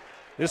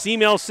 This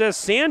email says,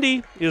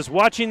 Sandy is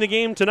watching the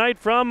game tonight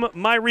from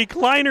my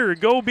recliner.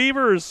 Go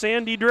Beavers,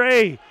 Sandy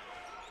Dre.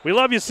 We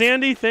love you,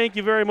 Sandy. Thank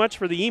you very much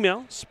for the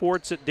email.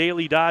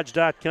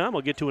 sports@dailydodge.com.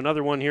 I'll get to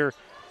another one here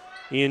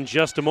in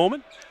just a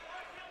moment.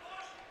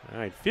 All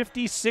right,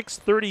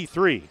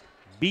 56-33.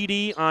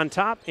 BD on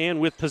top and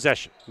with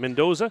possession.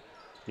 Mendoza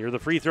near the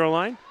free throw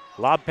line.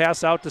 Lob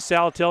pass out to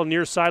Salatel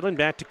near sideline.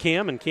 Back to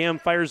Cam, and Cam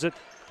fires it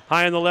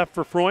high on the left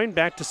for Freund.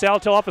 Back to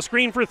Salatel off a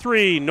screen for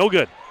three. No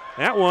good.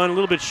 That one a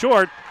little bit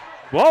short.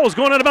 Ball was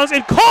going out of bounds,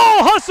 and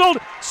Call hustled,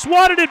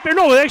 swatted it.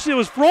 No, actually it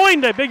was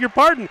Freund, I beg your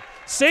pardon.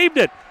 Saved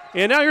it.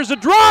 And now here's a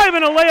drive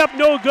and a layup,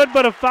 no good,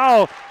 but a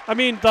foul. I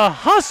mean, the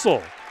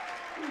hustle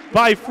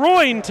by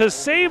Freund to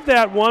save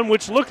that one,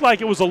 which looked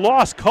like it was a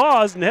lost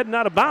cause and heading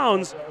out of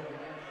bounds.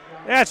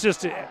 That's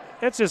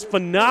just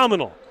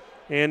phenomenal.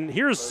 And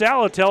here's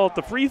Salatel at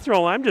the free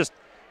throw line. I'm just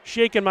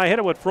shaking my head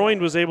at what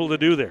Freund was able to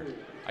do there.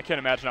 I can't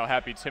imagine how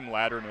happy Tim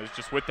Laddern was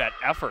just with that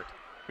effort.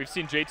 We've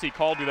seen JT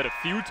Call do that a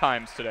few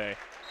times today.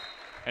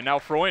 And now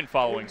Freund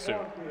following suit.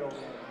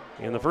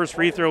 And the first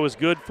free throw is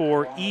good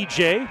for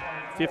EJ,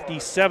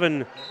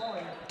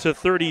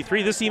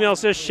 57-33. This email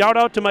says, shout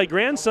out to my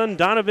grandson,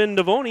 Donovan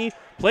Navoni.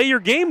 Play your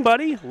game,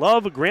 buddy.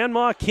 Love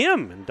Grandma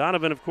Kim. And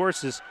Donovan, of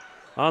course, is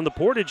on the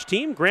Portage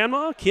team.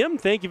 Grandma Kim,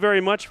 thank you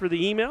very much for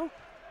the email.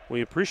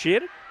 We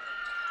appreciate it.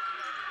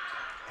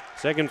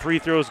 Second free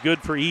throw is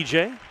good for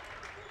EJ.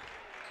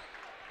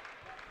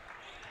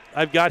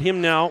 I've got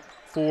him now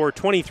for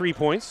 23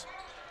 points.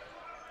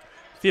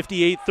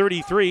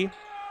 58-33.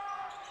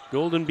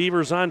 Golden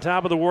Beavers on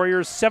top of the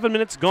Warriors. 7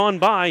 minutes gone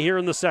by here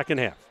in the second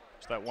half.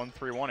 It's that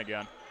 1-3-1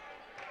 again.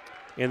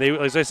 And they,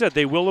 as I said,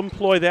 they will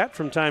employ that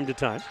from time to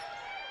time.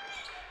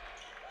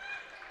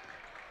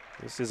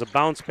 This is a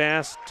bounce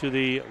pass to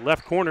the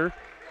left corner.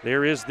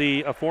 There is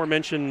the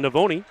aforementioned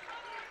Navoni.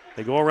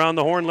 They go around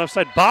the horn left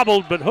side.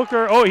 Bobbled, but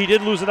Hooker, oh, he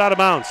did lose it out of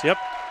bounds. Yep.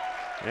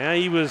 Yeah,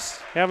 he was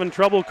having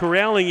trouble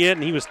corralling it,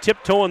 and he was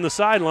tiptoeing the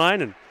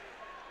sideline, and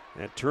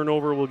that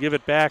turnover will give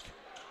it back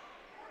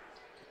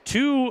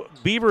to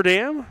Beaver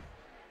Dam.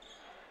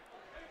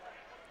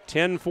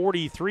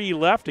 10:43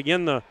 left.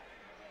 Again, the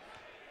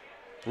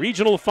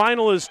regional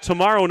final is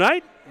tomorrow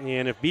night,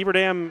 and if Beaver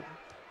Dam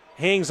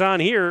hangs on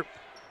here,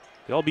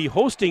 they'll be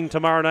hosting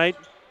tomorrow night.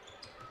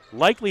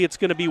 Likely it's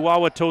going to be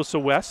Wauwatosa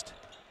West.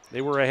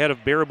 They were ahead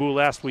of Baraboo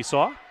last we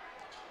saw.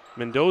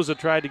 Mendoza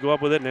tried to go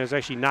up with it, and it was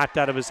actually knocked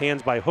out of his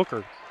hands by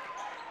Hooker.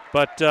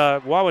 But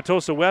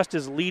Wauwatosa West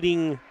is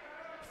leading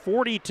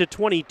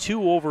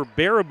 40-22 over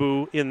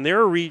Baraboo in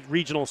their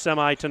regional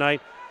semi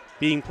tonight.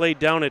 being played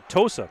down at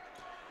Tosa.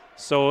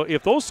 So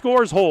if those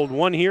scores hold,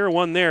 one here,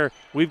 one there,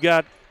 we've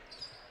got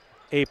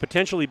a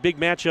potentially big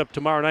matchup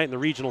tomorrow night in the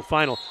regional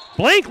final.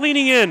 Blank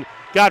leaning in,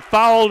 got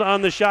fouled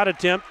on the shot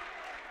attempt.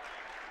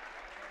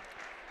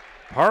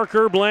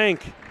 Parker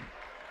Blank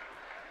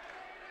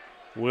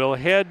will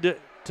head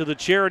to the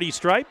charity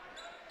stripe.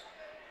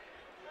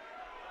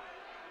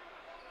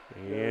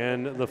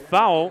 And the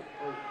foul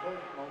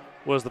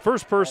was the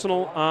first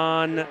personal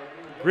on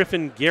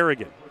Griffin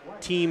Garrigan,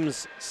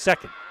 team's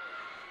second.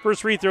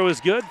 First free throw is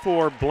good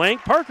for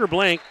Blank. Parker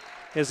Blank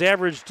has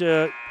averaged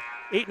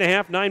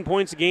 8.5, 9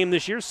 points a game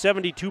this year,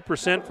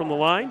 72% from the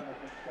line.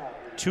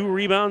 2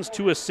 rebounds,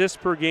 2 assists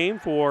per game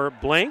for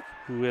Blank,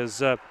 who has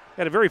had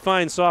a very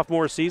fine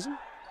sophomore season.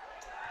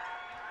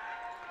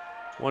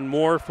 One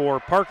more for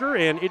Parker,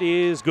 and it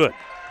is good.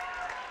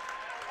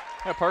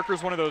 Yeah,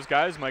 Parker's one of those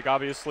guys, Mike,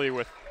 obviously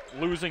with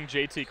losing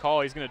JT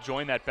Call, he's going to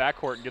join that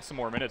backcourt and get some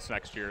more minutes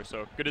next year.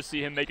 So good to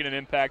see him making an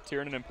impact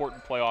here in an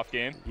important playoff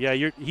game.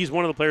 Yeah, he's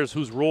one of the players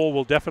whose role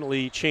will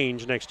definitely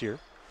change next year.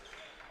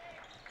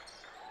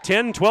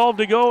 10-12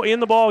 to go in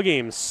the ball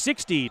game,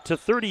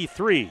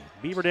 60-33.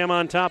 Beaver Dam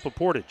on top of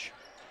Portage.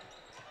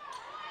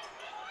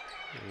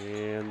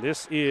 And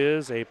this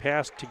is a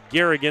pass to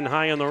Garrigan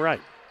high on the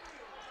right.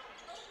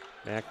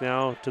 Back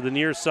now to the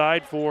near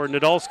side for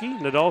Nadolski.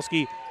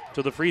 Nadolski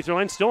to the free throw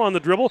line, still on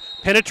the dribble.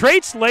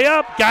 Penetrates,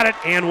 layup, got it,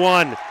 and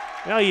one.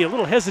 Well, a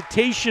little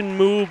hesitation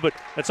move, but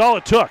that's all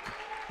it took.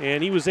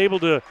 And he was able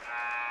to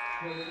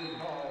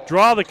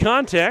draw the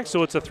contact,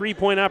 so it's a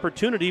three-point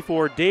opportunity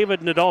for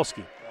David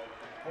Nadolski.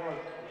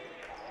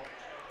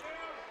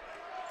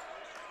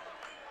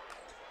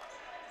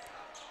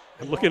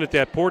 I'm looking at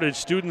that Portage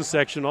student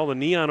section, all the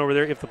neon over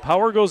there. If the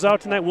power goes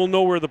out tonight, we'll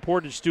know where the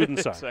Portage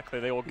students are.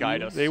 Exactly, they will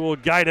guide us. They will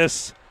guide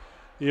us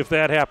if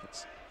that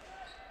happens.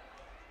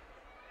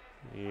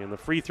 And the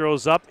free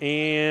throw's up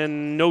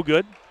and no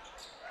good.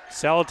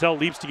 Salatel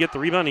leaps to get the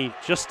rebound. He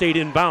just stayed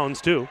in bounds,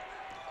 too.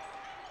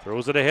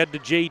 Throws it ahead to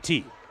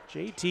JT.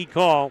 JT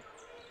Call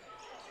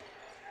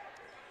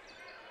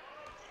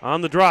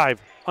on the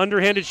drive.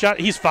 Underhanded shot.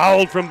 He's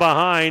fouled from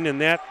behind, and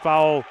that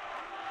foul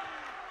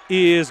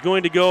is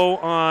going to go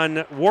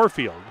on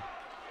Warfield,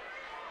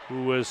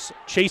 who was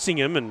chasing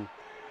him, and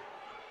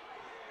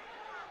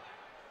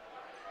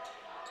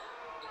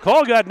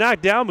Call got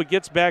knocked down but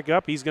gets back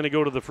up. He's going to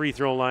go to the free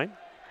throw line.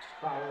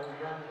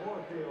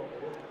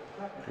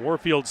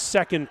 Warfield's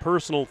second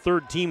personal,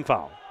 third team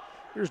foul.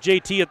 Here's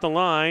JT at the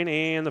line,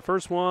 and the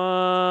first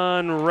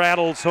one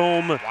rattles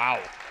home. Wow.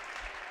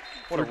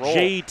 What a roll.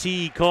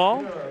 JT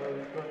Call.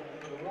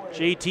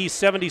 JT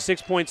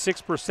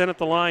 76.6% at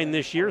the line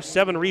this year,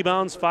 7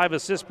 rebounds, 5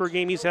 assists per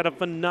game. He's had a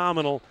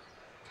phenomenal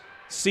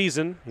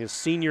season, his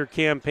senior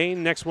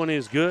campaign. Next one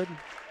is good.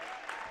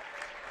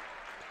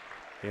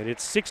 And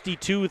it's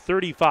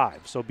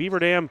 62-35. So Beaver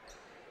Dam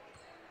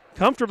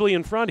comfortably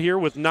in front here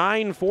with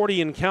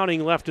 9:40 and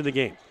counting left in the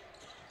game.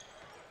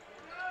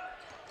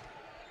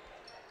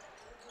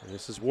 And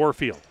this is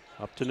Warfield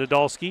up to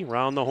Nadolski,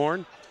 round the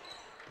horn.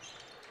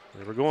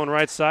 We're going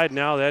right side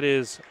now. That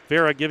is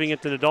Vera giving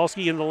it to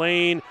Nadolski in the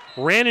lane.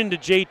 Ran into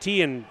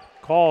JT and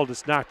Call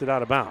just knocked it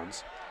out of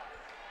bounds.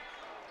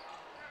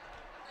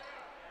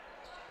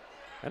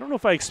 I don't know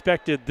if I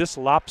expected this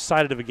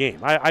lopsided of a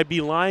game. I'd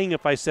be lying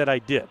if I said I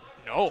did.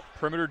 No,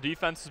 perimeter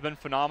defense has been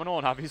phenomenal,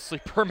 and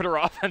obviously perimeter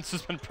offense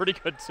has been pretty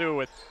good too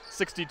with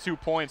 62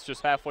 points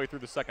just halfway through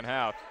the second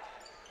half.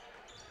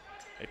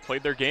 They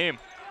played their game.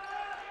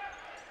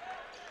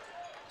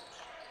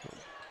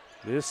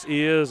 This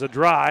is a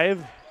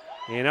drive.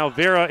 And now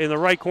Vera in the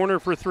right corner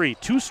for 3.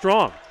 Too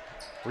strong.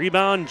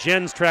 Rebound,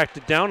 Jens tracked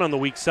it down on the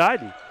weak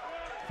side and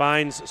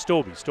finds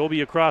Stobie.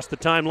 Stobie across the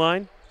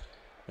timeline.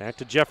 Back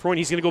to Jeff Royne.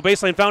 He's going to go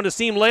baseline, found a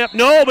seam layup.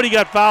 No, but he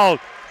got fouled.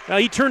 Now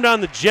he turned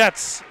on the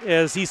Jets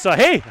as he saw,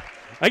 hey,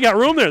 I got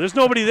room there. There's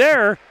nobody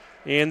there.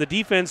 And the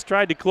defense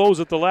tried to close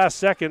at the last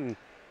second. And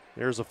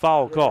there's a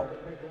foul call.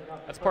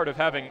 That's part of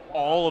having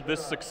all of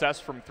this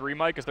success from 3,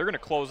 Mike, is they're going to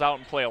close out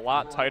and play a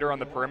lot tighter on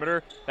the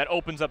perimeter. That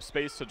opens up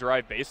space to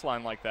drive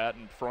baseline like that,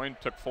 and Freund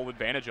took full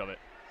advantage of it.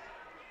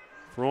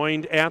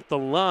 Freund at the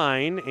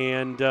line,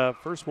 and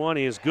first one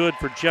is good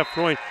for Jeff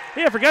Freund.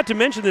 Hey, I forgot to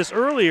mention this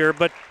earlier,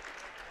 but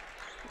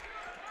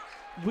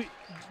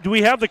do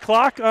we have the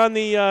clock on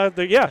the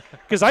yeah,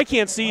 because I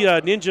can't see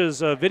Ninja's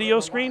video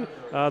screen,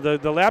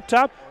 the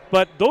laptop,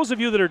 but those of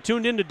you that are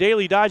tuned into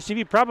Daily Dodge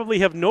TV probably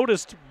have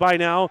noticed by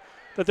now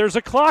that there's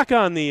a clock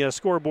on the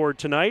scoreboard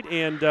tonight,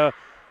 and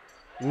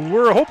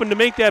we're hoping to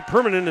make that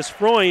permanent as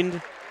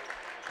Freund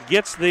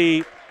gets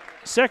the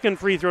second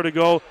free throw to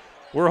go.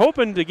 We're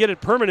hoping to get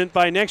it permanent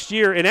by next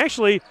year, and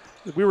actually,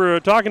 we were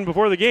talking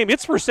before the game,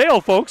 it's for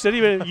sale, folks.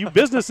 Any you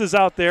businesses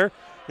out there.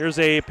 Here's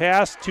a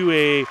pass to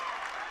a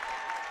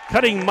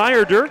cutting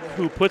Meyer-Dirk,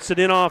 who puts it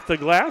in off the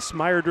glass.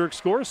 Meyer-Dirk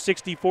scores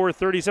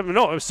 64-37.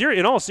 No,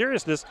 in all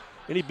seriousness,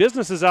 any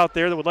businesses out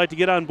there that would like to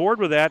get on board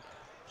with that,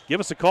 give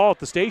us a call at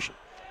the station.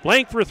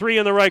 Blank for 3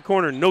 in the right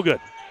corner, no good.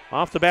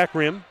 Off the back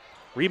rim.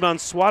 Rebound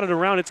swatted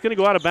around. It's going to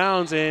go out of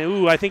bounds,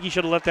 and I think he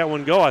should have let that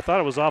one go. I thought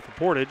it was off of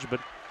Portage, but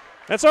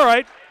That's all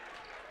right.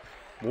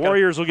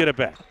 Warriors will get it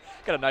back.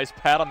 Got a nice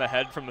pat on the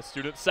head from the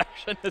student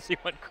section as he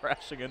went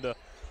crashing into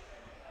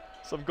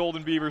some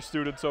Golden Beaver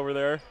students over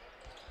there.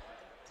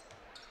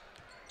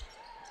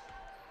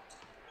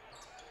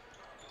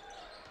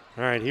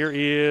 All right, here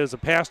is a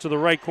pass to the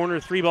right corner,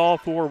 3-ball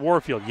for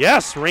Warfield.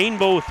 Yes,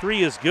 Rainbow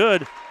 3 is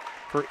good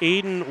for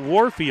Aiden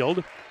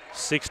Warfield,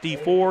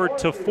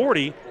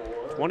 64-40.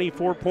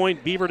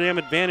 24-point Beaver Dam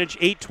advantage,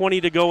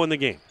 8:20 to go in the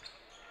game.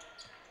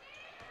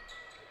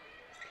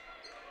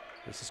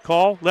 This is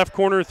call, left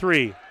corner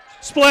 3.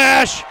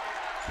 Splash!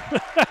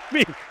 I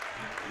mean,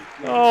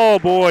 oh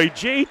boy,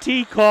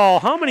 JT Call,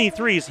 how many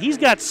threes? He's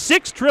got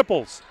 6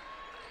 triples.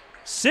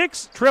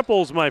 6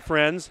 triples, my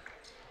friends,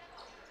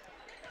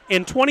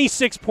 and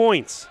 26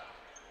 points.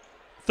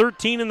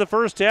 13 in the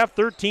first half,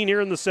 13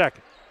 here in the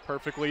second.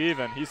 Perfectly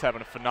even. He's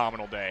having a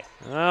phenomenal day.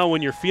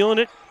 When you're feeling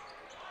it,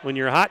 when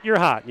you're hot,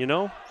 you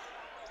know?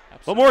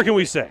 Absolutely. What more can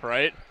we say?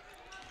 Right.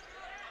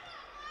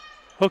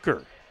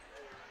 Hooker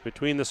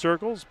between the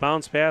circles,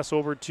 bounce pass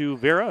over to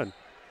Vera, and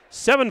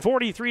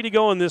 7:43 to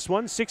go in this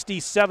one.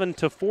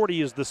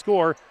 67-40 is the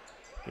score.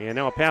 And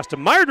now a pass to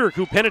Meyerdirk,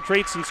 who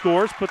penetrates and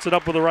scores, puts it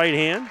up with the right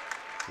hand.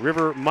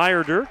 River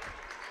Meyerdirk,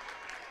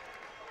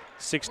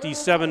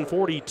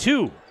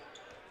 67-42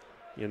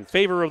 in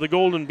favor of the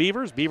Golden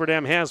Beavers. Beaver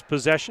Dam has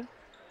possession.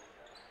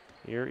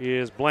 Here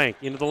is Blank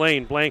into the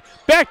lane. Blank,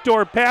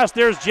 backdoor pass.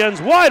 There's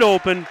Jens wide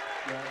open.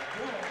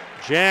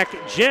 Jack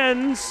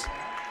Jens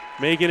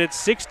making it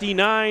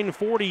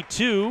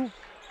 69-42.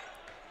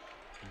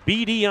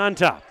 BD on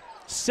top.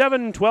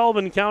 7-12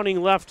 and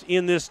counting left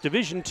in this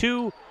Division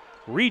II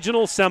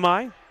regional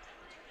semi.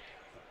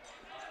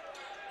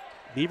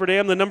 Beaver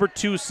Dam the number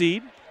 2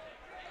 seed.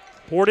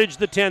 Portage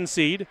the 10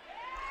 seed.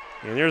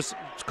 And there's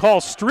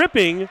call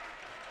stripping.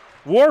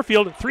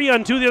 Warfield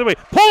 3-on-2 the other way.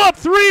 Pull up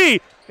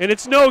 3! And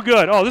it's no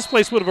good. Oh, this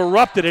place would have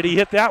erupted had he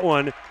hit that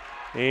one.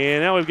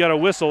 And now we've got a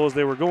whistle as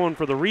they were going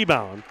for the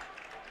rebound.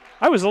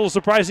 I was a little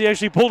surprised he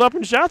actually pulled up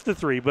and shot the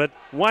 3, but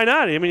why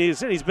not? I mean,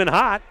 he's been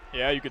hot.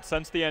 Yeah, you could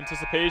sense the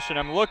anticipation.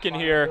 I'm looking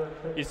here.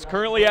 He's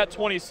currently at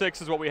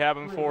 26 is what we have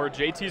him for.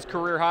 JT's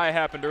career high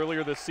happened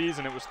earlier this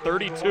season. It was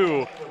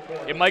 32.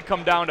 It might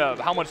come down to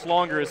how much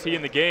longer is he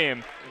in the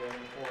game.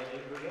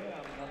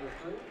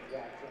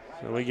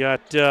 So we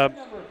got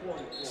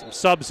some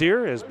subs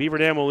here as Beaver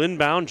Dam will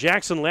inbound.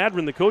 Jackson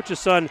Ladrin, the coach's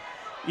son,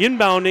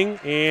 inbounding,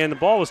 and the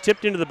ball was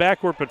tipped into the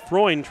backcourt, but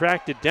Freund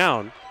tracked it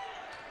down.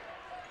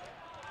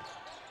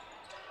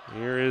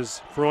 Here is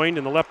Freund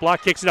in the left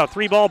block, kicks it out.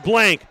 3-ball,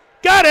 Blank.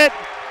 Got it!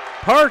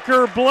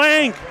 Parker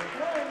Blank,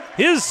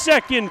 his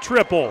second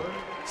triple.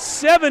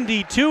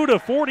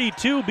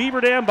 72-42, Beaver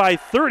Dam by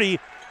 30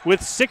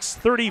 with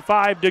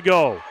 6:35 to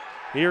go.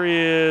 Here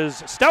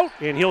is Stout,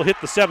 and he'll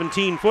hit the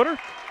 17-footer.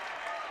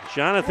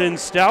 Jonathan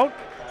Stout,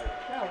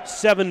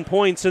 7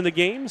 points in the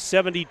game,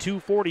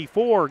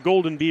 72-44,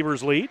 Golden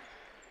Beavers lead.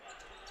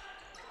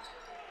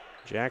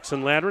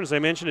 Jackson Ladrin, as I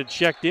mentioned, had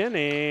checked in,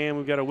 and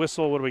we've got a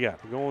whistle. What do we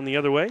got? We're going the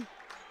other way.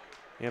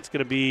 That's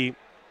going to be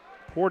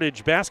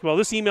Portage basketball.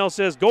 This email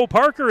says, go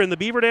Parker and the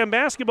Beaver Dam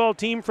basketball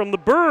team from the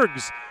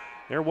Bergs.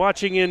 They're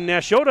watching in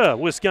Nashotah,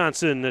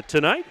 Wisconsin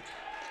tonight.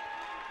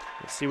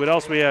 Let's see what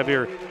else we have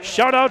here.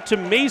 Shout out to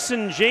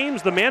Mason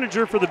James, the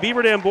manager for the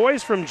Beaver Dam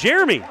boys, from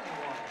Jeremy.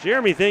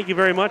 Jeremy, thank you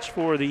very much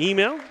for the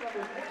email.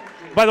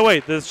 By the way,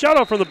 the shout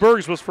out from the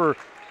Bergs was for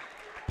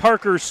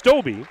Parker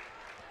Stobie.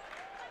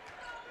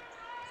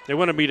 They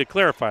wanted me to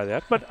clarify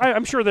that, but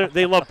I'm sure that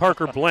they love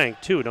Parker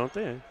Blank too, don't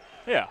they?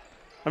 Yeah.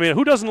 I mean,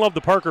 who doesn't love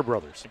the Parker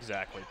brothers?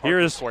 Exactly. Here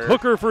is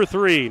Hooker for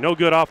 3. No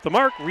good off the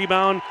mark.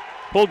 Rebound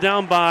pulled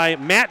down by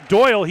Matt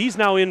Doyle. He's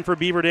now in for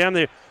Beaver Dam.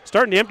 They're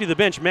starting to empty the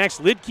bench. Max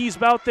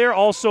Lidke's out there.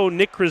 Also,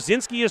 Nick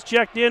Krasinski has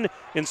checked in,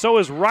 and so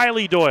is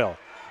Riley Doyle.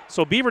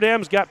 So Beaver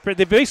Dam's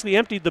they basically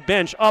emptied the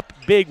bench up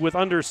big with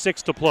under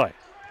 6 to play.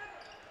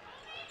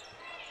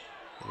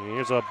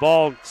 Here's a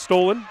ball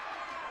stolen.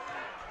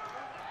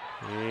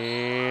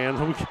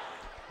 And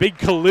big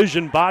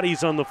collision,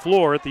 bodies on the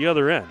floor at the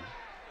other end.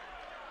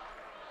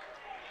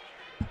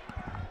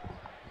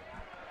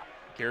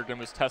 Garrigan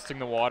was testing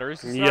the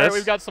waters. Yes. All right,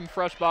 we've got some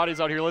fresh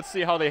bodies out here. Let's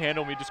see how they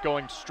handle me just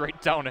going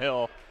straight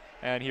downhill.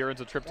 And here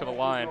ends a trip to the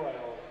line.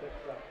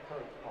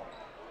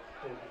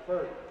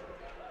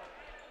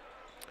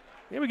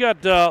 Yeah, we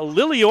got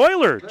Lily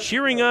Euler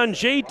cheering on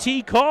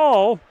JT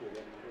Call.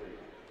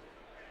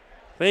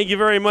 Thank you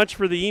very much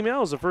for the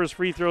emails. The first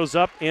free throw's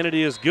up, and it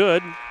is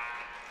good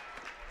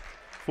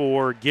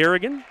for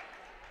Garrigan.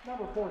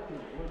 Number 14,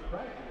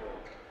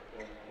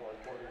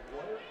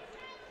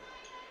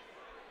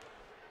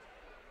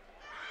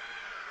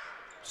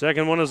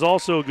 Second one is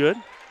also good.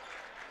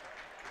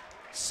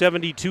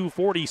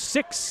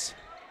 72-46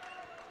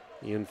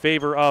 in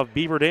favor of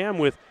Beaver Dam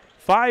with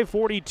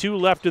 5:42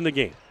 left in the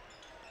game.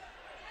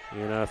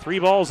 And 3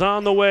 balls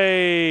on the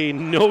way.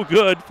 No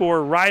good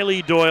for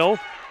Riley Doyle.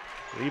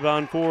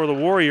 Rebound for the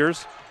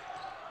Warriors.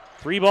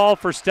 3-ball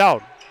for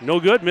Stout. No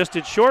good. Missed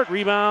it short.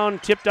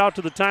 Rebound tipped out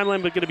to the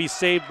timeline, but going to be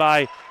saved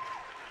by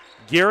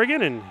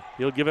Garrigan, and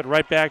he'll give it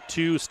right back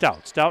to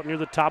Stout. Stout near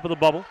the top of the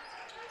bubble.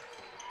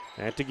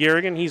 Back to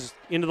Garrigan. He's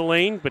into the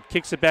lane, but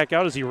kicks it back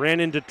out as he ran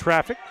into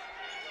traffic.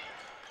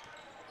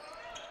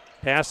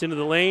 Pass into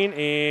the lane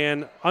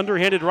and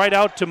underhanded right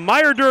out to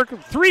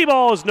Meyerdirk. 3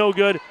 ball is no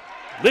good.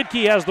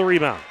 Lidke has the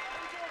rebound.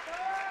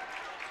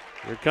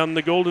 Here come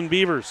the Golden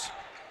Beavers.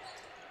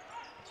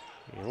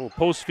 A little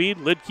post feed.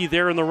 Lidke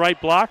there in the right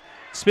block.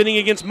 Spinning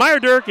against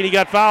Meyerdirk, and he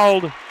got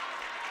fouled.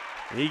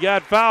 He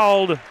got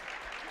fouled.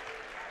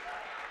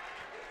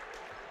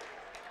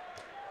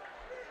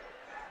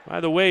 By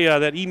the way,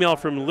 that email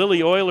from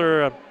Lily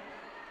Euler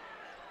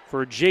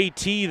for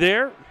JT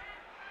there.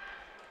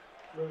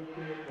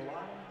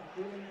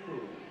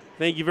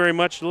 Thank you very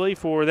much, Lily,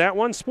 for that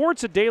one.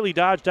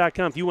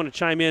 Sports@dailydodge.com if you want to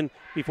chime in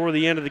before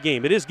the end of the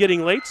game. It is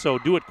getting late, so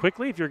do it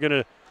quickly if you're going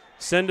to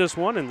send us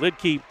one. And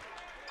Lidke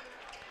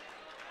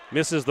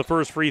misses the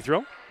first free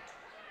throw.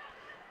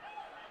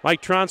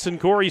 Mike Tronson,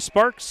 Corey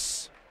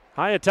Sparks,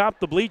 high atop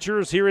the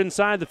bleachers here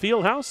inside the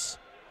field house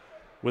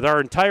with our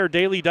entire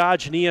Daily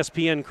Dodge and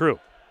ESPN crew.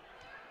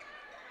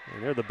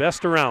 And they're the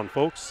best around,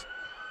 folks.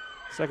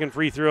 Second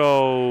free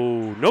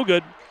throw, no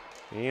good.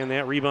 And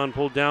that rebound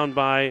pulled down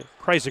by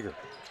Kreisiger.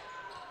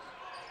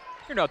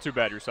 You're not too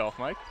bad yourself,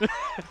 Mike.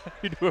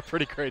 You do a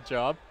pretty great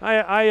job.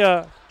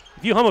 If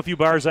you hum a few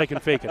bars, I can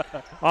fake it.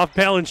 Off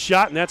balance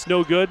shot, and that's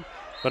no good.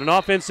 But an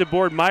offensive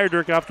board,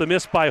 Meyerdirk off the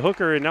miss by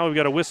Hooker, and now we've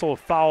got a whistle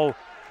foul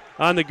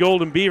on the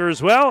Golden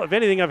Beavers. Well, if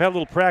anything, I've had a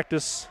little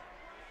practice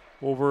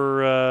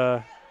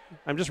over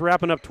I'm just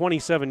wrapping up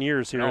 27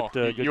 years here at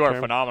Good You are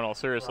Time. phenomenal,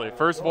 seriously.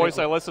 First voice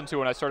I listened to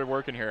when I started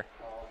working here.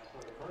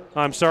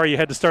 I'm sorry you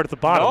had to start at the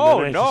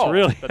bottom. No,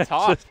 really, the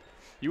top.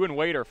 You and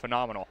Wade are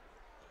phenomenal.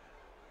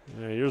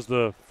 Here's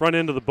the front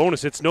end of the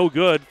bonus. It's no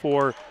good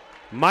for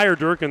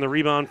Meyerdirk, and the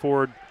rebound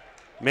for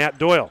Matt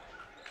Doyle.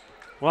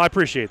 Well, I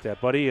appreciate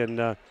that, buddy. And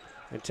I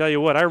tell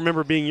you what, I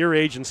remember being your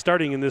age and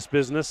starting in this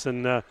business,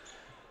 and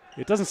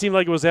it doesn't seem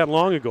like it was that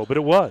long ago, but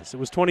it was. It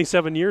was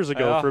 27 years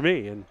ago for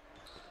me. And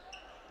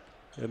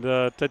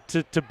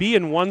to be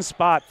in one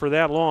spot for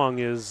that long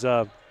is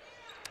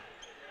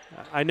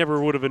I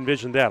never would have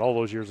envisioned that all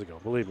those years ago,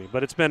 believe me.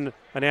 But it's been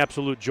an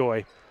absolute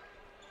joy.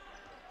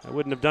 I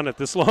wouldn't have done it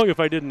this long if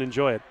I didn't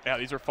enjoy it. Yeah,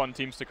 these are fun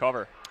teams to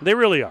cover. They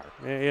really are,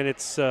 and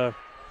it's an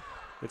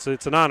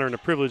honor and a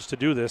privilege to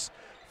do this.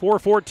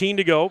 4:14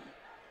 to go.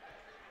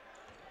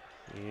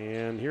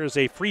 And here's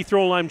a free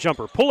throw line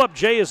jumper. Pull-up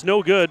J is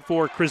no good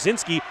for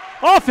Krasinski.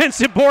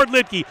 Offensive board,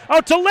 Lidke.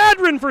 Out to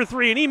Ladrin for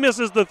 3, and he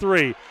misses the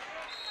 3.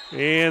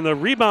 And the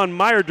rebound,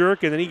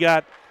 Meyerdirk, and then he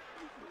got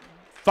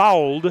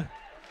fouled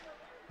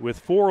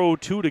with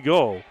 4:02 to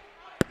go.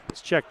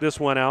 Let's check this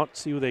one out,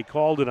 see who they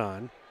called it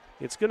on.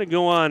 It's going to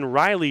go on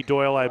Riley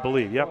Doyle, I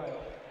believe.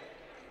 Yep.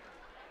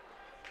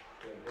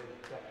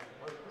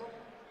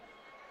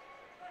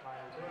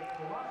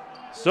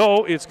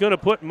 So it's going to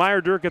put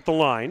Meyerdirk at the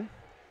line.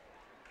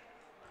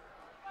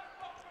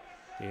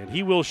 And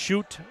he will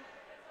shoot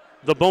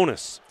the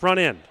bonus, front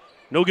end.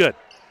 No good.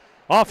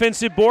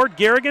 Offensive board,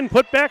 Garrigan,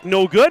 put back,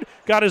 no good.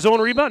 Got his own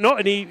rebound. No,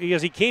 and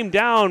as he came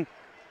down,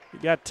 he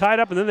got tied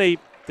up, and then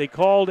they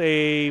called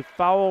a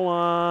foul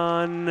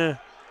on.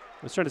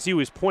 I was trying to see who he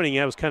was pointing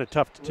at. It was kind of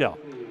tough to tell.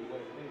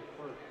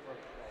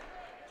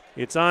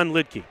 It's on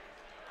Lidke.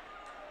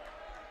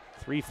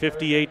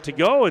 3:58 to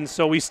go, and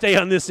so we stay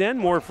on this end.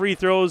 More free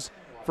throws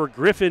for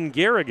Griffin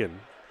Garrigan.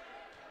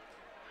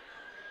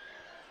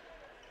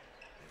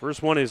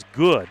 First one is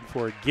good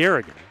for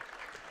Garrigan.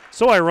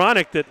 So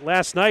ironic that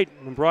last night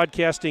I'm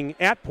broadcasting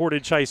at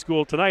Portage High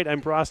School. Tonight I'm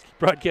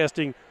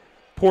broadcasting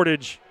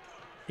Portage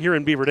here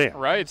in Beaver Dam.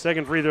 Right.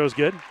 Second free throw is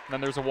good.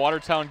 Then there's a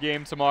Watertown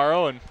game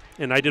tomorrow.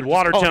 And I did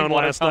Watertown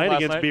last night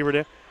against Beaver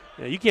Dam.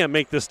 Yeah, you can't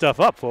make this stuff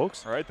up,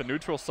 folks. All right, the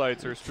neutral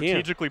sites are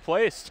strategically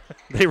placed.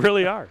 They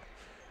really are.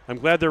 I'm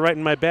glad they're right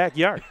in my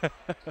backyard.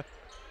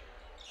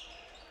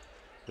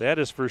 That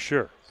is for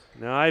sure.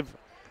 Now,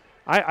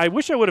 I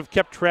wish I would have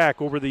kept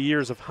track over the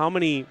years of how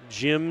many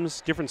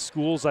gyms, different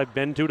schools I've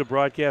been to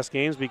broadcast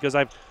games, because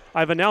I've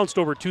announced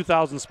over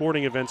 2,000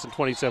 sporting events in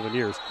 27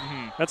 years.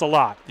 Mm-hmm. That's a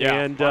lot. Yeah,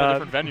 and a lot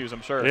of different venues,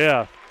 I'm sure.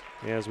 Yeah,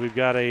 as we've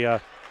got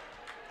a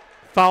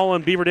foul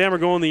on Beaver Dam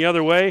going the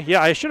other way.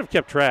 Yeah, I should have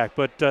kept track,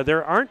 but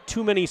there aren't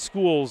too many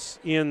schools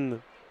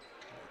in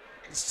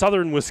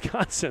southern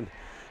Wisconsin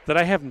that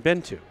I haven't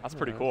been to. That's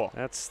pretty cool.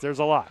 There's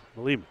a lot,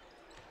 believe me.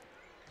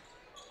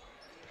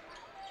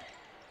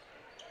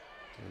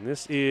 And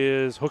this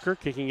is Hooker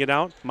kicking it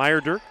out.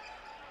 Meyerdirk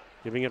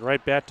giving it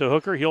right back to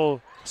Hooker.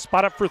 He'll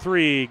spot up for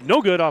 3.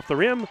 No good off the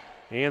rim.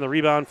 And the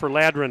rebound for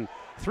Ladrin.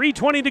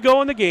 3:20 to go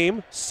in the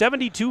game.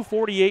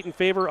 72-48 in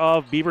favor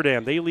of Beaver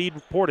Dam. They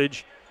lead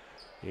Portage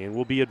and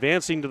will be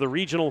advancing to the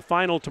regional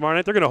final tomorrow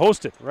night. They're going to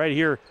host it right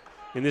here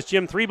in this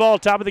gym. 3-ball,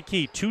 top of the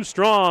key. Too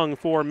strong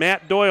for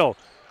Matt Doyle.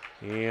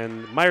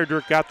 And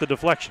Meyerdirk got the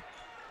deflection.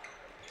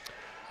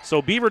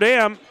 So Beaver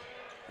Dam,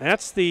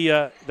 that's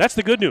the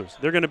good news.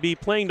 They're going to be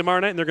playing tomorrow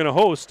night, and they're going to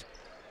host.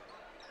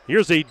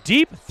 Here's a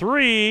deep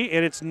 3,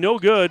 and it's no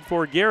good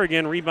for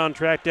Garrigan. Rebound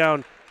tracked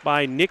down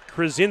by Nick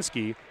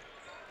Krasinski.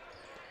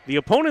 The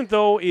opponent,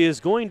 though, is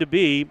going to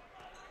be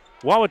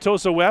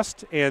Wauwatosa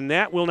West, and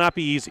that will not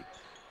be easy.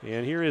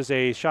 And here is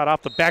a shot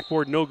off the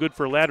backboard, no good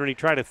for Ladron. He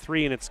tried a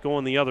three, and it's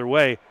going the other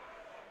way.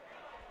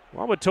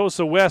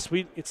 Wauwatosa West,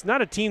 it's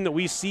not a team that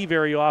we see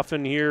very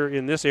often here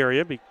in this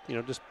area,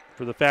 just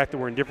for the fact that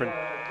we're in different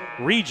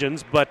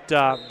regions, but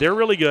they're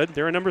really good.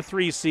 They're a number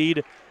 3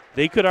 seed.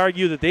 They could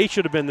argue that they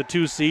should have been the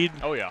 2 seed.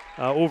 Oh, yeah.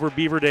 Over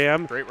Beaver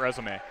Dam. Great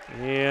resume.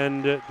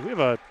 And do we have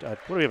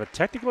a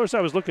technical or so?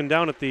 I was looking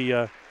down at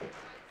the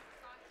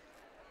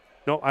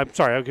no, I'm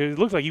sorry. It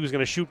looked like he was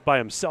going to shoot by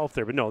himself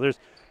there, but no,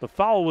 the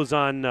foul was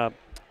on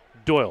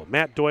Doyle.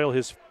 Matt Doyle,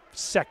 his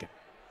second.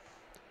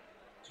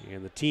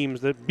 And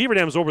the Beaver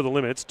Dam's over the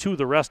limit. It's 2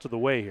 the rest of the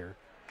way here.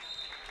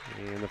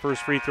 And the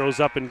first free throw's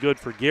up and good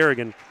for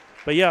Garrigan.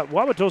 But yeah,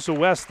 Wauwatosa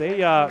West,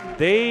 they're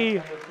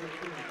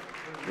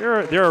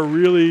a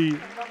really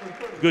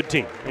good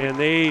team, and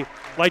they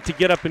like to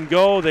get up and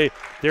go.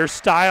 Their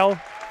style is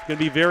going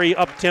to be very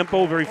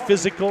up-tempo, very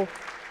physical.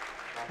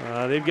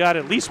 They've got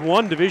at least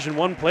one Division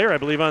I player, I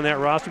believe, on that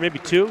roster, maybe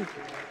 2.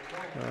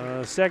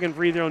 Second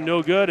free throw,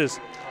 no good, as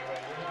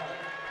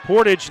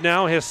Portage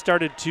now has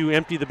started to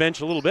empty the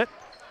bench a little bit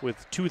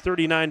with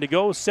 2:39 to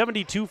go,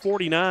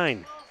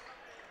 72-49.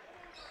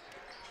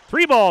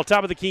 3 ball,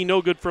 top of the key,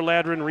 no good for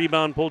Ladron.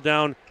 Rebound pulled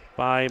down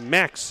by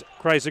Max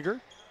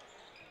Kreisiger.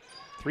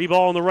 3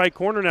 ball in the right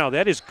corner now.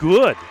 That is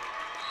good.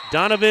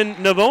 Donovan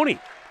Navoni.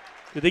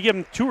 Did they give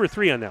him 2 or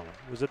 3 on that one?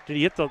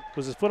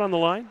 Was his foot on the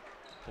line?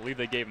 I believe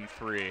they gave him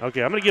 3.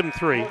 Okay, I'm going to give him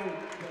 3.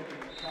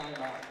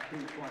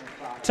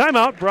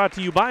 Timeout brought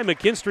to you by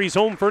McKinstry's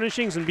Home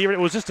Furnishings and Beaver. It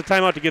was just a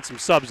timeout to get some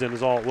subs in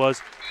is all it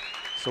was.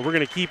 So we're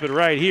going to keep it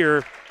right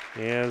here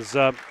as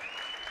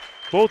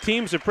both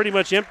teams have pretty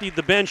much emptied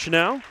the bench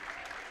now.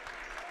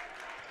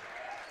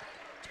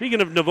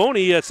 Speaking of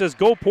Navoni, it says,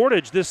 "Go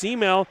Portage," this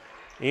email.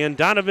 And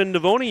Donovan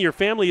Navoni, your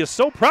family is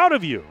so proud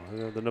of you.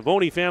 The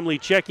Navoni family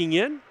checking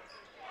in.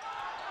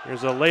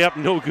 There's a layup,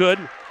 no good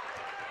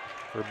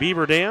for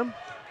Beaver Dam.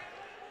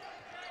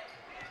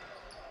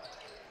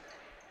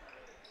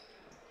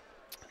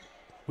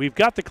 We've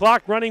got the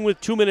clock running with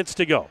 2 minutes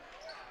to go.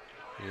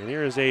 And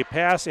here is a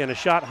pass and a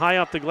shot high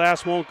off the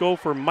glass. Won't go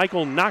for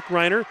Michael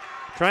Knockreiner.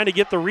 Trying to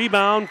get the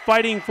rebound,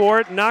 fighting for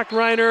it.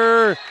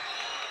 Knockreiner.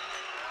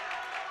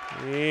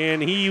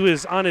 And he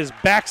was on his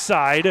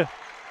backside.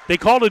 They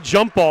called a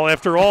jump ball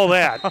after all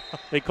that.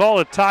 They call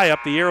a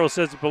tie-up. The arrow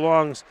says it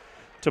belongs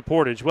to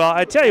Portage. Well,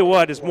 I tell you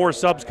what, as more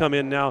subs come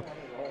in now,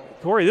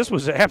 Corey, this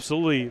was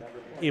absolutely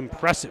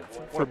impressive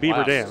for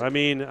Beaver Dam. I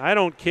mean, I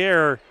don't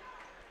care,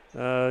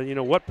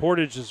 what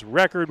Portage's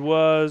record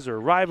was or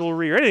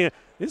rivalry or anything.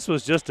 This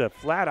was just a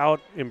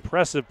flat-out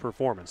impressive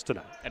performance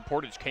tonight. And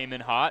Portage came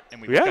in hot,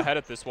 and we look ahead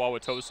at this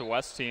Wauwatosa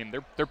West team.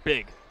 They're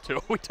big,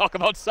 too. We talk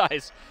about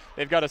size.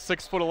 They've got a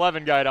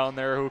 6'11" guy down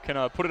there who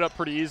can put it up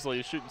pretty easily.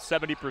 He's shooting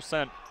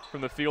 70% from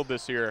the field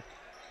this year.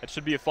 It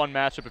should be a fun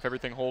matchup if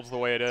everything holds the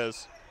way it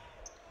is.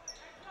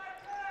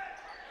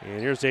 And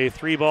here's a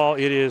 3 ball.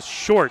 It is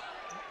short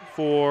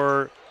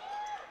for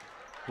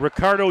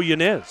Ricardo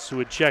Yanez, who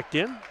had checked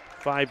in,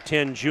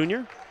 5'10"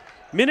 junior.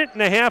 Minute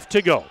and a half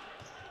to go.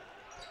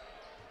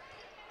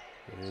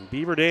 And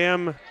Beaver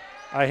Dam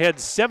ahead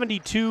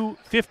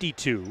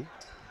 72-52.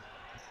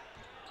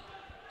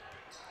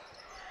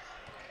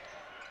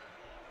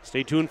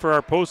 Stay tuned for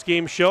our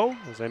post-game show.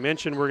 As I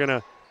mentioned, we're going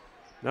to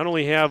not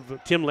only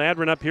have Tim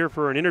Ladron up here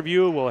for an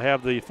interview, we'll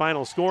have the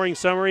final scoring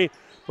summary,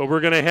 but we're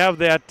going to have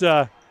that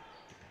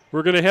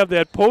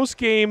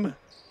post-game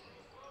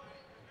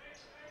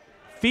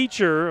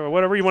feature, or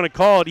whatever you want to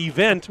call it,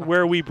 event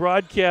where we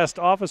broadcast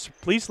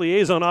Police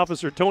Liaison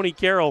Officer Tony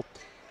Carroll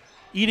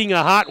eating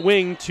a hot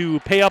wing to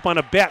pay up on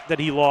a bet that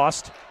he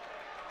lost.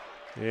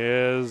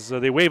 As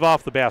they wave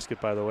off the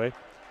basket, by the way.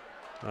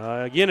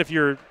 Again, if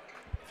you're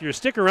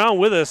sticking around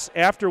with us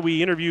after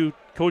we interview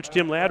Coach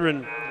Tim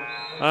Ladron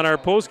on our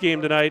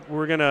postgame tonight,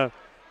 we're going to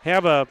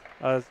have a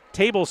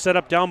table set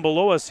up down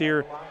below us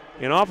here,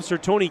 and Officer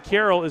Tony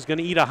Carroll is going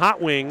to eat a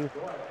hot wing.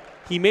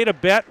 He made a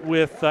bet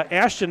with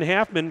Ashton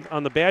Halfman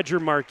on the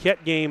Badger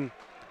Marquette game,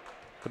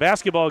 the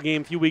basketball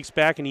game a few weeks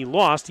back, and he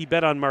lost. He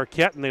bet on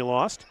Marquette, and they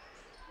lost.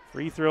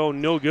 Free throw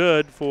no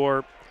good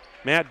for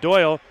Matt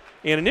Doyle.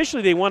 And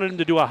initially they wanted him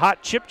to do a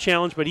hot chip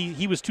challenge, but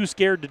he was too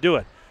scared to do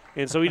it.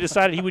 And so he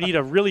decided he would eat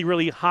a really,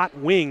 really hot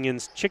wing,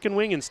 and chicken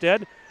wing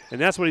instead,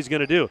 and that's what he's going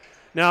to do.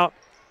 Now,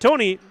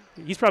 Tony,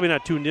 he's probably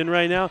not tuned in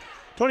right now.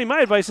 Tony, my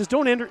advice is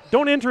don't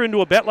enter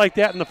into a bet like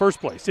that in the first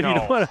place. If you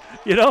don't want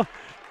to,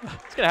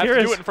 He's going to have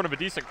to do it in front of a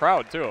decent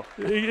crowd, too.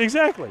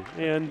 Exactly.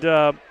 And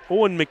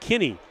Owen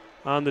McKinney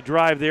on the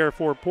drive there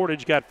for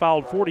Portage got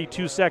fouled,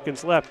 42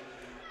 seconds left.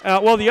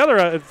 Well, the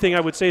other thing I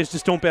would say is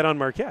just don't bet on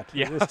Marquette.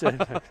 Yeah,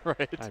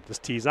 right. I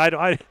just tease.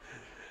 I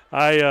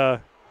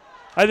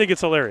think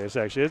it's hilarious,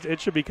 actually.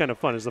 It should be kind of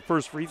fun, as the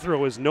first free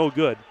throw is no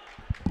good.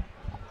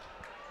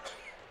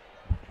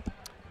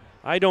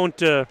 I don't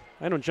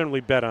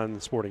generally bet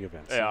on sporting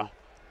events. Yeah.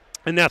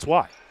 And that's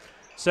why.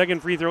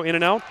 Second free throw in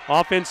and out.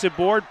 Offensive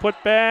board, put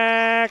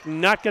back,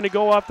 not going to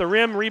go off the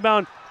rim.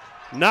 Rebound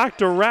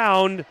knocked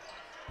around.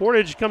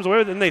 Portage comes away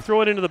with it, and they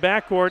throw it into the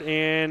backcourt,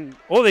 and,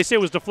 they say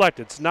it was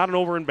deflected. It's not an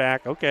over and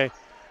back. Okay.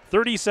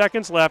 30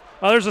 seconds left.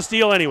 Oh, there's a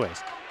steal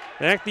anyways.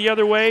 Back the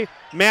other way.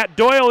 Matt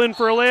Doyle in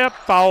for a layup.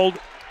 Fouled.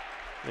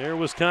 There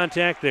was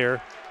contact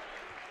there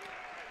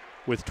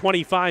with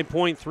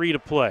 25.3 to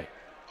play.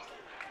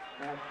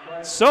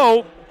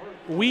 So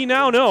we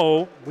now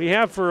know, we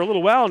have for a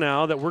little while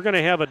now, that we're going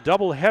to have a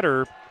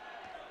doubleheader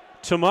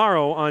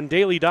tomorrow on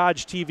Daily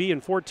Dodge TV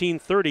and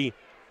 1430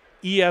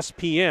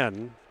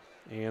 ESPN.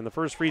 And the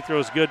first free throw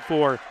is good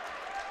for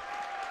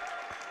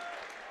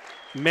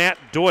Matt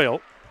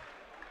Doyle.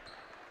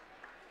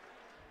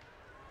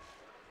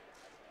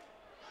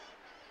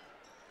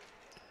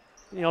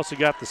 He also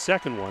got the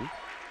second one.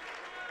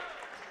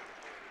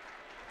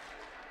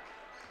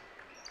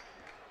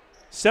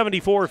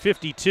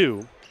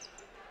 74-52.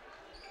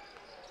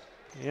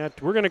 Yeah,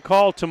 we're going to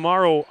call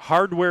tomorrow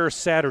Hardware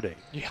Saturday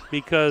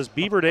because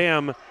Beaver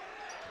Dam,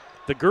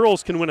 the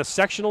girls can win a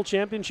sectional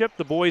championship,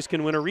 the boys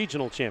can win a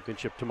regional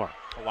championship tomorrow.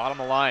 A lot on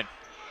the line.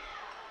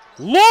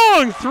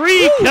 Long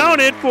three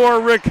counted for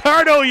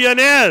Ricardo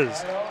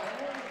Yanez.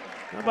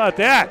 How about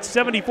that?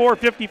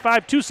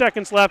 74-55, 2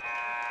 seconds left.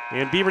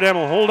 And Beaver Dam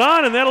will hold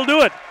on, and that'll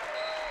do it.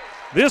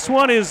 This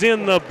one is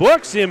in the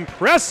books.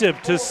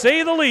 Impressive, to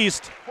say the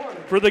least,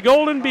 for the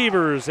Golden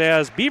Beavers,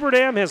 as Beaver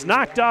Dam has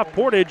knocked off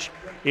Portage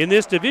in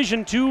this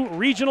Division II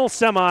regional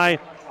semi.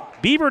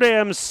 Beaver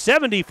Dam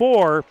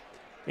 74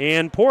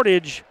 and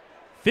Portage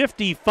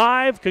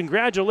 55.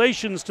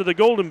 Congratulations to the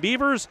Golden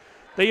Beavers.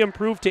 They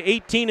improved to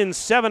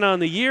 18-7 on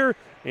the year,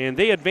 and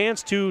they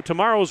advance to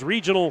tomorrow's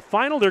regional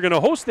final. They're going to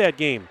host that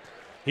game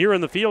here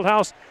in the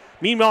Fieldhouse.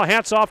 Meanwhile,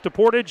 hats off to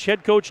Portage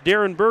head coach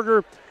Darren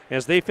Berger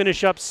as they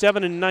finish up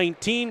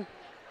 7-19.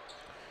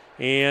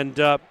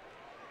 And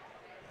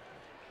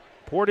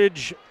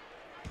Portage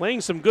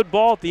playing some good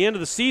ball at the end of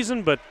the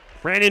season, but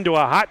ran into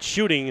a hot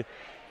shooting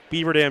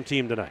Beaver Dam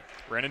team tonight.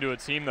 Ran into a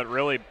team that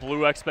really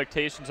blew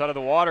expectations out of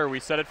the water. We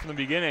said it from the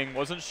beginning.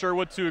 Wasn't sure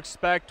what to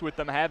expect with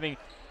them having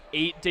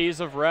 8 days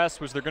of rest.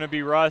 Was there going to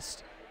be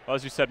rust? Well,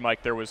 as you said,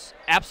 Mike, there was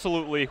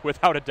absolutely,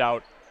 without a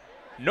doubt,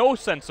 no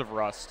sense of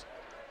rust.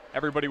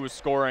 Everybody was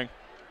scoring.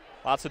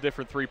 Lots of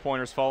different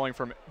three-pointers falling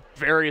from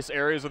various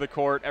areas of the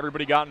court.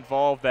 Everybody got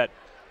involved. That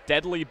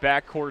deadly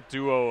backcourt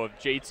duo of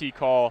JT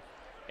Call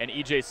and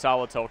EJ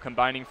Salatel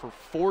combining for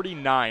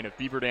 49 of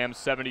Beaver Dam's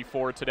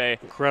 74 today.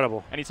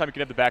 Incredible. Anytime you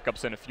can have the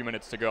backups in a few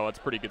minutes to go, that's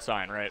a pretty good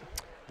sign, right?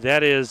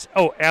 That is,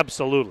 oh,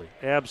 absolutely,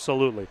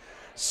 absolutely.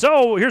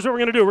 So here's what we're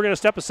going to do. We're going to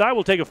step aside.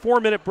 We'll take a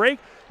 4-minute break.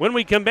 When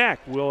we come back,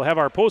 we'll have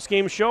our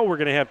post-game show. We're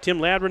going to have Tim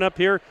Ladrin up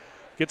here.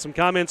 Get some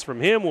comments from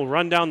him. We'll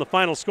run down the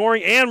final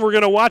scoring, and we're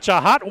going to watch a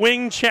hot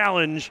wing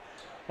challenge.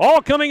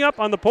 All coming up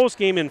on the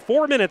postgame in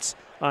 4 minutes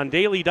on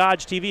Daily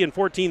Dodge TV and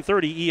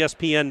 1430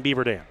 ESPN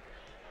Beaver Dam.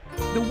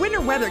 The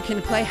winter weather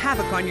can play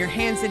havoc on your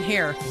hands and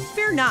hair.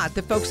 Fear not,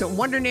 the folks at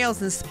Wonder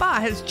Nails and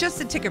Spa has just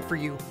the ticket for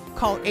you.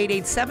 Call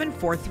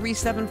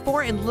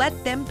 887-4374 and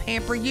let them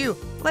pamper you.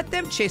 Let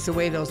them chase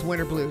away those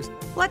winter blues.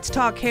 Let's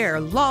talk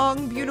hair.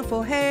 Long,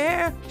 beautiful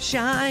hair,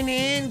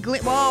 shining,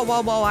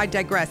 whoa, I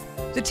digress.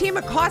 The team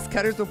of cost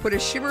cutters will put a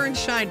shimmer and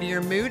shine to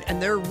your mood,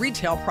 and their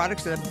retail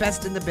products are the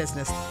best in the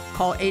business.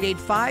 Call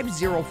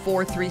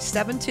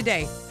 885-0437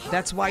 today.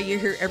 That's why you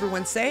hear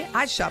everyone say,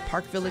 I shop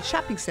Park Village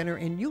Shopping Center,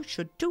 and you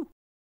should too.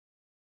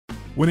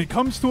 When it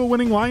comes to a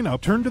winning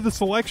lineup, turn to the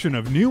selection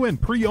of new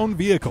and pre-owned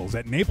vehicles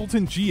at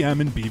Napleton GM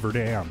in Beaver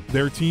Dam.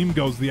 Their team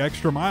goes the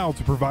extra mile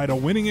to provide a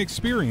winning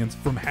experience,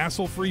 from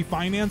hassle-free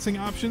financing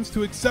options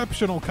to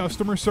exceptional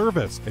customer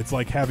service. It's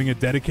like having a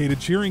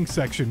dedicated cheering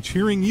section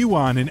cheering you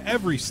on in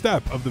every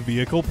step of the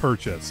vehicle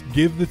purchase.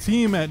 Give the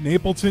team at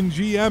Napleton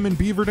GM in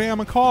Beaver Dam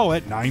a call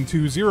at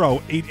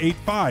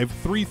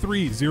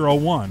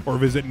 920-885-3301 or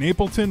visit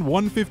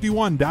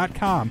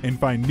napleton151.com and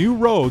find new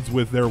roads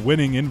with their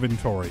winning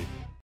inventory.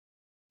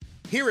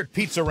 Here at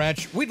Pizza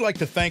Ranch, we'd like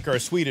to thank our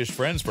Swedish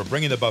friends for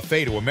bringing the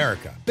buffet to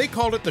America. They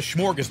called it the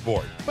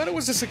Smorgasbord, but it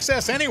was a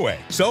success anyway.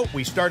 So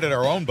we started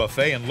our own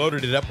buffet and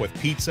loaded it up with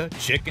pizza,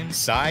 chicken,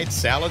 sides,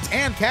 salads,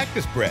 and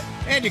cactus bread.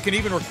 And you can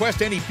even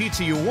request any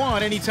pizza you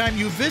want anytime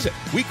you visit.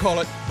 We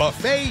call it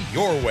Buffet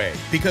Your Way,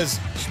 because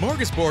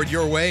Smorgasbord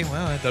Your Way,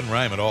 well, that doesn't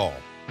rhyme at all.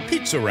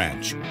 Pizza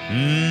Ranch.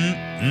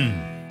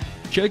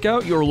 Check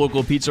out your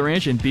local Pizza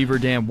Ranch in Beaver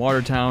Dam,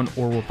 Watertown,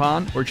 or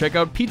Waupun, or check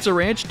out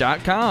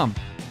pizzaranch.com.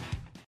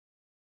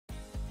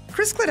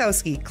 Chris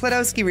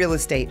Klodowski Real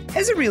Estate.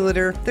 As a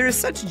realtor, there is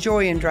such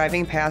joy in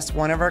driving past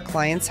one of our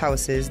clients'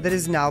 houses that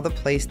is now the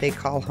place they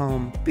call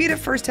home. Be it a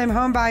first-time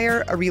home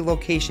buyer, a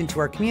relocation to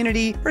our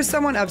community, or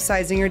someone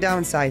upsizing or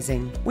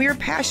downsizing. We are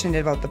passionate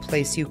about the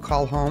place you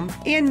call home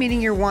and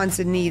meeting your wants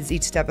and needs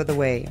each step of the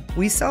way.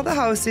 We sell the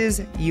houses,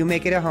 you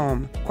make it a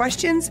home.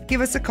 Questions?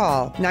 Give us a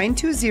call,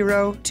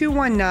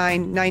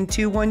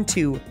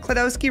 920-219-9212.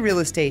 Klodowski Real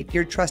Estate,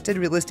 your trusted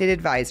real estate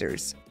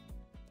advisors.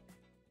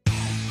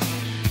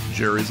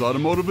 Jerry's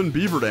Automotive in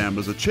Beaver Dam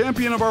is a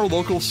champion of our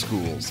local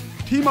schools.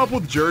 Team up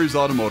with Jerry's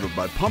Automotive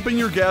by pumping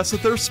your gas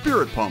at their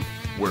Spirit Pump,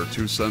 where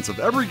 2 cents of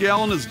every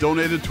gallon is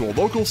donated to a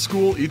local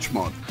school each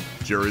month.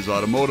 Jerry's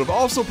Automotive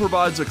also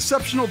provides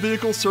exceptional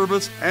vehicle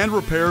service and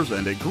repairs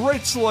and a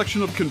great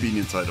selection of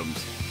convenience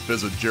items.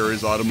 Visit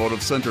Jerry's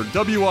Automotive Center,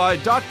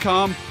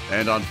 WI.com,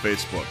 and on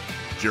Facebook.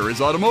 Jerry's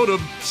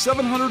Automotive,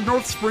 700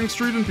 North Spring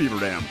Street in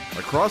Beaver Dam,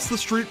 across the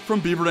street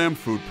from Beaver Dam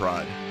Food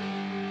Pride.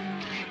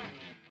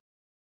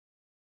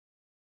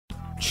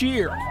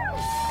 Cheer.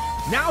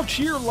 Now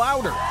cheer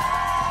louder.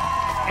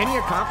 Any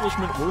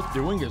accomplishment worth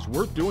doing is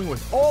worth doing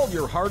with all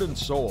your heart and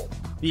soul.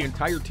 The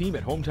entire team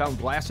at Hometown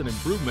Glass and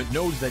Improvement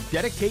knows that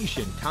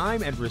dedication,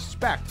 time, and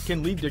respect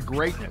can lead to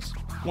greatness.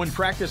 When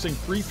practicing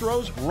free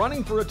throws,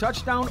 running for a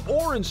touchdown,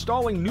 or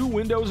installing new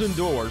windows and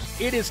doors,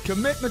 it is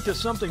commitment to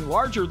something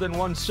larger than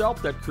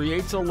oneself that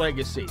creates a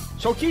legacy.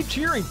 So keep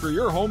cheering for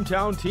your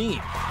hometown team.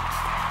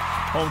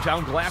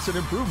 Hometown Glass and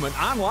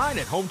Improvement online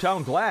at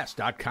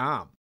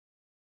hometownglass.com.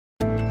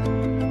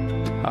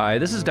 Hi,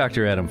 this is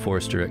Dr. Adam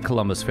Forster at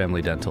Columbus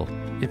Family Dental.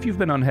 If you've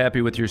been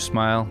unhappy with your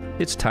smile,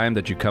 it's time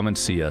that you come and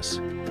see us.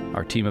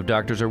 Our team of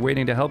doctors are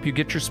waiting to help you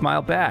get your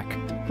smile back.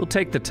 We'll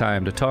take the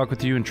time to talk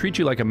with you and treat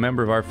you like a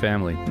member of our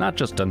family, not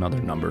just another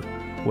number.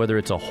 Whether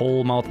it's a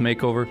whole mouth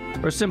makeover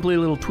or simply a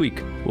little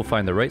tweak, we'll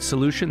find the right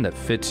solution that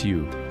fits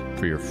you.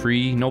 For your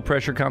free,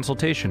 no-pressure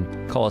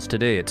consultation, call us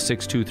today at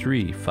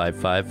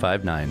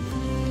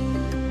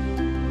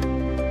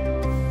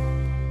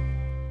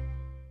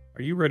 623-5559.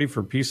 Are you ready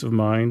for peace of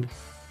mind?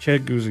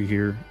 Chad Guzzi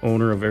here,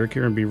 owner of Air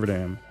Care in Beaver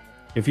Dam.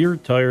 If you're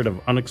tired of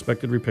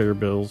unexpected repair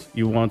bills,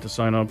 you want to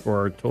sign up for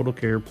our Total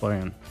Care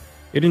plan.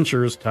 It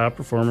ensures top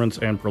performance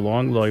and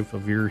prolonged life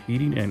of your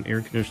heating and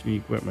air conditioning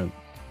equipment.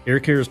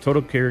 Air Care's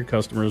Total Care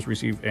customers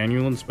receive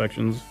annual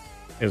inspections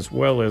as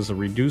well as a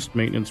reduced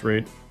maintenance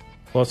rate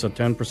plus a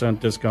 10%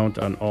 discount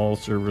on all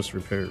service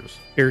repairs.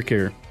 Air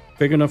Care,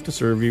 big enough to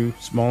serve you,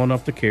 small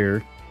enough to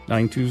care.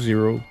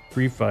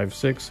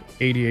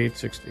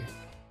 920-356-8860.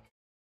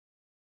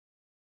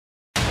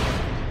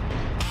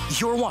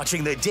 You're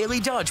watching the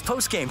Daily Dodge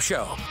postgame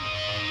show.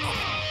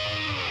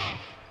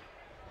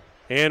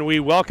 And we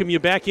welcome you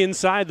back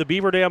inside the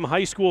Beaver Dam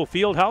High School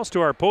Fieldhouse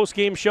to our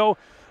postgame show.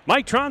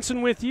 Mike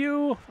Tronson with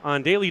you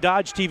on Daily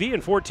Dodge TV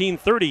and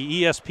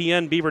 1430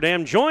 ESPN Beaver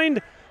Dam,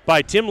 joined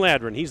by Tim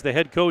Ladron. He's the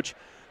head coach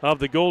of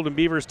the Golden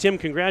Beavers. Tim,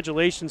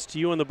 congratulations to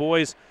you and the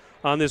boys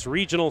on this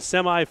regional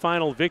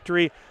semifinal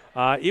victory.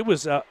 It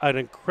was an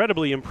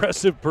incredibly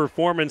impressive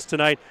performance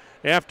tonight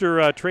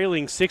after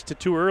trailing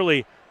 6-2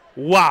 early.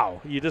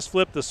 Wow, you just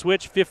flipped the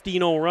switch,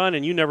 15-0 run,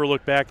 and you never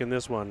look back in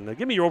this one.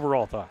 Give me your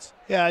overall thoughts.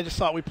 Yeah, I just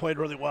thought we played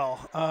really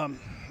well. On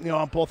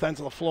both ends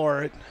of the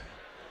floor.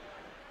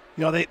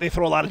 They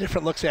throw a lot of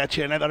different looks at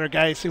you, and I thought our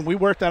guys, and we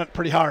worked on it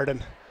pretty hard,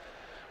 and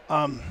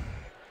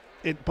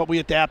but we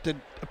adapted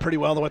pretty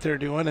well to what they were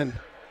doing, and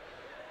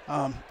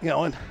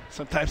and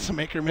sometimes a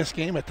make or miss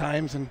game at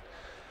times, and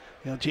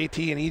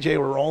JT and EJ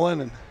were rolling,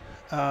 and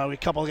we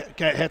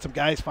had some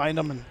guys find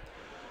them,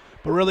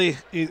 but really,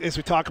 as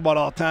we talk about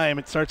all the time,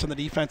 it starts on the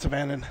defensive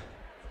end, and I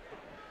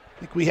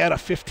think we had a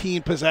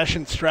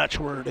 15-possession stretch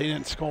where they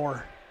didn't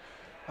score.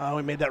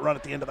 We made that run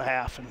at the end of the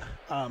half, and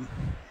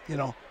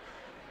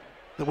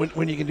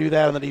when you can do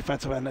that on the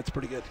defensive end, that's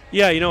pretty good.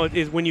 Yeah,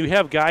 when you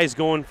have guys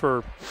going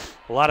for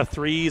a lot of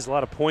threes, a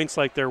lot of points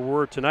like there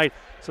were tonight,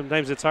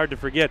 sometimes it's hard to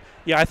forget.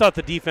 Yeah, I thought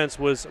the defense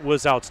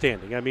was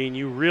outstanding. I mean,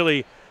 you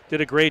really did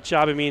a great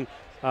job. I mean,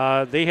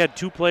 they had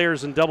two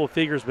players in double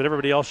figures, but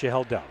everybody else you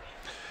held down.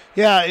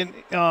 Yeah, and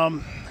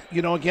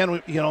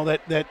again,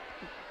 that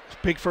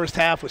big first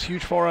half was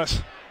huge for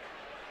us.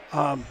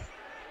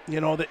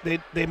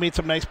 They made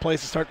some nice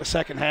plays to start the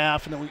second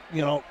half, and then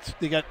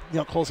they got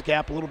closed the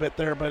gap a little bit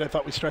there, but I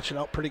thought we stretched it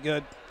out pretty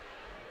good.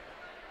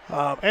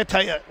 I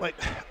tell you,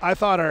 I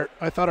thought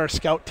our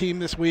scout team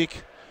this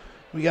week,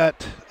 we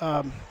got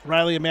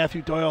Riley and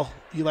Matthew Doyle,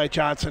 Eli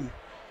Johnson,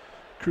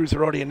 Cruz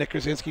Arodi, and Nick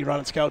Krasinski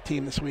running scout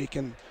team this week,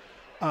 and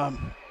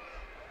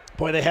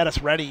boy, they had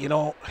us ready. It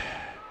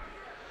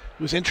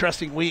was an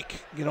interesting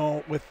week,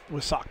 with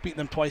Sauk beating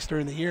them twice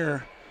during the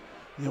year.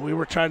 We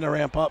were trying to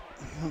ramp up,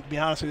 to be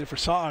honest with you, for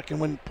Sauk. And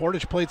when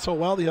Portage played so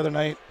well the other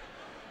night,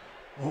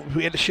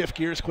 we had to shift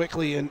gears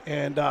quickly.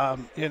 And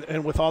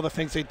with all the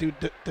things they do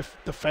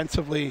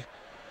defensively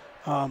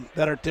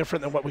that are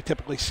different than what we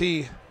typically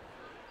see,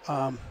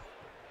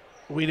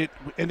 we did.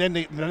 And then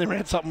they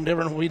ran something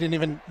different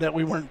that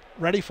we weren't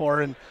ready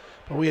for.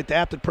 But we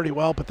adapted pretty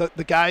well. But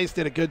the guys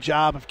did a good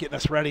job of getting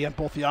us ready on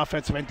both the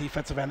offensive and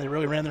defensive end. They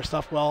really ran their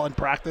stuff well in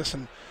practice,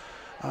 and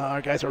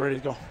our guys are ready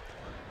to go.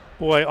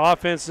 Boy,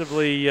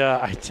 offensively,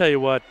 I tell you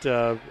what,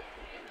 EJ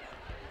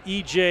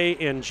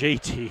and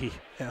JT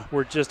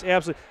were just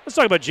absolutely. Let's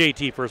talk about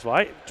JT first of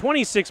all.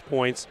 26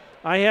 points.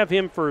 I have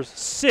him for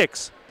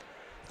 6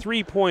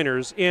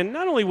 3-pointers, and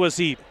not only was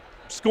he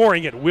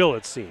scoring at will,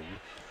 it seemed,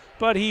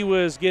 but he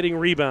was getting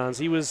rebounds.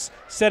 He was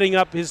setting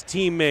up his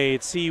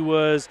teammates. He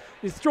was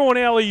throwing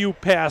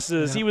alley-oop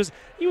passes. Yeah.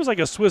 He was like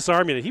a Swiss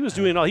Army. He was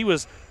doing it all. He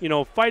was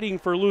fighting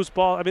for loose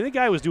ball. I mean, the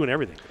guy was doing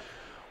everything.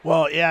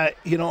 Well, yeah,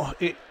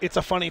 it's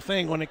a funny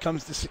thing when it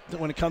comes to the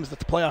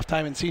playoff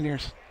time and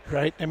seniors,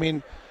 right? I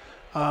mean,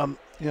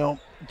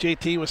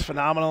 JT was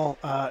phenomenal.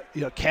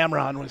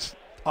 Cameron was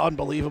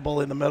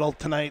unbelievable in the middle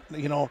tonight.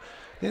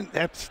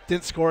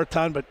 Didn't score a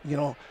ton, but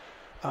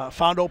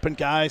found open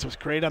guys, was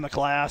great on the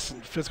glass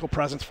and physical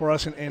presence for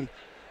us. And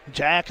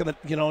Jack,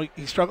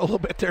 he struggled a little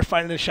bit there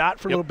finding a shot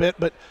for a little bit,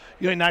 but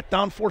he knocked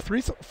down 4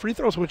 free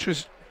throws, which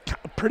was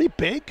pretty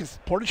big because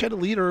Portage had a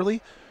lead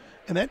early,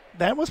 and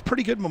that was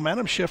pretty good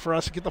momentum shift for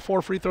us to get the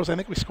 4 free throws. I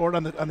think we scored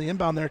on the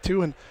inbound there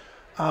too, and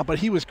but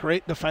he was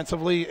great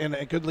defensively and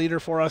a good leader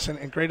for us,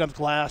 and great on the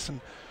glass. And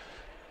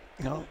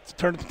it's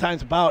turning the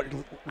times about.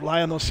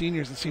 Rely on those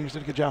seniors, and seniors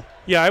did a good job.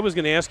 Yeah, I was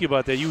going to ask you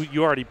about that.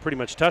 You already pretty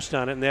much touched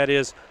on it, and that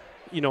is,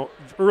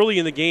 early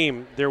in the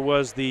game there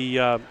was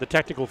the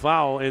technical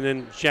foul, and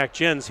then Jack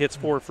Jens hits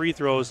 4 free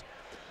throws,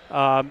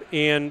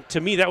 and to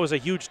me that was a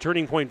huge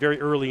turning point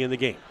very early in the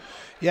game.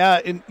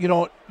 Yeah, and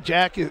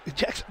Jack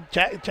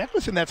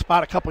was in that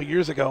spot a couple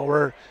years ago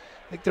where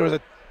I think there was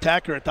a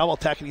tech or a double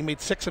tech, and he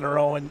made 6 in a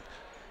row, and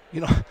he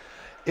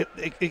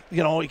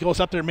goes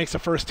up there and makes the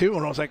first 2,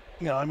 and I was like,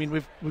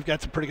 we've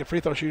got some pretty good free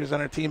throw shooters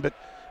on our team, but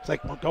it's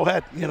like, well, go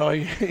ahead,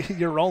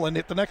 you're rolling,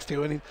 hit the next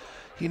 2, and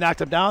he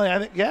knocked him down.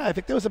 I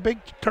think there was a big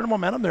turn of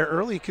momentum there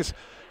early because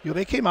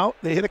they came out,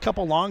 they hit a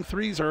couple long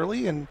threes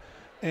early, and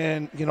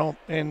kind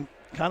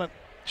of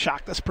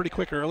shocked us pretty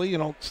quick early.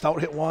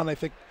 Stout hit 1, I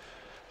think.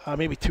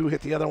 Maybe 2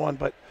 hit the other one,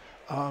 but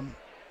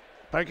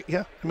Jack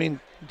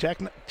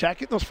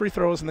hit those free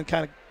throws and then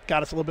kind of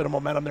got us a little bit of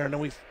momentum there, and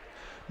then we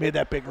made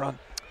that big run.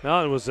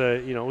 Well, it was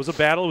a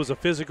battle. It was a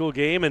physical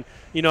game, and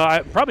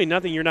probably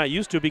nothing you're not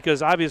used to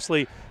because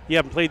obviously you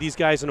haven't played these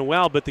guys in a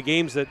while. But the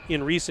games that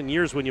in recent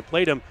years when you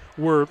played them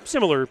were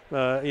similar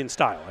in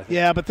style, I think.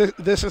 Yeah, but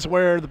this is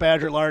where the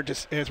Badger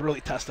Large has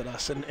really tested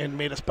us and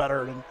made us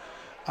better, and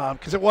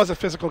because it was a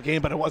physical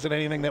game, but it wasn't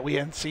anything that we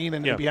hadn't seen.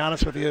 And to be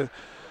honest with you,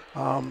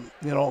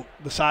 the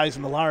size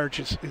and the large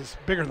is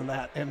bigger than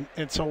that, and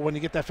so when you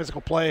get that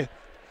physical play,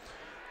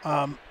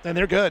 and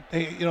they're good.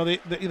 They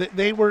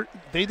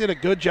did a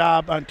good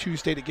job on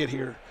Tuesday to get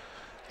here,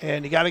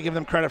 and you got to give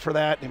them credit for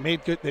that. They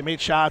made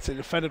shots. They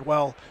defended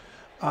well,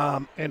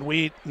 and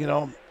we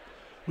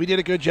did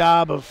a good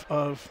job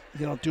of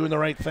doing the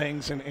right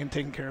things and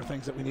taking care of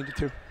things that we needed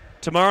to.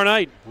 Tomorrow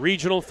night,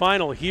 regional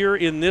final here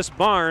in this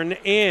barn,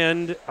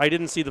 and I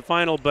didn't see the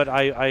final, but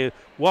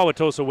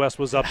Wauwatosa West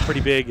was up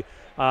pretty big.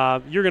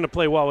 You're going to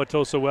play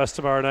Wauwatosa West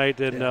tomorrow night,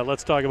 and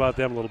let's talk about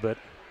them a little bit.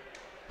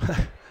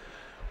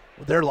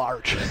 They're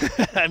large.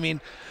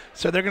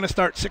 So they're going to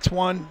start 6'1",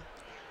 6'4",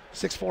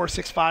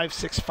 6'5",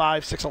 6'5",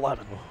 6'11",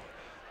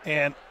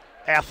 and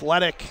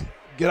athletic,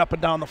 get up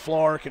and down the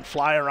floor, can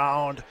fly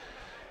around.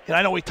 And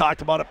I know we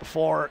talked about it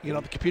before. The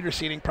computer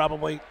seating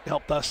probably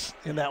helped us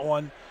in that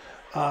one.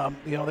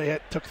 They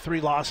took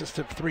 3 losses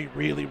to 3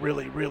 really,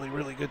 really, really,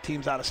 really good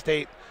teams out of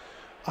state.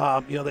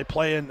 They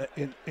play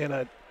in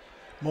a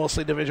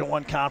mostly Division I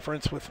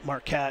conference with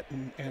Marquette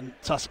and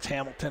Sussex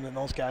Hamilton and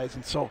those guys,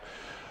 and so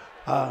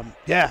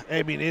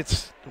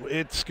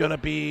it's going to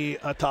be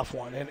a tough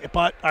one,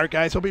 but our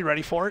guys will be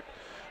ready for it.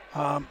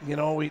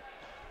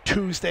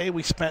 Tuesday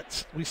we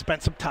spent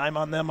some time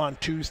on them on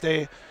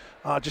Tuesday,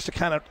 just to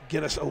kind of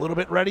get us a little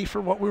bit ready for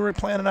what we were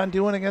planning on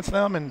doing against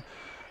them, and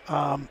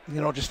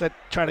just to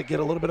try to get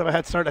a little bit of a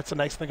head start. That's a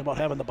nice thing about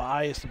having the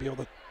bye, is to be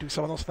able to do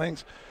some of those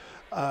things.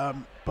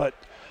 It's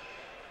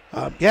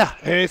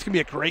going to be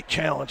a great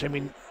challenge.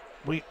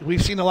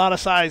 We've seen a lot of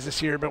size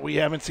this year, but we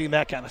haven't seen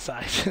that kind of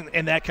size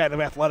and that kind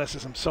of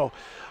athleticism. So,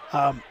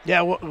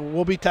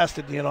 we'll be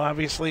tested.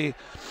 Obviously,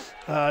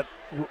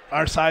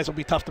 our size will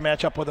be tough to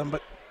match up with them,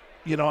 but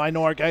I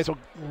know our guys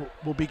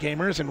will be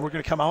gamers, and we're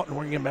going to come out and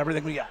we're going to give them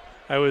everything we got.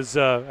 I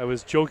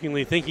was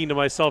jokingly thinking to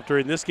myself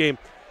during this game,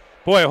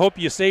 boy, I hope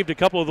you saved a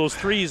couple of those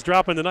threes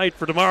dropping tonight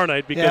for tomorrow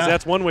night, because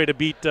that's one way to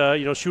beat,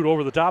 shoot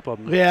over the top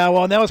of them. Yeah,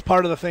 well, and that was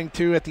part of the thing,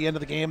 too, at the end of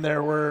the game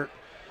there where,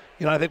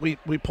 I think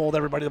we pulled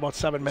everybody about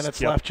 7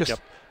 minutes left.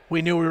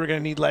 We knew we were going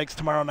to need legs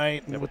tomorrow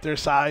night and with their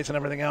size and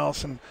everything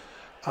else. And,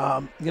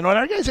 and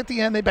our guys at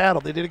the end, they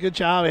battled. They did a good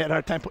job. They had a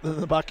hard time putting it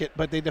in the bucket,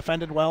 but they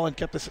defended well and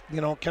kept us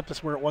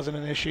where it wasn't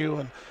an issue.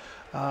 And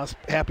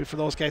happy for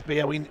those guys.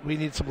 But, we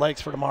need some legs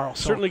for tomorrow.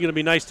 So. Certainly going to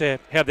be nice to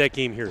have that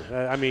game here.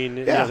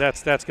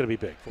 That's going to be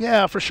big.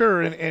 Yeah, for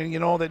sure. And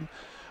then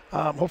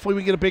hopefully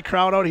we get a big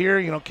crowd out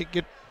here.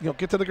 Get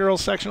to the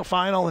girls' sectional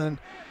final and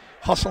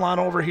hustle on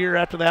over here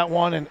after that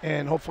one,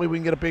 and hopefully we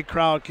can get a big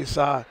crowd, because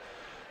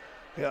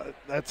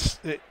that's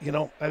it.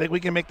 I think we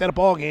can make that a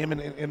ball game,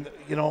 and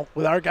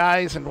with our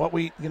guys and what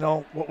we've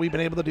been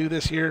able to do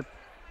this year,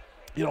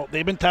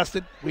 they've been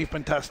tested, we've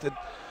been tested.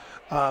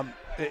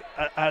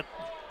 I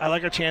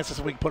like our chances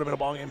if we can put them in a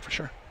ball game for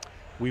sure.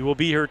 We will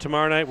be here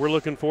tomorrow night. We're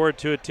looking forward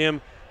to it,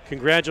 Tim.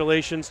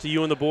 Congratulations to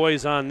you and the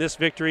boys on this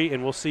victory,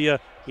 and we'll see you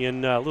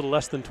in a little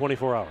less than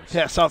 24 hours.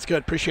 Yeah, sounds good.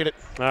 Appreciate it.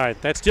 All right,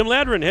 that's Tim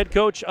Ladron, head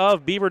coach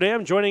of Beaver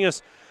Dam, joining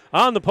us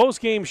on the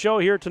postgame show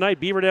here tonight.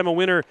 Beaver Dam a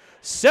winner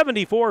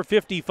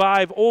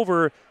 74-55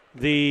 over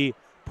the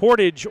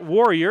Portage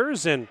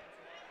Warriors. And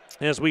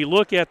as we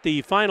look at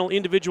the final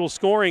individual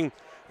scoring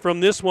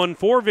from this one,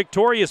 for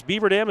victorious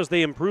Beaver Dam as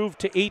they improved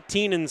to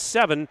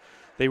 18-7.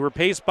 They were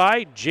paced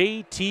by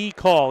J.T.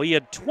 Call. He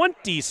had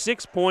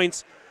 26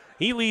 points.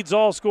 He leads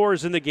all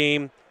scorers in the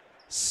game.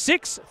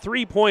 6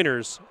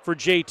 3-pointers for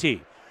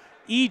JT.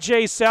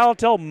 E.J.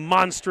 Salatel,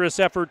 monstrous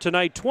effort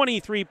tonight.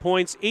 23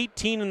 points,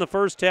 18 in the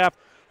first half,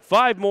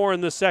 5 more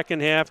in the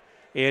second half,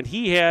 and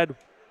he had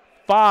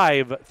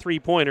 5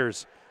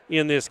 3-pointers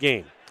in this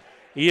game.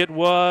 It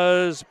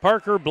was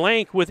Parker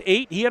Blank with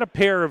 8. He had a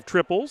pair of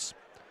triples.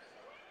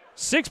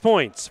 6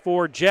 points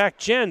for Jack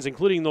Jens,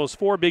 including those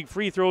 4 big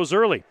free throws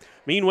early.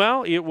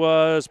 Meanwhile, it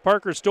was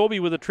Parker Stobie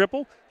with a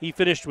triple. He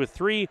finished with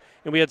 3,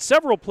 and we had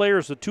several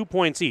players with 2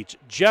 points each.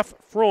 Jeff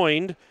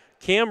Freund,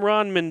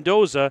 Cameron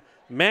Mendoza,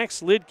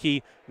 Max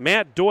Lidke,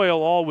 Matt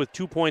Doyle, all with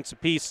 2 points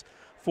apiece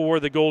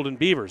for the Golden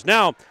Beavers.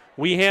 Now,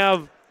 we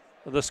have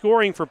the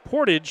scoring for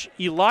Portage.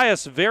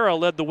 Elias Vera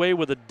led the way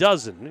with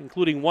 12,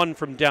 including 1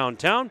 from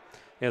downtown.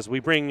 As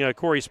we bring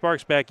Corey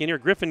Sparks back in here,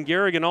 Griffin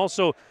Garrigan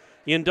also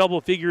in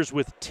double figures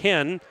with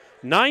 10.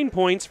 9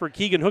 points for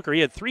Keegan Hooker. He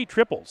had 3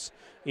 triples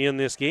in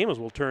this game, as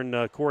we'll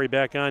turn Corey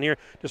back on here.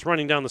 Just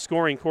running down the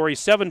scoring, Corey.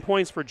 7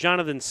 points for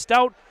Jonathan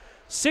Stout.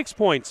 6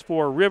 points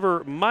for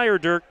River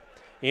Meyerdirk.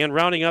 And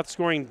rounding out the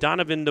scoring,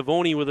 Donovan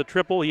Devoni with a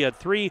triple. He had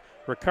 3.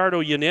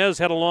 Ricardo Yanez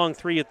had a long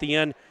 3 at the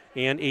end.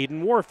 And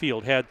Aiden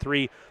Warfield had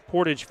 3.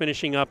 Portage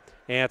finishing up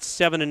at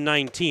 7 and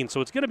 19.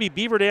 So it's going to be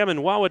Beaver Dam and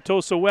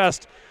Wauwatosa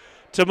West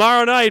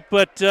tomorrow night.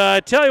 But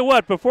tell you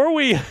what, before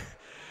we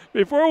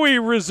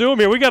resume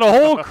here, we got a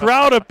whole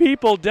crowd of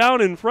people down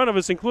in front of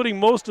us, including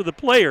most of the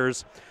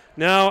players.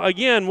 Now,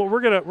 again,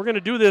 we're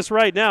gonna do this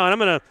right now, and I'm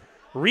gonna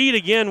read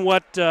again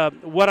what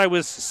I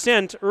was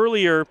sent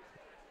earlier,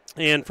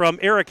 and from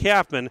Eric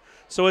Halfman.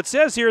 So it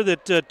says here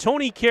that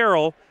Tony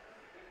Carroll,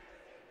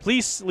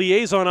 police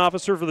liaison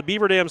officer for the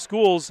Beaver Dam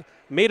Schools,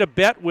 made a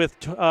bet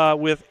with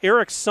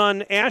Eric's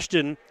son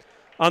Ashton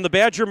on the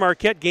Badger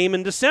Marquette game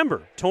in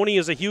December. Tony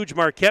is a huge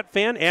Marquette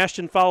fan.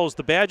 Ashton follows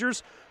the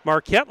Badgers.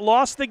 Marquette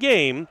lost the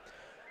game,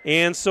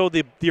 and so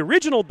the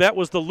original bet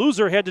was the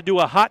loser had to do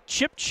a hot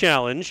chip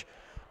challenge,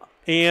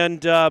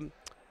 and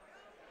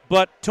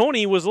but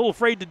Tony was a little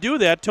afraid to do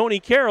that, Tony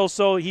Carroll,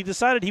 so he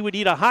decided he would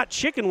eat a hot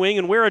chicken wing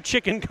and wear a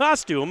chicken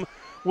costume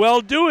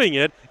while doing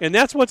it, and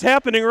that's what's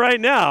happening right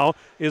now.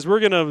 Is we're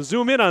going to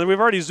zoom in on it. We've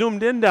already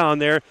zoomed in down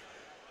there.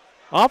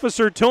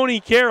 Officer Tony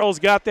Carroll's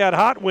got that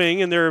hot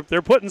wing, and they're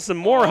putting some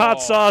more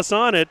hot sauce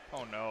on it.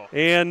 Oh no!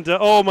 And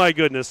oh my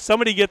goodness,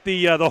 somebody get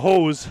the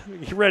hose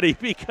ready,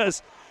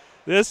 because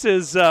this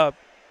is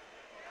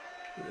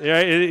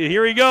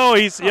here we go.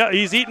 He's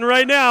eating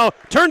right now.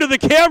 Turn to the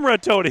camera,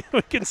 Tony.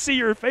 We can see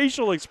your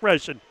facial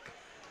expression.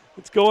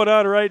 What's going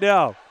on right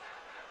now?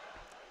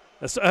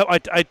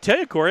 I tell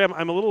you, Corey,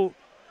 I'm a little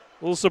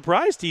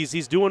surprised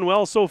he's doing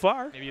well so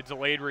far. Maybe a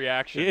delayed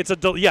reaction. It's a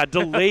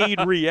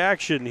delayed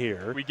reaction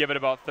here. We give it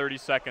about 30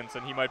 seconds,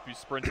 and he might be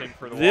sprinting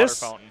for the water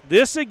fountain.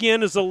 This,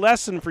 again, is a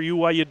lesson for you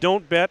why you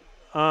don't bet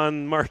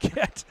on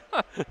Marquette.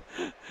 Or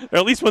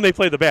at least when they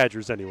play the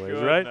Badgers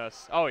anyways, right?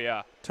 Oh,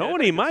 yeah.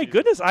 Tony, my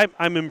goodness,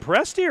 I'm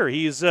impressed here.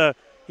 He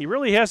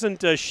really hasn't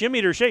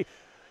shimmied or shaken.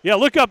 Yeah,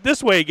 look up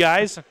this way,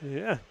 guys.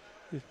 Yeah.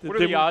 What are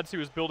the odds he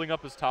was building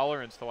up his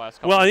tolerance the last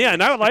couple Well, of yeah,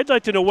 weeks? and I'd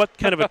like to know what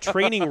kind of a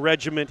training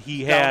regiment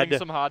he had.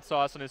 Some hot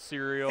sauce in his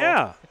cereal.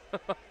 Yeah.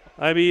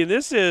 I mean,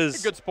 this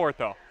is a good sport,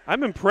 though.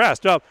 I'm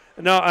impressed. No,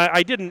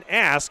 I didn't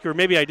ask, or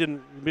maybe I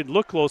didn't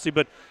look closely,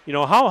 but,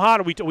 how hot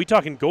are we? Are we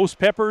talking ghost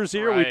peppers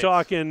here? Right. Are we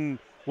talking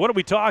 – what are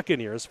we talking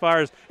here as far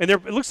as – and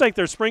it looks like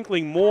they're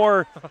sprinkling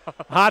more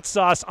hot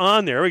sauce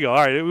on there. There we go.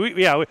 All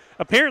right.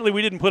 Apparently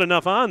we didn't put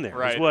enough on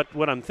there is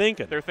what I'm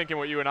thinking. They're thinking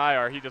what you and I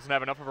are. He doesn't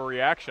have enough of a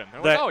reaction.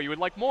 They're like, oh, you would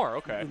like more.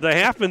 Okay. The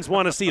Halfmans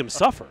want to see him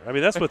suffer. I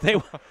mean, that's what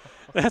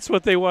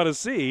they want to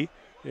see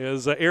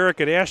is Eric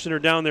and Ashton are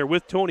down there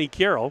with Tony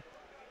Carroll.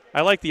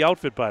 I like the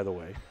outfit, by the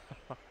way.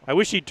 I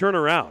wish he'd turn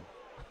around.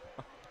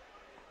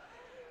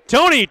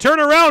 Tony, turn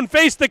around,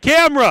 face the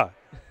camera.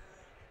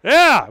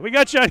 Yeah, we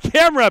got you on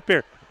camera up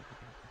here.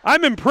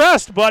 I'm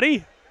impressed,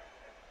 buddy.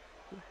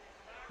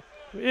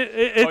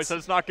 He says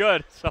it's not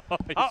good. So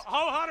how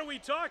hot are we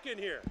talking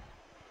here?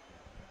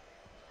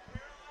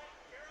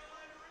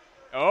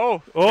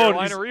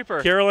 Carolina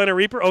Reaper. Carolina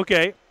Reaper,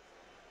 okay.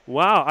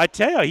 Wow, I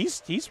tell you,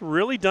 he's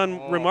really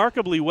done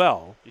remarkably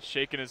well. He's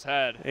shaking his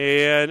head.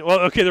 And,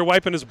 they're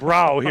wiping his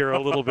brow here a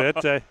little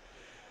bit.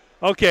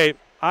 Okay,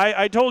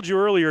 I told you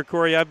earlier,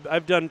 Corey,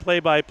 I've done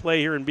play-by-play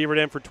here in Beaver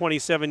Dam for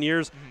 27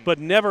 years, but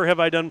never have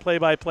I done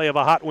play-by-play of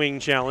a hot wing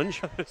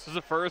challenge. This is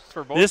a first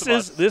for both of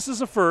us. This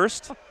is a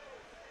first.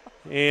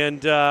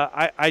 And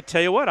I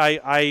tell you what,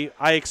 I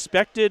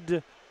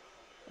expected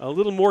a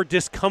little more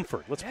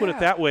discomfort. Let's put it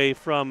that way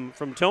from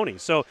Tony.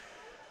 So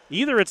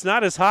either it's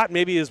not as hot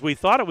maybe as we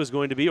thought it was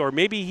going to be, or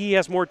maybe he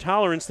has more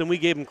tolerance than we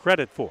gave him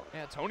credit for.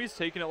 Yeah, Tony's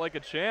taking it like a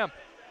champ.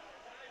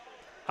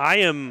 I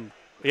am.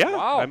 Yeah,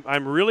 wow.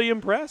 I'm really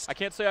impressed. I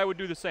can't say I would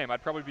do the same.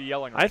 I'd probably be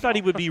yelling. I thought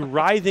he would be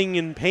writhing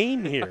in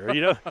pain here.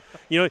 You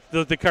know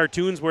the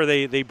cartoons where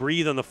they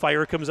breathe and the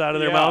fire comes out of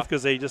their mouth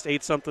because they just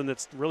ate something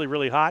that's really,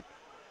 really hot.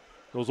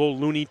 Those old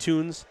Looney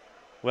Tunes.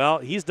 Well,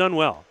 he's done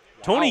well.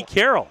 Wow. Tony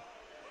Carroll,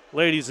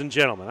 ladies and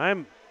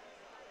gentlemen.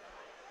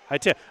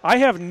 I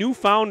have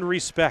newfound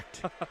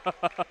respect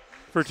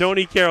for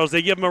Tony Carrolls.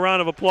 They give him a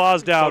round of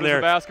applause down So does there.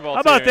 the basketball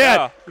How about team,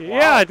 that?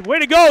 yeah. Yeah, way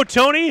to go,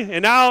 Tony.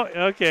 And now,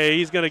 okay,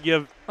 he's going to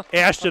give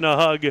Ashton a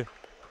hug.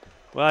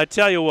 Well, I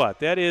tell you what,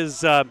 that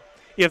is,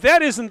 if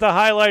that isn't the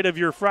highlight of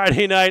your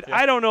Friday night,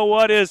 I don't know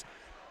what is.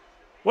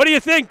 What do you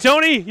think,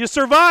 Tony? You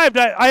survived.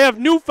 I have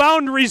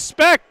newfound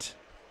respect.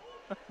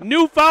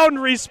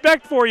 Newfound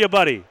respect for you,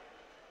 buddy.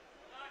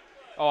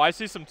 Oh, I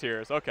see some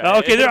tears. Okay.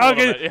 Okay, It okay.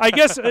 bit, yeah. I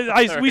guess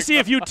There we see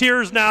a few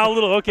tears now, a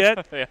little. Okay,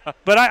 Yeah.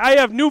 but I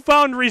have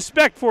newfound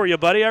respect for you,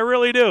 buddy. I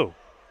really do.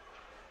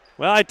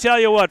 Well, I tell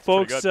you what,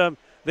 folks,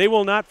 they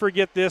will not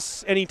forget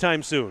this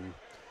anytime soon.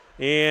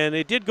 And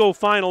it did go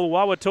final.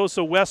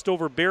 Wauwatosa West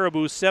over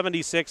Baraboo,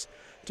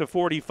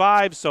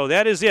 76-45. So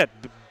that is it.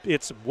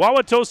 It's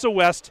Wauwatosa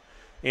West,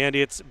 and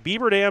it's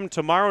Beaver Dam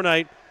tomorrow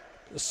night.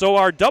 So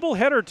our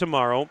doubleheader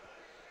tomorrow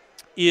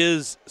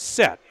is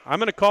set. I'm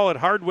going to call it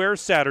Hardware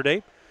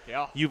Saturday.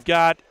 Yeah. You've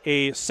got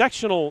a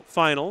sectional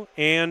final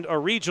and a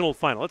regional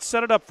final. Let's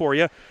set it up for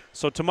you.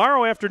 So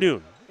tomorrow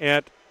afternoon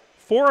at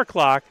 4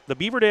 o'clock, the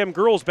Beaver Dam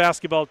girls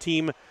basketball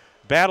team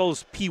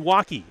battles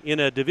Pewaukee in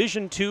a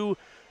Division II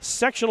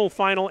sectional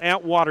final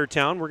at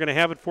Watertown. We're going to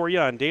have it for you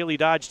on Daily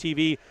Dodge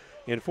TV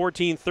and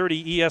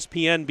 1430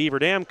 ESPN Beaver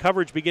Dam.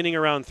 Coverage beginning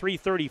around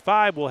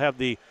 3:35. We'll have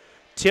the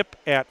tip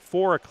at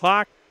 4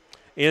 o'clock.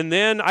 And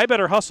then I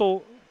better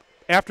hustle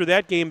after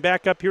that game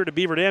back up here to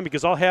Beaver Dam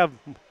because I'll have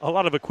a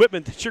lot of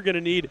equipment that you're going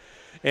to need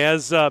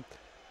as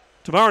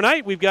tomorrow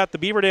night we've got the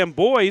Beaver Dam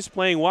boys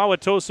playing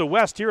Wauwatosa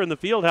West here in the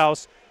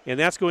Fieldhouse, and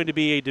that's going to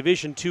be a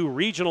Division II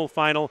regional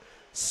final.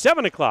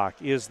 7 o'clock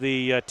is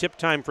the tip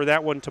time for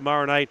that one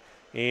tomorrow night,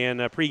 and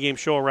a pregame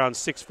show around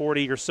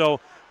 6:40 or so.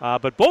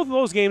 But both of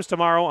those games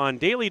tomorrow on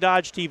Daily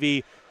Dodge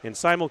TV and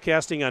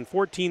simulcasting on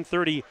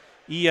 1430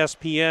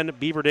 ESPN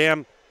Beaver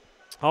Dam.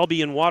 I'll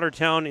be in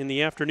Watertown in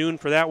the afternoon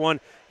for that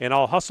one, and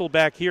I'll hustle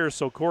back here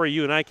so, Corey,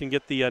 you and I can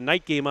get the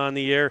night game on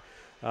the air.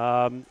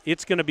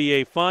 It's going to be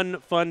a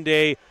fun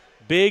day.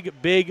 Big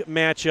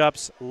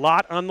matchups,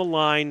 lot on the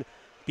line.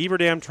 Beaver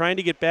Dam trying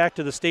to get back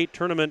to the state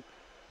tournament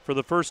for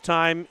the first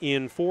time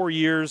in 4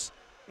 years,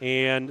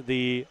 and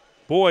the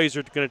boys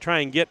are going to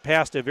try and get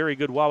past a very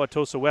good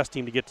Wauwatosa West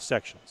team to get to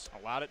sections.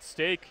 A lot at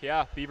stake,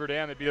 yeah. Beaver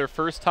Dam, it'd be their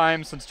first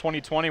time since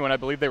 2020 when I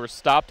believe they were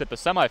stopped at the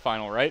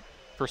semifinal, right,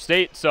 for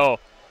state. So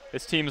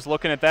this team is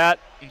looking at that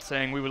and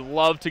saying we would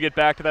love to get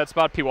back to that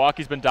spot.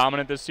 Pewaukee's been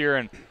dominant this year,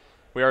 and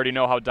we already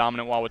know how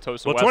dominant Wauwatosa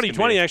West can be. Well,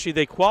 2020, actually,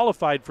 they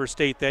qualified for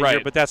state that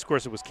year, but that's, of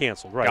course, it was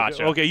canceled. Right.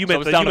 Gotcha. Okay, you so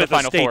meant it was down to the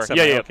Final Final Four.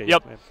 Yeah, Okay.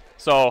 Yep.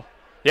 So,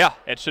 yeah,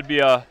 it should be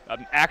an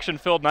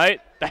action-filled night.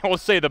 I will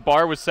say the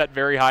bar was set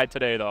very high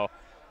today, though,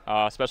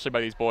 especially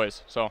by these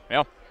boys. So,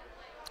 yeah.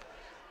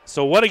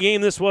 So what a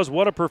game this was.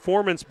 What a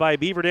performance by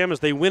Beaver Dam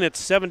as they win it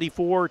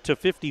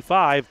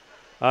 74-55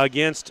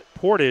 against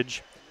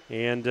Portage.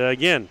 And,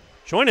 again,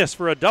 join us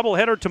for a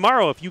doubleheader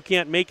tomorrow if you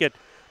can't make it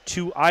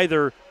to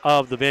either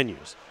of the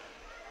venues.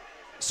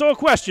 So a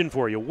question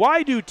for you.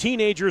 Why do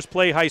teenagers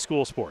play high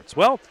school sports?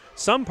 Well,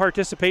 some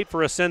participate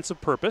for a sense of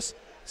purpose,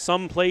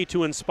 some play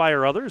to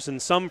inspire others, and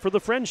some for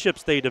the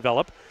friendships they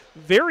develop.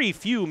 Very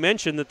few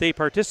mention that they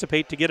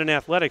participate to get an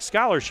athletic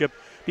scholarship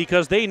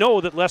because they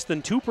know that less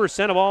than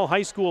 2% of all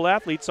high school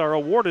athletes are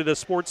awarded a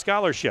sports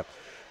scholarship.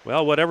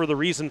 Well, whatever the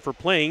reason for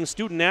playing,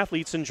 student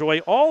athletes enjoy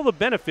all the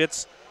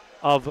benefits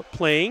of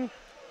playing,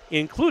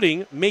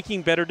 including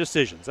making better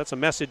decisions. That's a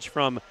message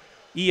from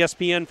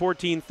ESPN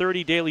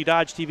 1430, Daily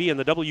Dodge TV, and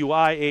the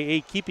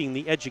WIAA, keeping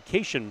the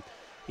education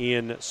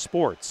in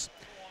sports.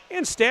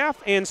 And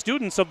staff and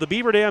students of the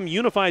Beaver Dam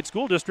Unified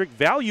School District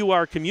value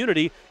our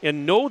community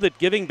and know that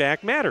giving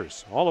back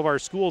matters. All of our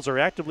schools are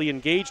actively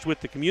engaged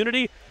with the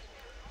community,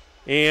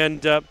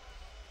 and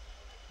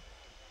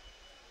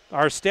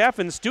our staff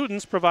and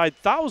students provide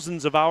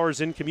thousands of hours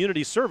in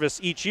community service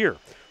each year.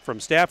 From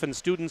staff and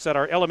students at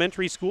our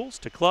elementary schools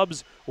to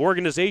clubs,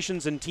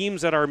 organizations, and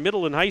teams at our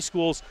middle and high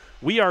schools,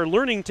 we are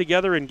learning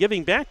together and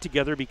giving back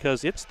together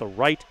because it's the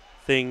right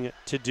thing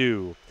to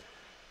do.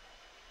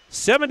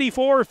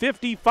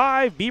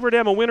 74-55, Beaver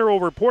Dam a winner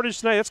over Portage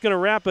tonight. That's going to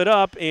wrap it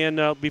up.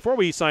 And before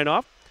we sign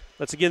off,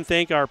 let's again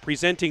thank our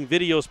presenting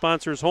video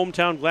sponsors,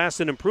 Hometown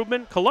Glass and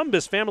Improvement,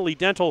 Columbus Family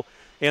Dental,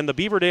 and the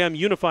Beaver Dam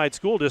Unified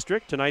School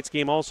District. Tonight's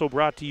game also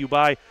brought to you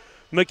by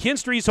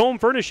McKinstry's Home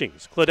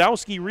Furnishings,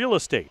 Kladowski Real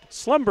Estate,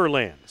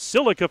 Slumberland,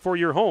 Silica for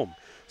your home,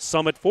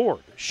 Summit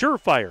Ford,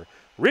 Surefire,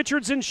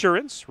 Richards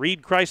Insurance,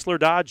 Reed Chrysler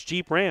Dodge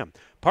Jeep Ram,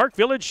 Park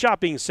Village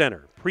Shopping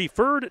Center,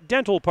 Preferred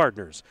Dental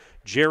Partners,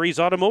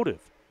 Jerry's Automotive,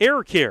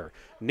 Air Care,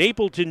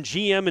 Napleton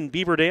GM and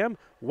Beaver Dam,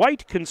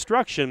 White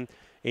Construction,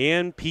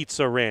 and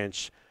Pizza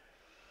Ranch.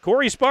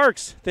 Corey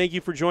Sparks, thank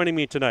you for joining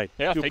me tonight.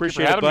 Yeah, thank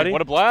appreciate you for having it, buddy. me.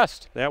 What a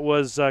blast. That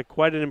was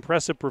quite an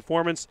impressive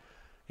performance,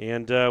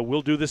 and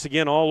we'll do this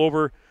again all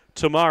over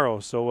tomorrow.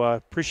 So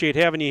appreciate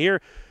having you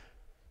here.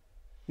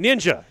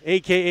 Ninja,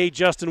 a.k.a.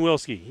 Justin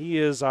Wilski. He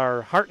is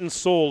our heart and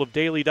soul of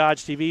Daily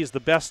Dodge TV. He's the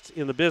best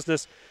in the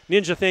business.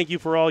 Ninja, thank you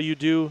for all you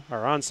do.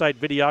 Our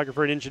on-site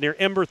videographer and engineer.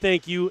 Ember,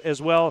 thank you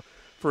as well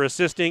for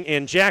assisting.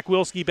 And Jack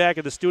Wilski back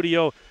at the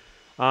studio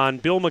on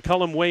Bill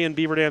McCullum Way in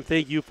Beaver Dam.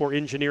 Thank you for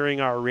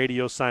engineering our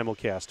radio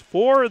simulcast.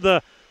 For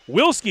the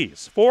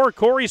Wilskis, for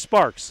Corey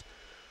Sparks,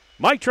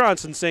 Mike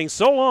Tronson saying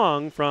so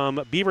long from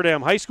Beaver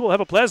Dam High School.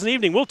 Have a pleasant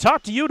evening. We'll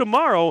talk to you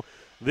tomorrow.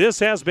 This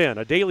has been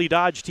a Daily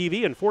Dodge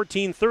TV and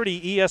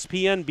 1430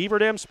 ESPN Beaver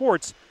Dam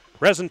Sports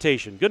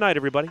presentation. Good night,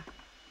 everybody.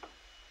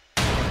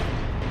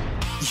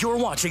 You're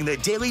watching the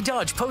Daily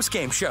Dodge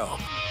postgame show.